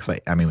weapon in Klay.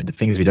 I mean, the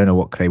thing is, we don't know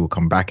what Klay will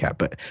come back at,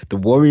 but the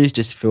Warriors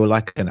just feel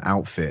like an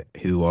outfit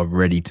who are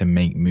ready to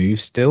make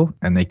moves still,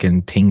 and they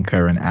can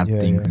tinker and add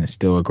things, and it's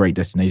still a great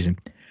destination.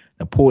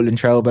 The Portland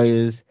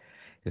Trailblazers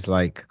is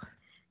like,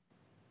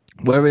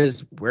 where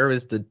is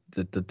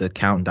the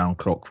countdown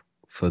clock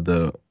for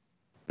the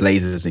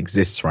Blazers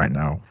exists right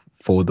now?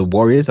 For the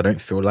Warriors, I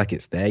don't feel like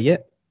it's there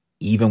yet.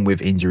 Even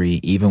with injury,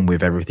 even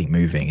with everything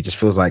moving, it just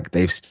feels like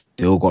they've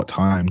still got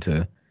time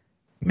to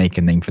make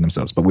a name for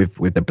themselves. But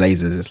with the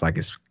Blazers, it's like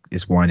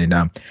it's winding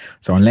down.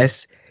 So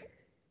unless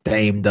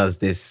Dame does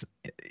this,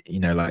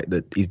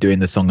 he's doing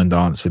the song and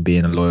dance for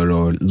being a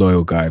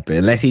loyal guy. But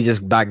unless he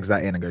just bags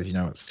that in and goes,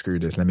 what, screw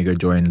this, let me go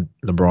join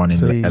LeBron in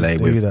Please LA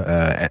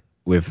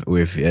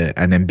with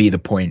and then be the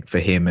point for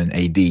him and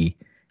AD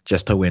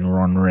just to win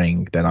one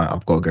ring, then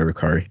I've got to go with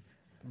Curry.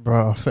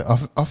 Bro,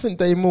 I think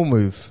Dame will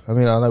move. I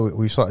mean, I know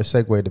we slightly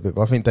segued a bit,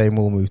 but I think Dame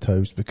will move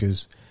Toes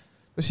because,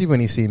 especially when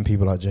he's seen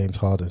people like James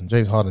Harden.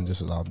 James Harden just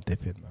was like, I'm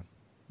dipping, man.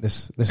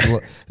 This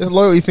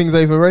loyalty thing's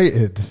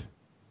overrated.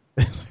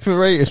 It's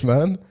overrated,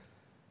 man.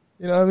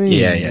 You know what I mean?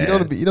 Yeah. He doesn't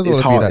want to be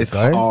that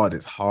guy.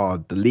 It's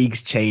hard. The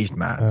league's changed,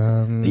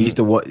 man. It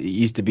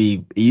used to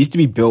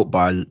be built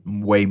by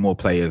way more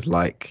players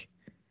like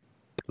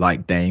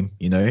Dame.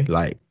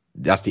 Like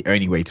that's the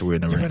only way to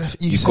win a ring.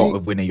 You've got to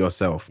win it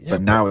yourself. Yeah,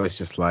 but now it's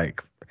just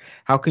like,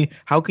 how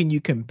can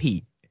you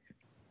compete?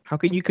 How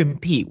can you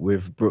compete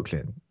with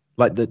Brooklyn?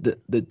 Like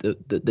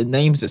the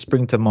names that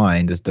spring to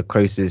mind as the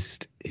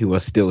closest who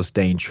are still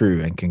staying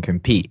true and can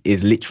compete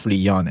is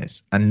literally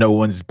Giannis, and no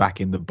one's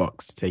back in the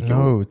Bucks to take it.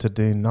 No, to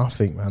do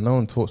nothing, man. No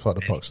one talks about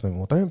the Bucks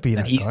anymore. Don't be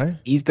that guy.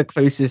 He's the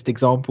closest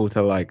example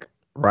to like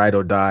ride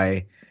or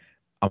die.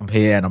 I'm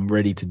here and I'm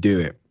ready to do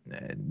it.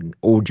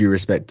 All due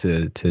respect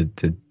to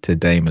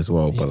Dame as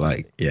well, but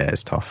like, yeah,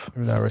 it's tough.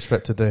 No,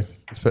 respect to Dame.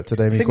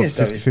 He got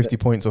 50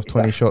 points off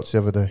 20 shots the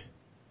other day.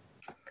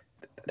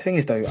 The thing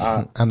is, though,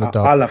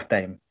 I love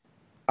Dame.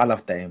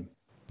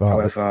 But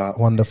however,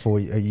 wonderful.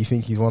 You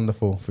think he's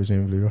wonderful,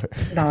 presumably,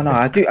 right? No,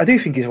 I do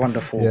think he's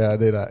wonderful. Yeah, I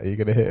do that. You're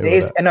gonna hit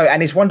it.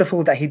 And it's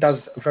wonderful that he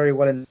does very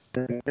well in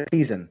the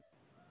season.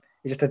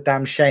 It's just a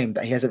damn shame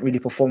that he hasn't really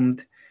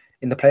performed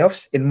in the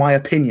playoffs, in my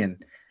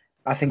opinion.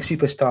 I think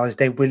superstars,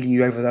 they will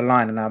you over the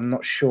line, and I'm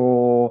not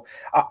sure.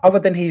 Other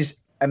than his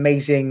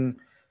amazing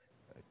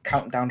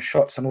count down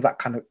shots and all that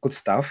kind of good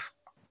stuff.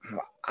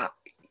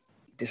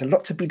 There's a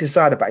lot to be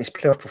desired about his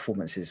playoff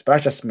performances, but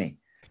that's just me.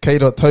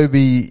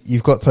 Toby,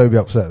 you've got Toby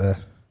upset there.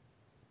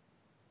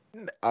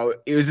 Oh,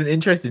 it was an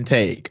interesting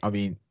take. I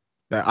mean,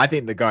 I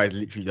think the guy's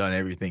literally done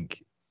everything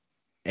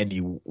any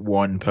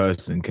one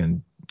person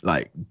can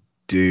like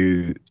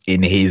do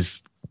in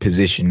his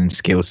position and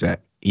skill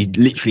set. He's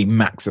literally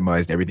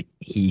maximized everything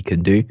he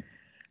can do.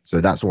 So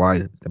that's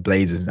why the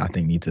Blazers, I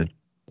think, need to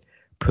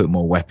put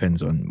more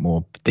weapons on,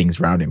 more things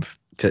around him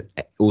to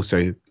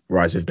also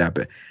rise with that.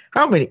 But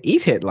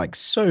he's hit like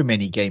so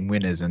many game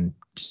winners and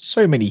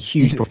so many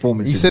huge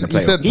performances. He sent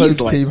Toby's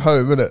team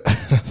home,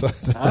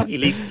 innit? He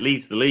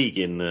leads the league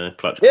in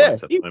clutch. Yeah,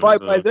 he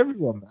bypassed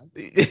everyone, man.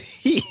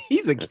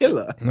 He's a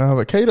killer. No,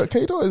 but K-Dot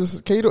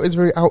is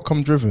very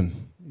outcome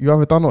driven. You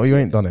either done it or you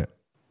ain't done it.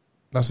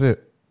 That's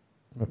it.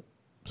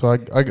 So I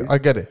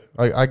get it.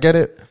 I get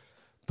it.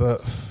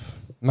 But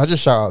now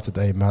just shout out to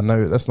Dame, man. No,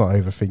 let's not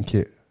overthink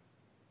it.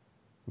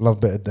 Love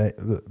bit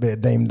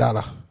of Dame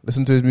Dalla.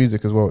 Listen to his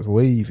music as well. It's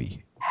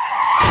wavy.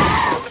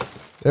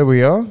 There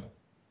we are.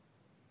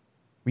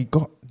 We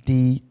got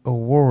the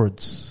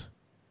awards.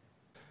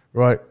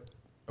 Right.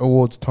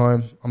 Awards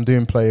time. I'm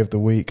doing play of the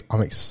week.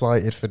 I'm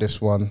excited for this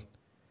one.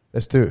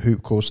 Let's do it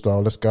hoop call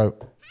style. Let's go.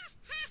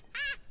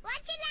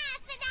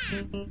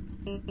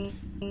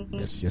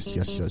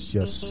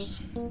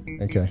 Yes.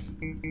 Okay.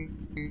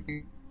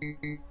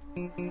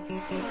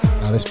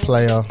 Now this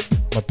player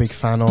I'm a big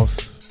fan of.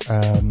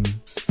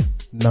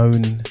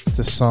 Known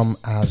to some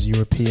as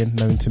European,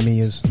 known to me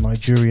as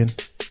Nigerian.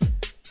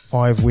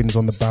 5 wins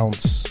on the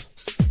bounce,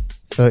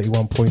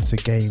 31 points a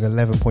game,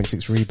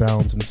 11.6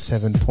 rebounds and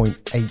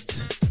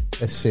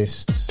 7.8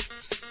 assists.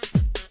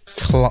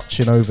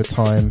 Clutch in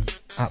overtime,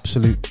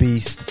 absolute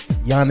beast.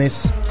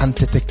 Giannis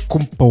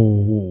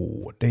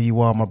Antetokounmpo. There you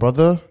are, my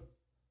brother.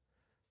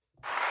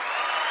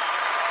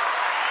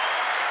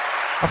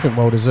 I think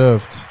well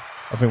deserved.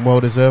 I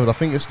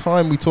think it's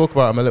time we talk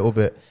about him a little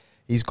bit.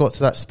 He's got to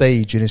that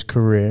stage in his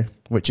career,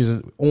 which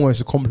is almost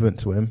a compliment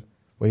to him,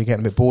 where you're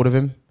getting a bit bored of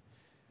him,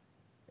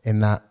 in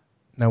that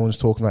no one's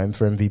talking about him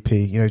for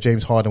MVP. You know,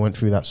 James Harden went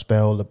through that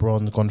spell.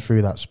 LeBron's gone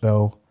through that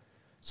spell.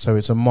 So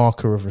it's a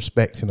marker of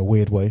respect in a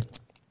weird way.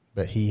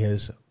 But he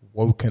has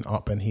woken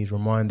up and he's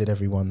reminded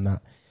everyone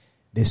that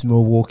this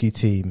Milwaukee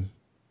team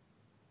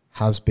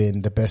has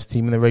been the best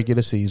team in the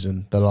regular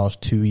season the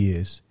last 2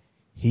 years.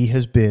 He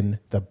has been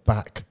the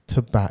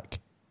back-to-back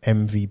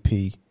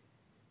MVP.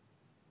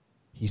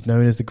 He's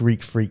known as the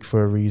Greek Freak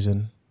for a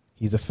reason.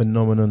 He's a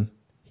phenomenon.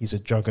 He's a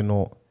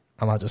juggernaut.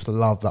 And I just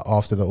love that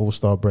after the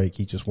All-Star break,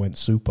 he just went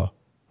super.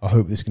 I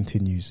hope this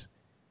continues,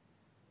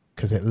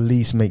 because it at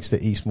least makes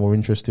the East more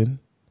interesting.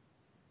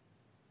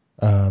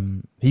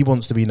 He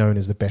wants to be known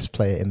as the best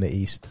player in the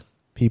East.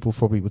 People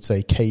probably would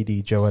say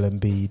KD, Joel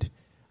Embiid,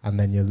 and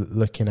then you're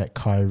looking at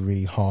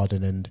Kyrie,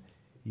 Harden, and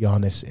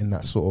Giannis in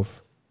that sort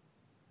of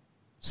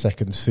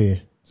second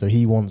sphere. So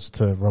he wants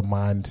to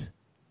remind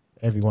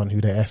everyone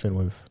who they're effing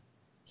with.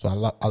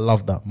 So I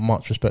love that.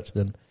 Much respect to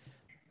them.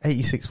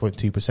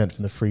 86.2%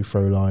 from the free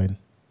throw line.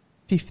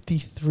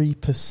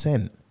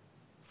 53%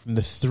 from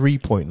the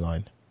 3-point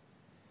line.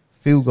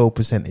 Field goal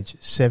percentage,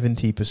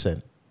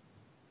 70%.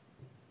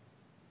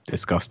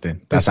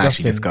 Disgusting. That's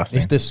actually disgusting.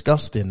 It's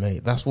disgusting,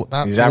 mate.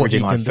 He's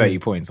averaging like 30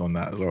 points on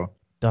that as well.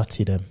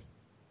 Dirty them.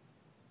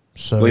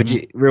 So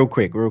real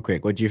quick,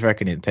 what do you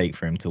reckon it'd take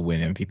for him to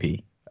win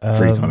MVP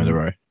 3 times in a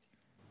row?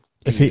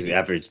 If he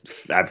have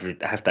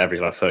to average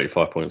like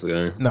 35 points a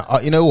game. No,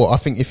 you know what? I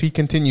think if he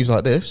continues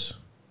like this,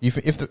 if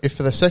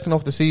for the second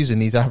half of the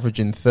season he's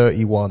averaging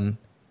 31,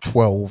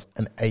 12,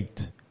 and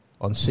 8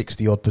 on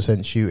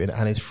 60% shooting,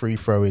 and his free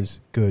throw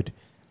is good,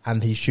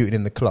 and he's shooting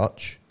in the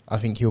clutch, I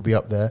think he'll be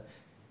up there.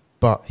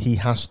 But he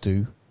has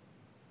to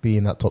be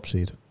in that top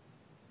seed.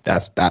 I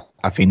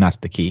think that's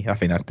the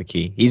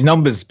key. His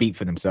numbers speak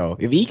for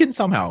themselves. If he can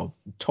somehow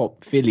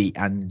top Philly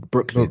and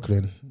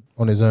Brooklyn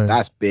on his own,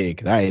 that's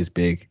big. That is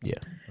big. Yeah,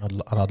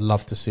 I'd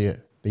love to see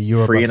it. The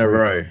Euro 3 in a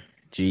row.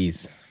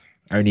 Jeez,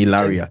 only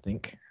Larry, I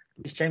think.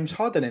 Is James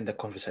Harden in the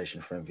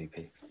conversation for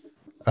MVP?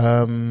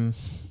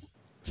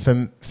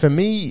 For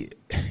me,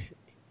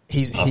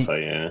 I'll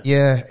say yeah.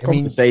 Yeah,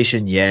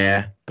 conversation,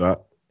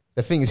 but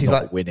the thing is, he's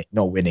not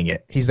winning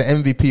it. He's the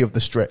MVP of the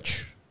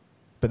stretch.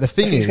 But the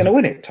thing is, he's going to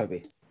win it,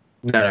 Toby.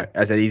 No,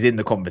 I said he's in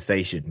the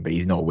conversation, but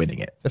he's not winning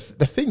it.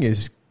 The thing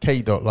is,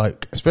 K-Dot,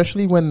 like,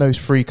 especially when those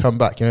 3 come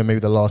back, you know, maybe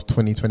the last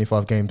 20,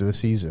 25 games of the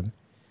season,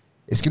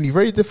 it's going to be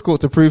very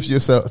difficult to prove to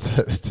yourself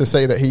to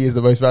say that he is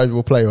the most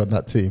valuable player on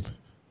that team.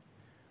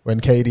 When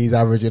KD's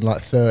averaging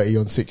like 30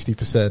 on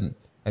 60%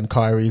 and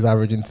Kyrie's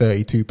averaging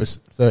 32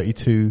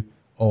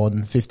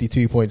 on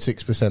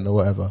 52.6% or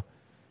whatever.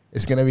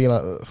 It's going to be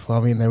like,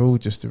 they're all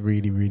just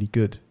really, really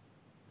good.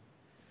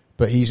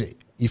 But he's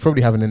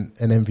probably having an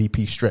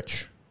MVP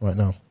stretch right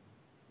now.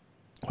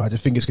 I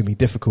just think it's going to be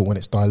difficult when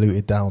it's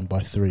diluted down by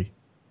 3.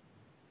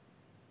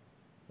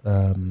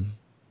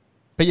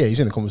 But yeah, he's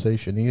in the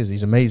conversation. He is.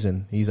 He's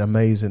amazing. He's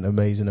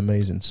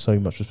amazing. So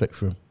much respect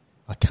for him.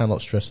 I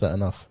cannot stress that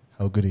enough,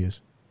 how good he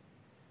is.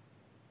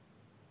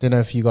 Don't know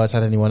if you guys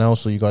had anyone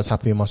else, or you guys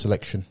happy with my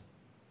selection?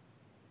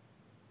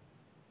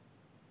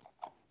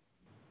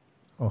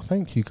 Oh,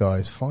 thank you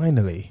guys.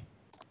 Finally.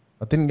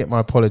 I didn't get my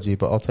apology,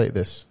 but I'll take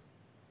this.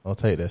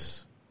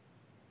 Who's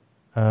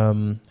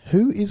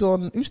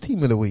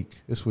team of the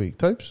week this week?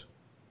 Tobes?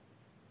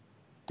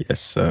 Yes,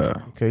 sir.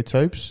 Okay,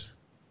 Tobes.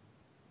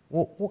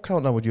 What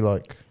countdown would you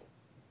like?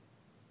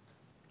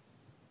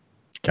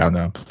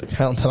 Countdown.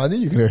 Countdown. I knew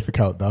you were going to go for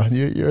countdown.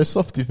 You're a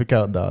softie for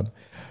countdown.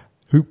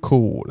 Hoop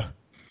Call.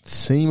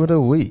 Team of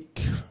the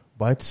week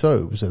by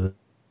Tobes.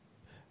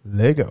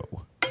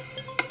 Lego.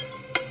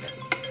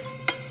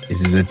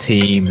 This is a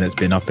team that's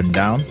been up and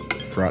down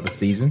throughout the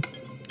season.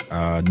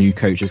 New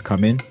coaches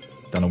come in,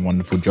 done a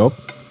wonderful job.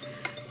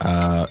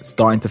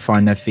 Starting to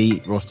find their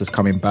feet. Roster's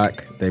coming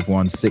back. They've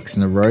won 6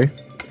 in a row.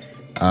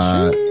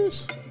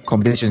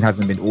 Competition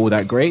hasn't been all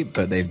that great,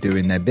 but they're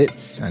doing their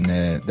bits, and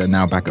they're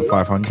now back at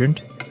 500.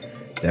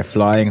 They're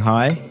flying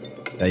high.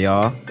 They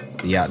are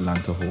the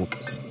Atlanta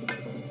Hawks.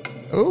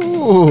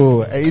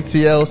 Ooh,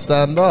 ATL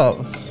stand up.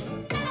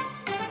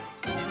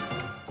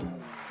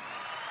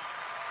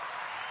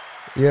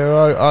 Yeah,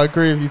 I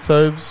agree with you,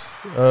 Tobes.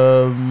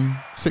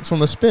 6 on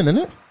the spin,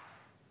 isn't it?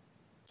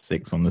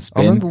 6 on the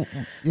spin.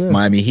 Yeah.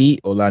 Miami Heat,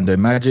 Orlando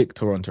Magic,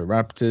 Toronto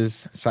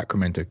Raptors,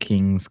 Sacramento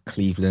Kings,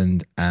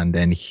 Cleveland, and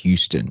then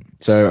Houston.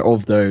 So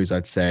of those,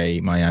 I'd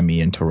say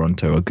Miami and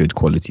Toronto are good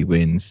quality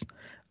wins.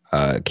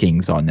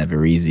 Kings are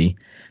never easy.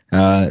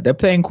 They're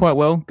playing quite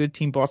well. Good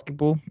team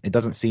basketball. It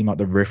doesn't seem like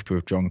the rift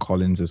with John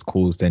Collins has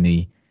caused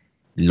any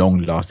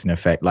long-lasting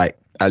effect. Like,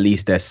 at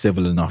least they're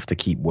civil enough to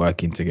keep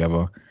working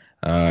together.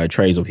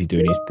 Trey's obviously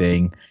doing his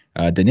thing.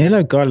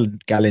 Danilo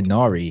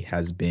Gallinari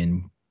has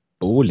been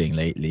balling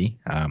lately.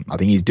 I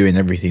think he's doing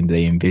everything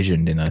they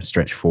envisioned in a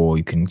stretch 4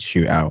 you can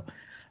shoot out.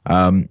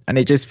 And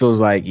it just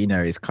feels like,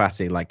 it's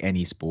classic, like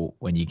any sport.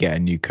 When you get a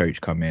new coach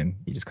come in,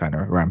 you just kind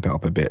of ramp it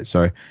up a bit.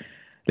 So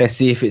let's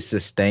see if it's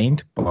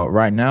sustained. But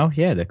right now,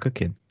 yeah, they're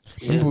cooking.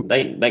 Yeah,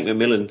 Nate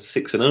McMillan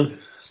 6-0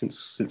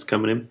 since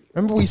coming in.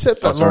 Remember we said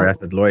that. I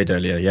said Lloyd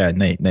earlier. Yeah,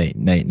 Nate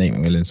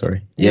McMillan.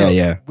 Sorry.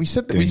 Yeah. We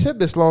said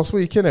this last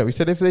week, innit? We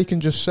said if they can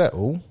just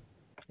settle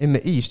in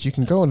the East, you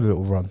can go on a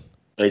little run.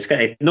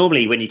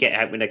 Normally, when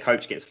a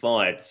coach gets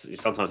fired,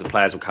 sometimes the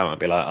players will come up and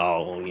be like,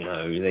 "Oh,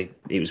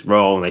 it was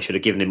wrong. They should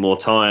have given him more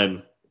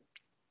time."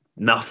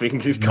 Nothing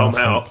has come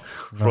out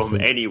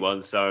from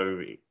anyone,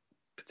 so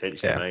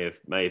potentially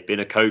may have been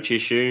a coach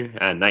issue.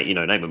 And Nate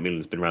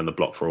McMillan's been around the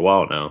block for a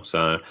while now,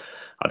 so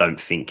I don't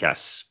think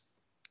that's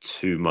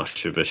too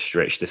much of a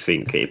stretch to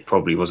think it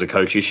probably was a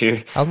coach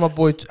issue. How's my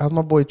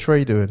boy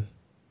Trey doing?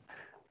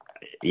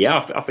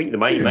 Yeah, I think the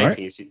main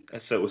thing is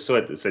so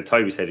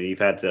Toby said you've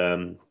had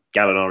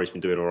Gallinari's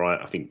been doing all right.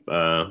 I think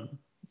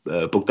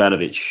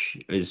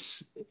Bogdanovic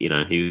is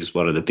he was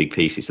one of the big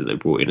pieces that they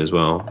brought in as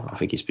well. I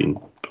think he's been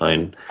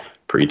playing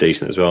pretty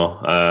decent as well.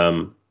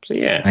 So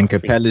yeah, and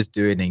Capella's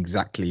doing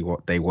exactly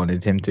what they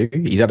wanted him to.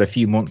 He's had a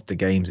few monster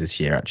games this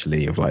year,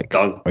 actually, of like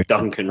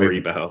Duncan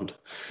rebound.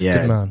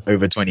 Yeah,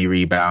 over 20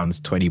 rebounds,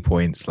 20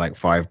 points, like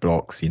 5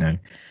 blocks.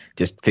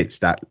 Just fits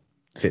that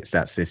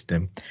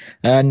system.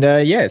 And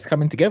it's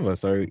coming together.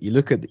 So you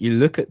look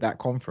at that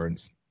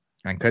conference,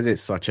 and because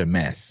it's such a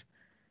mess,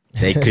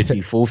 they could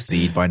be 4th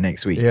seed by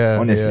next week. Yeah,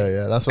 honestly.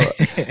 Yeah. That's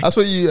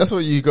what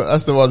you got.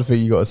 That's the one thing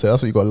you got to say.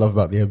 That's what you got to love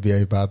about the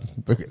NBA, man.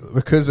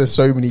 Because there's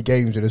so many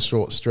games in a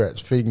short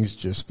stretch, things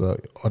just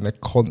on a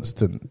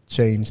constant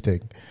change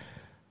thing.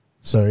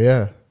 So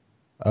yeah,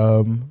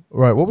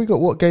 right.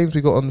 What games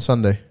we got on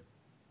Saturday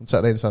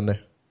and Sunday?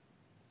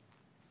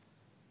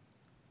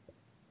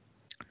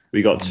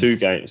 We got 2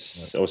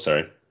 games. Oh,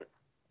 sorry.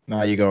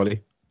 No, you go,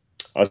 Ollie.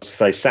 I was going to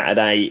say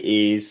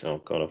Saturday is...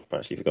 Oh, God, I've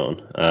actually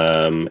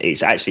forgotten.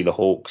 It's actually the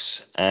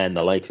Hawks and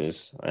the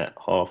Lakers at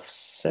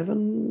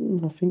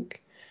 7:30, I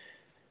think.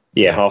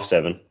 Yeah,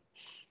 7:30.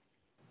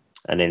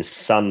 And then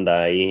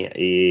Sunday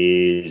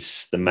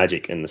is the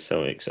Magic and the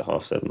Celtics at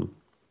 7:30.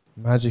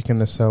 Magic and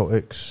the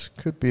Celtics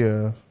could be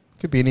an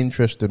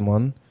interesting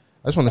one.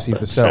 I just want to see if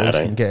the Celtics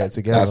can get it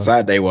together. That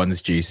Saturday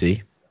one's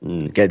juicy.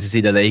 Get to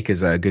see the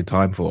Lakers at a good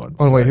time for once.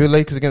 Oh, wait, who are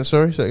Lakers against?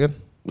 Sorry, say it again.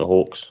 The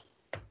Hawks.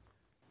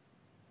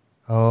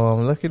 Oh,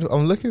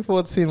 I'm looking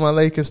forward to seeing my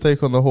Lakers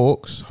take on the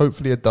Hawks.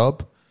 Hopefully a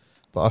dub,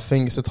 but I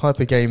think it's the type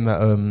of game that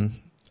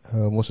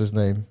what's his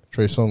name,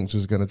 Trey Songz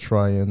is going to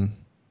try and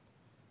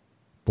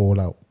ball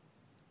out.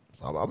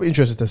 I'll be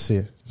interested to see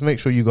it. Just make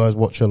sure you guys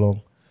watch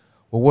along.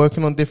 We're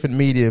working on different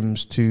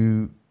mediums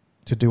to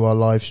do our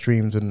live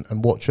streams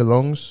and watch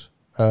alongs.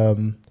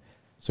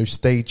 So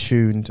stay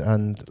tuned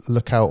and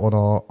look out on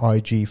our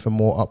IG for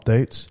more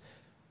updates.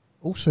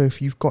 Also,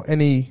 if you've got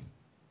any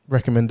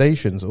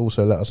recommendations,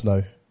 also let us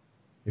know.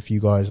 If you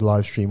guys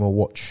live stream or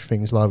watch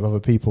things live with other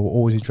people, we're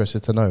always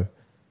interested to know.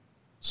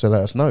 So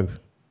let us know.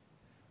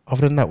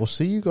 Other than that, we'll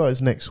see you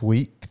guys next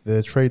week.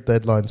 The trade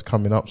deadline's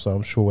coming up, so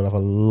I'm sure we'll have a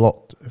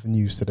lot of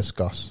news to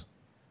discuss.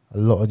 I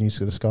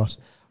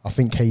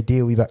think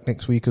KD will be back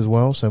next week as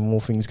well, so more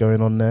things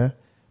going on there.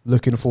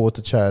 Looking forward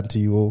to chatting to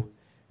you all.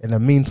 In the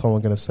meantime,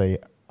 I'm going to say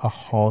a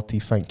hearty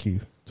thank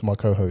you to my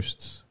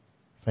co-hosts.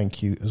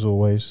 thank you as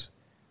always.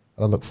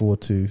 I look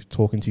forward to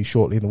talking to you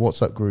shortly in the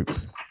WhatsApp group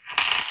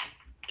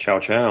Ciao,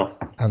 ciao.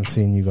 and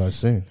seeing you guys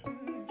soon.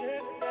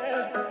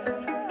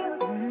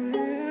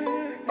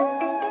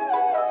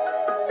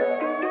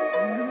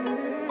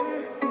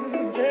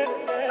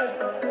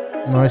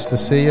 Nice to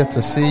see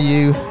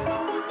you.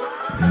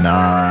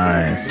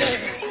 Nice.